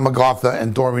of John MacArthur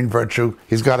and Doreen Virtue.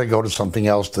 He's got to go to something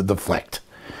else to deflect.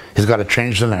 He's got to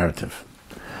change the narrative.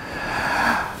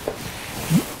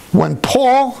 When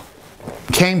Paul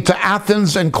came to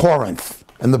Athens and Corinth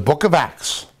in the book of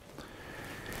Acts,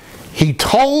 he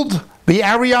told the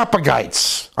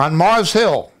Areopagites on Mars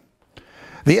Hill,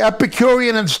 the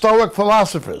Epicurean and Stoic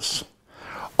philosophers,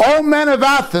 "O men of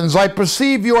Athens, I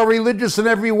perceive you are religious in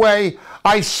every way.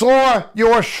 I saw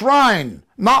your shrine,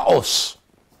 naos,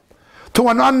 to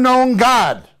an unknown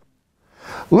God.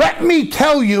 Let me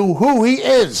tell you who he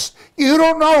is. You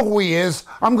don't know who he is.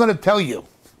 I'm going to tell you.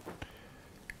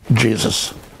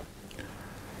 Jesus."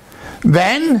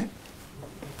 Then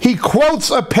he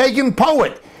quotes a pagan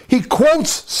poet. He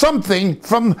quotes something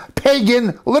from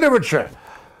pagan literature,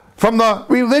 from the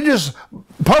religious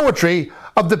poetry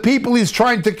of the people he's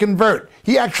trying to convert.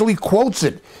 He actually quotes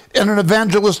it in an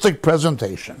evangelistic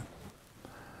presentation.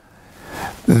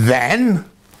 Then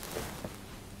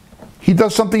he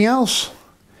does something else.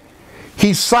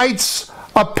 He cites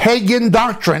a pagan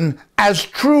doctrine as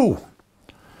true.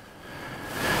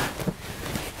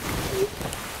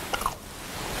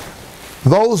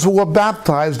 Those who were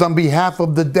baptized on behalf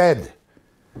of the dead.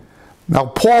 Now,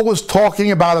 Paul was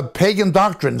talking about a pagan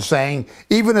doctrine, saying,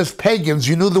 even as pagans,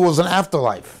 you knew there was an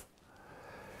afterlife.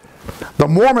 The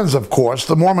Mormons, of course,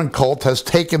 the Mormon cult has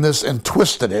taken this and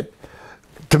twisted it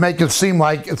to make it seem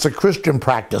like it's a Christian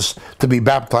practice to be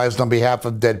baptized on behalf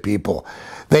of dead people.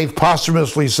 They've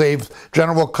posthumously saved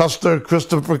General Custer,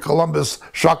 Christopher Columbus,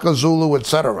 Shaka Zulu,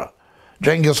 etc.,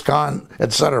 Genghis Khan,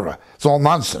 etc. It's all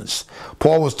nonsense.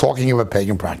 Paul was talking of a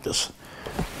pagan practice.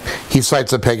 He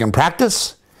cites a pagan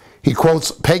practice, he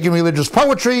quotes pagan religious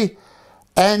poetry,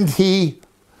 and he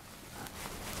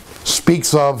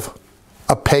speaks of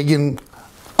a pagan,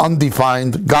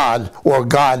 undefined God, or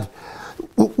God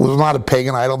was not a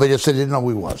pagan idol. They just said they didn't know who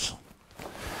he was.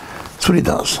 That's what he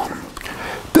does.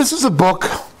 This is a book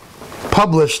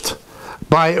published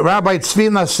by Rabbi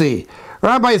Tzvi Nasi.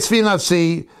 Rabbi Tzvi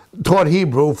Nasi taught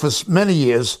Hebrew for many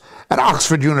years at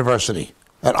Oxford University.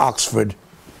 At Oxford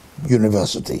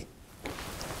University.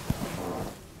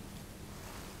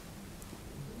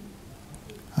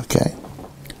 Okay.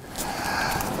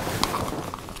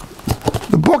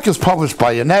 The book is published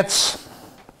by Yanetz.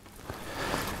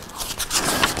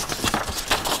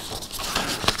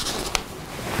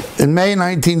 In May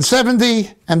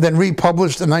 1970, and then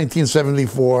republished in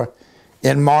 1974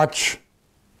 in March.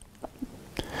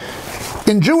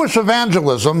 In Jewish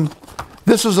evangelism,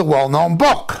 this is a well-known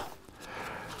book.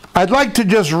 I'd like to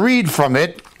just read from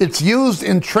it. It's used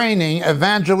in training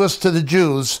evangelists to the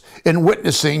Jews in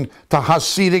witnessing to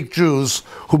Hasidic Jews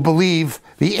who believe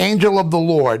the angel of the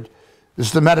Lord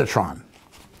is the Metatron.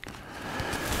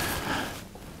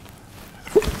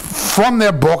 From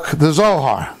their book, the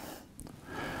Zohar.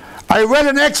 I read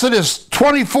in Exodus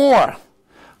 24,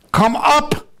 "Come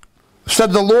up,"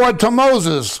 said the Lord to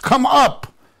Moses, "come up."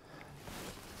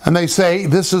 And they say,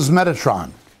 this is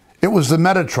Metatron. It was the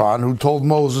Metatron who told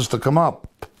Moses to come up.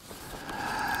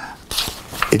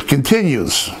 It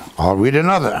continues. I'll read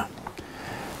another.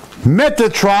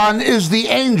 Metatron is the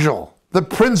angel, the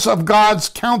prince of God's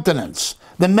countenance,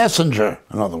 the messenger,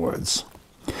 in other words.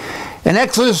 In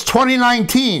Exodus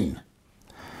 20:19,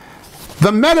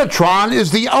 the Metatron is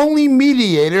the only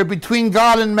mediator between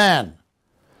God and man.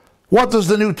 What does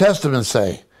the New Testament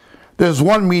say? There's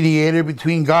one mediator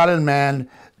between God and man,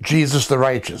 Jesus the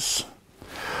righteous.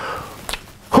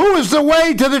 Who is the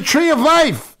way to the tree of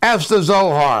life? Asked the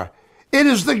Zohar. It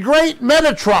is the great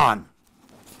Metatron.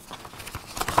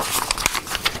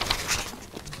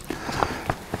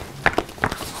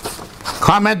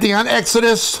 Commenting on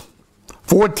Exodus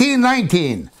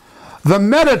 14:19, the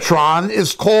Metatron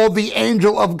is called the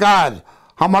angel of God,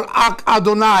 Hamalach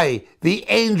Adonai, the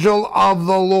angel of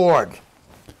the Lord.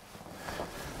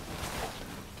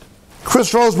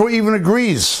 Chris Roseborough even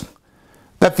agrees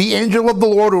that the angel of the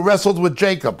Lord who wrestled with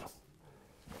Jacob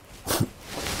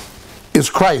is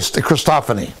Christ, the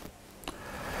Christophany.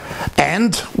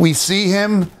 And we see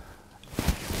him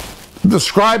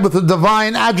described with the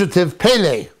divine adjective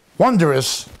Pele,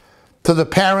 wondrous, to the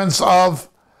parents of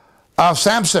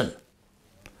Samson,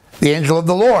 the angel of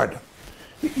the Lord.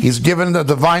 He's given a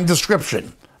divine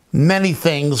description. Many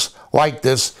things like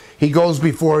this. He goes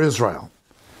before Israel.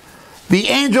 The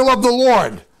angel of the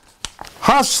Lord.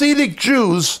 Hasidic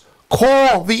Jews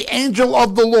call the angel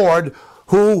of the Lord,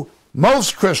 who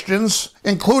most Christians,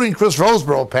 including Chris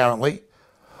Roseborough apparently,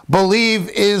 believe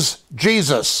is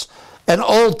Jesus, an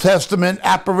Old Testament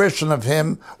apparition of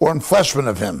him or enfleshment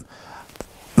of him.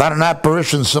 Not an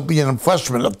apparition, simply an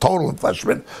enfleshment, a total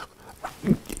enfleshment.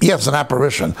 Yes, an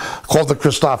apparition called the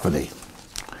Christophany.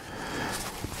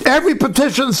 Every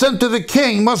petition sent to the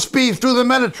king must be through the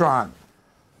Metatron.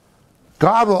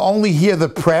 God will only hear the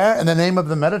prayer in the name of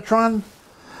the Metatron?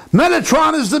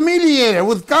 Metatron is the mediator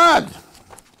with God.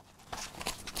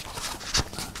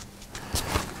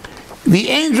 The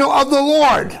angel of the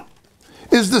Lord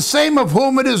is the same of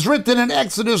whom it is written in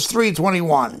Exodus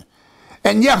 3:21.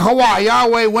 And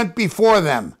Yahweh went before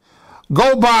them.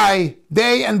 Go by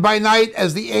day and by night,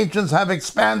 as the ancients have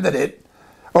expanded it,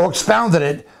 or expounded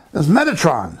it, as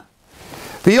Metatron.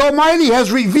 The Almighty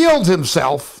has revealed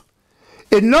himself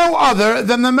in no other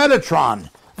than the Metatron,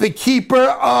 the keeper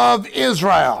of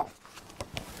Israel.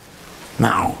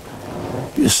 Now,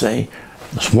 you say,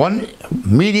 there's one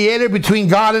mediator between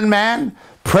God and man.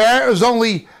 Prayer is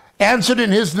only answered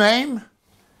in his name.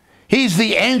 He's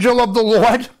the angel of the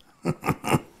Lord.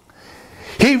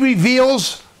 He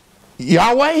reveals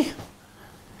Yahweh.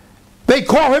 They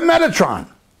call him Metatron.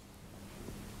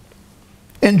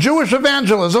 In Jewish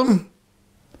evangelism,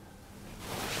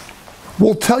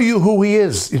 we'll tell you who he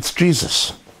is. It's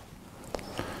Jesus.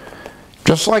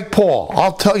 Just like Paul,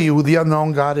 I'll tell you who the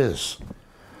unknown God is.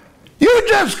 You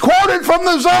just quoted from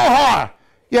the Zohar.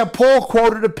 Yeah, Paul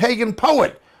quoted a pagan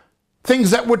poet. Things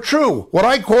that were true. What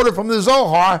I quoted from the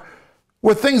Zohar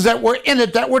were things that were in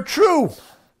it that were true.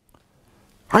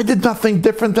 I did nothing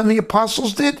different than the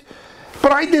apostles did.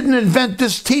 But I didn't invent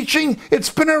this teaching. It's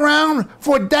been around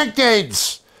for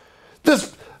decades.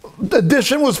 This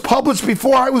edition was published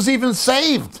before I was even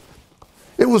saved.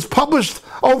 It was published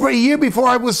over a year before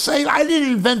I was saved. I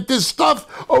didn't invent this stuff.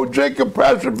 Oh, Jacob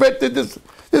Prasch invented this.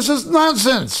 This is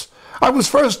nonsense. I was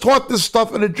first taught this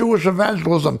stuff in a Jewish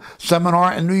evangelism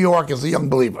seminar in New York as a young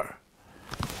believer.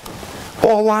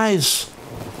 All lies.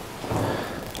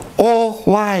 All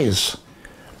lies.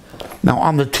 Now,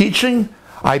 on the teaching,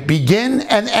 I begin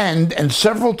and end, and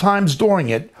several times during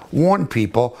it, warn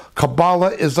people,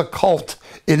 Kabbalah is a cult.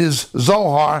 It is,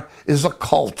 Zohar is a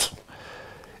cult.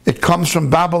 It comes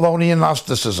from Babylonian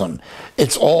Gnosticism.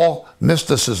 It's all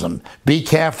mysticism. Be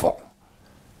careful.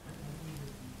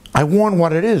 I warn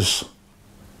what it is.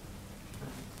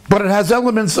 But it has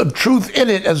elements of truth in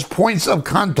it as points of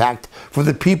contact for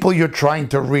the people you're trying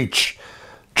to reach.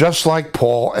 Just like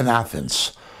Paul in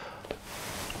Athens.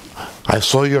 I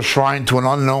saw your shrine to an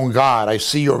unknown God. I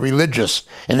see you're religious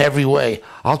in every way.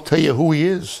 I'll tell you who he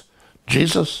is.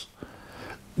 Jesus.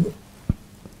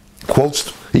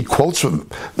 He quotes from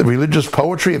the religious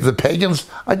poetry of the pagans.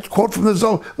 I quote from the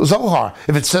Zohar.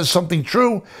 If it says something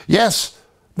true, yes.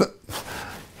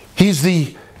 He's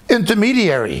the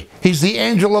intermediary. He's the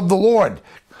angel of the Lord.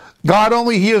 God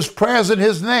only hears prayers in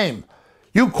his name.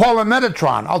 You call him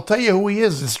Metatron. I'll tell you who he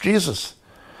is. It's Jesus.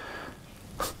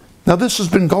 Now, this has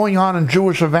been going on in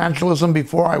Jewish evangelism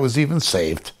before I was even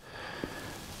saved.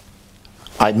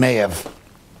 I may have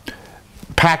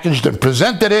packaged and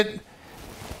presented it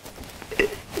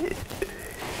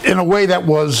in a way that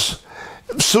was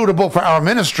suitable for our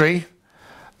ministry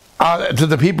to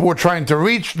the people we're trying to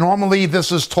reach. Normally,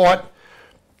 this is taught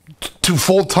to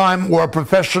full-time or a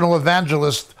professional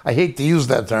evangelist. I hate to use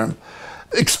that term.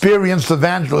 Experienced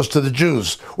evangelist to the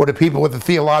Jews or to people with a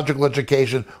theological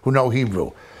education who know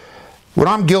Hebrew. What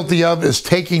I'm guilty of is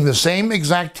taking the same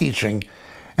exact teaching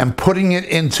and putting it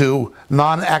into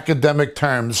non-academic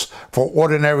terms for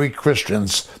ordinary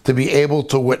Christians to be able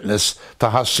to witness to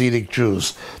Hasidic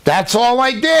Jews. That's all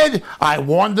I did. I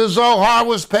warned the Zohar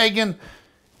was pagan.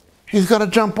 He's got to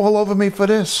jump all over me for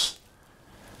this.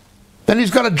 Then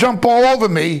he's got to jump all over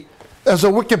me as a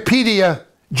Wikipedia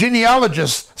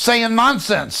genealogist saying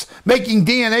nonsense, making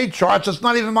DNA charts. It's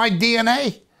not even my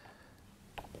DNA.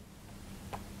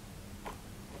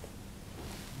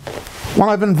 Well,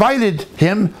 I've invited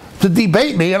him to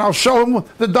debate me, and I'll show him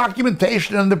the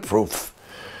documentation and the proof.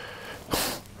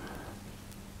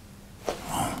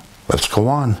 Let's go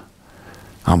on.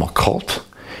 I'm a cult.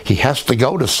 He has to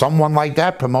go to someone like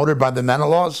that, promoted by the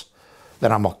Menelaws,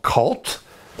 that I'm a cult.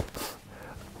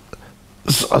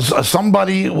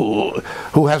 Somebody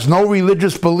who has no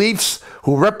religious beliefs,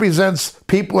 who represents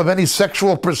people of any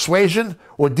sexual persuasion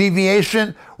or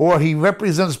deviation, or he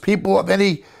represents people of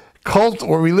any cult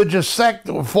or religious sect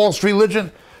or false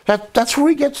religion. That's where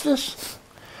he gets this.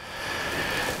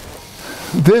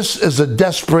 This is a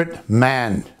desperate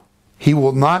man. He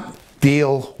will not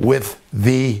deal with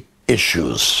the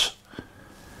issues.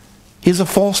 He's a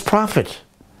false prophet.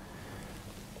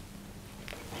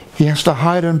 He has to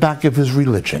hide on back of his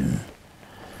religion.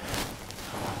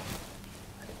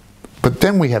 But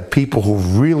then we have people who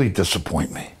really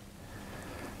disappoint me.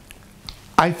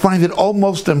 I find it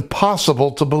almost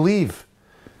impossible to believe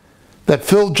that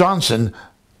Phil Johnson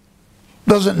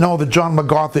doesn't know that John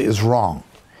MacArthur is wrong.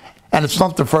 And it's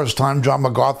not the first time John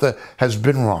MacArthur has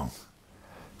been wrong.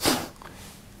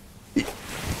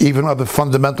 Even other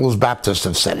fundamentalist Baptists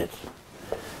have said it.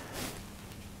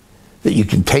 That you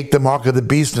can take the mark of the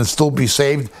beast and still be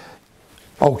saved.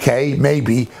 Okay,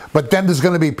 maybe. But then there's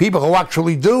going to be people who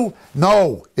actually do.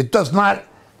 No, it does not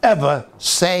ever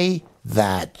say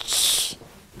that.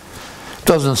 It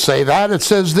doesn't say that. It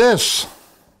says this.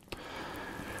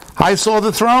 I saw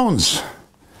the thrones,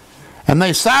 and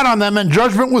they sat on them, and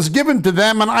judgment was given to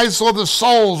them, and I saw the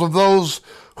souls of those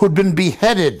who had been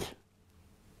beheaded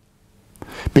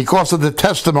because of the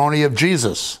testimony of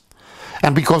Jesus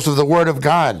and because of the word of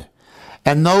God,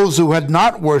 and those who had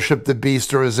not worshipped the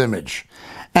beast or his image,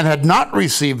 and had not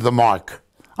received the mark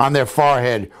on their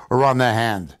forehead or on their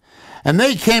hand. And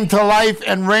they came to life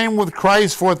and reigned with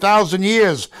Christ for 1,000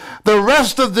 years. The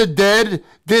rest of the dead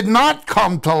did not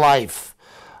come to life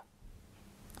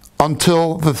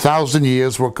until the 1,000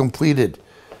 years were completed.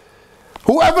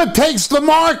 Whoever takes the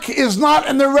mark is not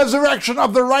in the resurrection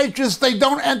of the righteous. They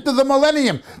don't enter the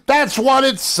millennium. That's what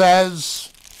it says.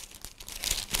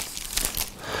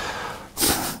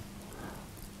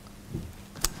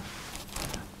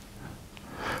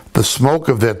 The smoke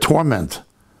of their torment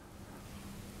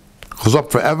goes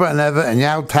up forever and ever, and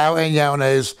yao tau and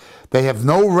yaones. They have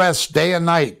no rest day and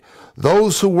night.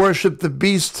 Those who worship the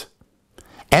beast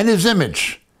and his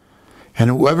image, and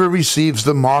whoever receives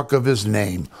the mark of his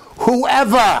name.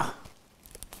 Whoever.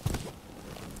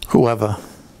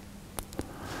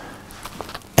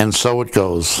 And so it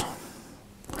goes.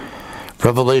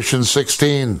 Revelation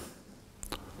 16,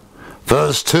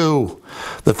 verse 2.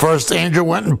 The first angel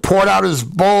went and poured out his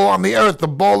bowl on the earth, the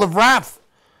bowl of wrath.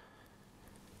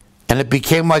 And it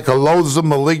became like a loathsome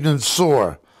malignant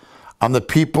sore on the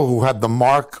people who had the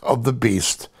mark of the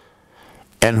beast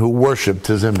and who worshipped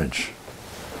his image.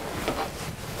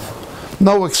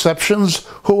 No exceptions,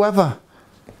 whoever.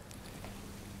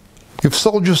 You've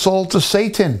sold your soul to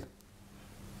Satan.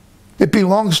 It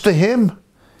belongs to him.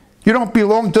 You don't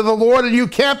belong to the Lord, and you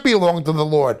can't belong to the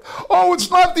Lord. Oh, it's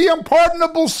not the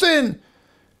unpardonable sin.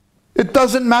 It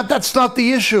doesn't matter. That's not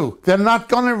the issue. They're not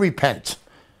going to repent.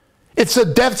 It's a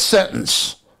death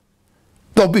sentence.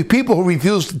 There'll be people who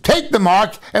refuse to take the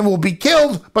mark and will be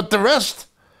killed, but the rest...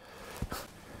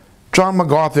 John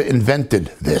MacArthur invented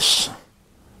this.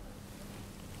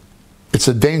 It's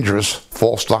a dangerous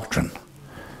false doctrine.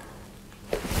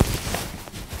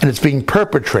 And it's being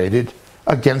perpetrated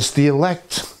against the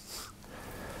elect.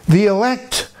 The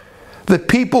elect, the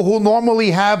people who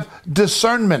normally have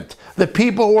discernment, the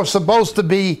people who are supposed to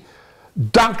be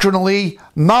doctrinally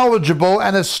knowledgeable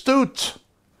and astute,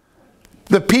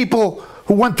 the people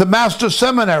who went to Master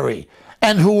Seminary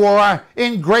and who are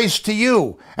in grace to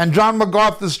you, and John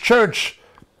MacArthur's church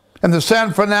and the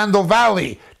San Fernando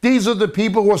Valley. These are the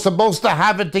people who are supposed to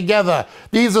have it together.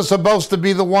 These are supposed to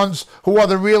be the ones who are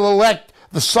the real elect,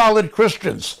 the solid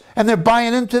Christians. And they're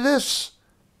buying into this.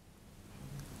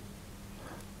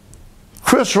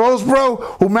 Chris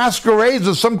Rosebrough, who masquerades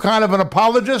as some kind of an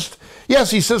apologist, yes,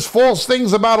 he says false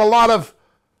things about a lot of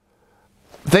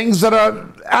things that are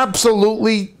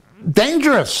absolutely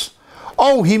dangerous.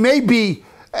 Oh, he may be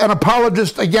an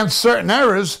apologist against certain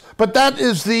errors, but that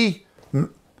is the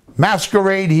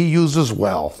masquerade he uses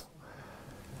well.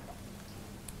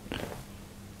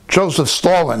 Joseph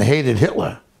Stalin hated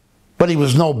Hitler, but he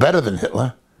was no better than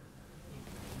Hitler.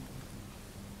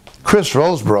 Chris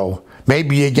Rosebrough may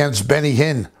be against Benny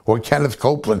Hinn or Kenneth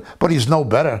Copeland, but he's no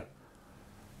better.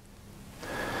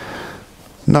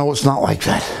 No, it's not like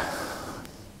that.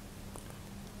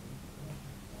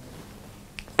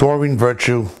 Doreen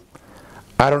Virtue,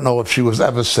 I don't know if she was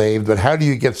ever saved, but how do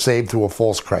you get saved through a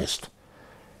false Christ?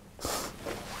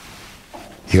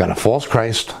 You got a false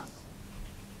Christ,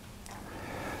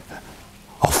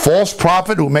 a false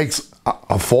prophet who makes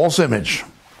a false image,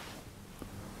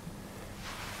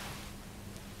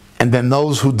 and then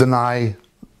those who deny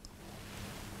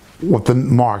what the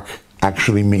mark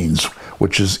actually means,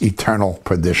 which is eternal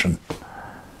perdition.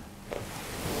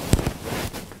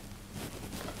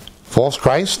 False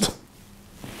Christ,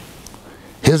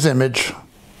 his image,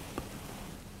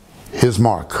 his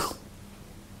mark.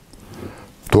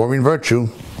 Doreen Virtue,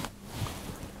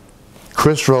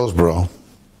 Chris Rosebrough,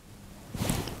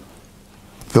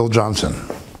 Phil Johnson.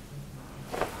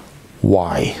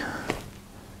 Why?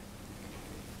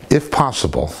 If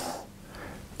possible,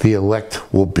 the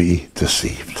elect will be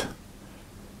deceived.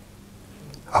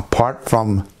 Apart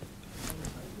from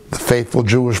the faithful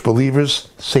Jewish believers,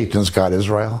 Satan's got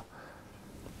Israel.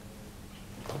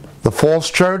 The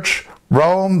false church,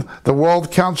 Rome, the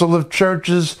World Council of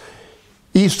Churches,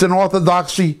 Eastern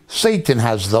Orthodoxy, Satan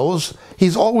has those.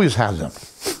 He's always had them.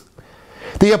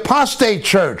 The apostate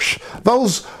church,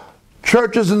 those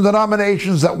churches and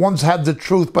denominations that once had the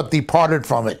truth but departed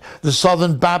from it. The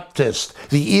Southern Baptists,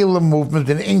 the Elam movement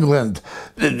in England,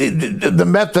 the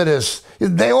Methodists,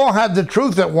 they all had the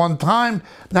truth at one time.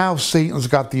 Now Satan's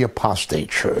got the apostate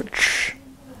church.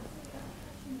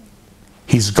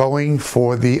 He's going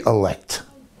for the elect.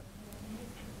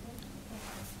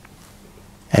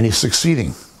 And he's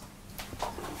succeeding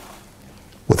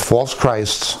with false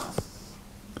Christs,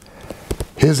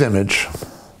 his image,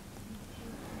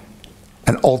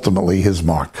 and ultimately his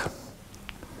mark.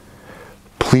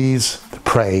 Please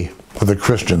pray for the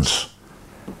Christians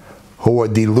who are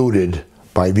deluded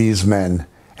by these men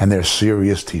and their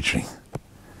serious teaching.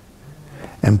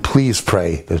 And please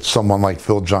pray that someone like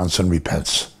Phil Johnson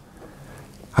repents.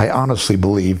 I honestly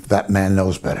believe that man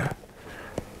knows better.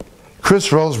 Chris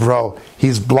Rosebrough,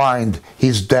 he's blind,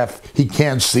 he's deaf, he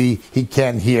can't see, he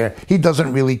can't hear. He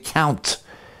doesn't really count.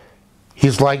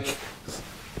 He's like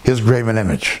his graven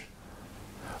image.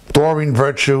 Doreen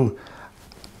Virtue,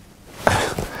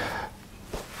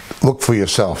 look for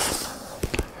yourself.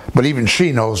 But even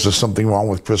she knows there's something wrong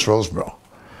with Chris Rosebrough.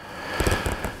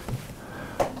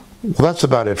 Well, that's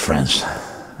about it, friends.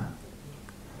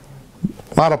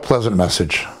 Not a pleasant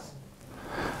message.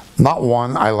 Not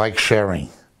one I like sharing.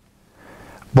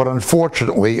 But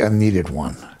unfortunately, a needed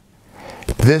one.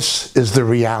 This is the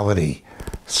reality.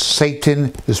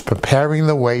 Satan is preparing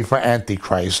the way for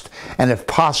Antichrist, and if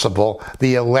possible,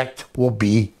 the elect will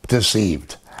be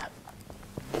deceived.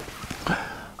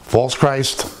 False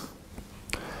Christ,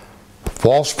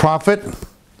 false prophet,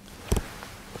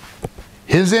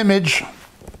 his image,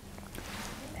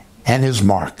 and his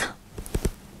mark,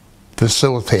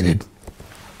 facilitated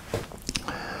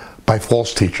by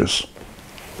false teachers.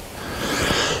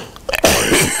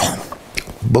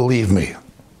 Believe me,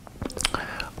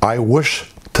 I wish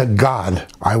to God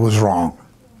I was wrong,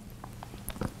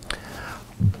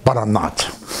 but I'm not.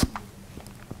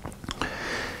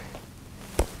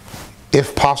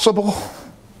 If possible,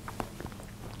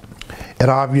 it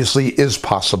obviously is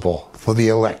possible for the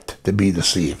elect to be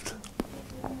deceived.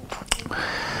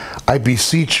 I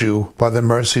beseech you by the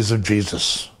mercies of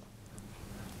Jesus,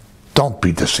 don't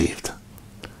be deceived.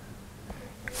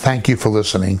 Thank you for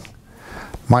listening.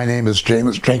 My name is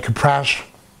James Jacob Prasch,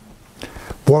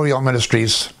 Moriel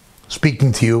Ministries,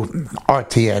 speaking to you,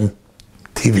 RTN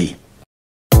TV.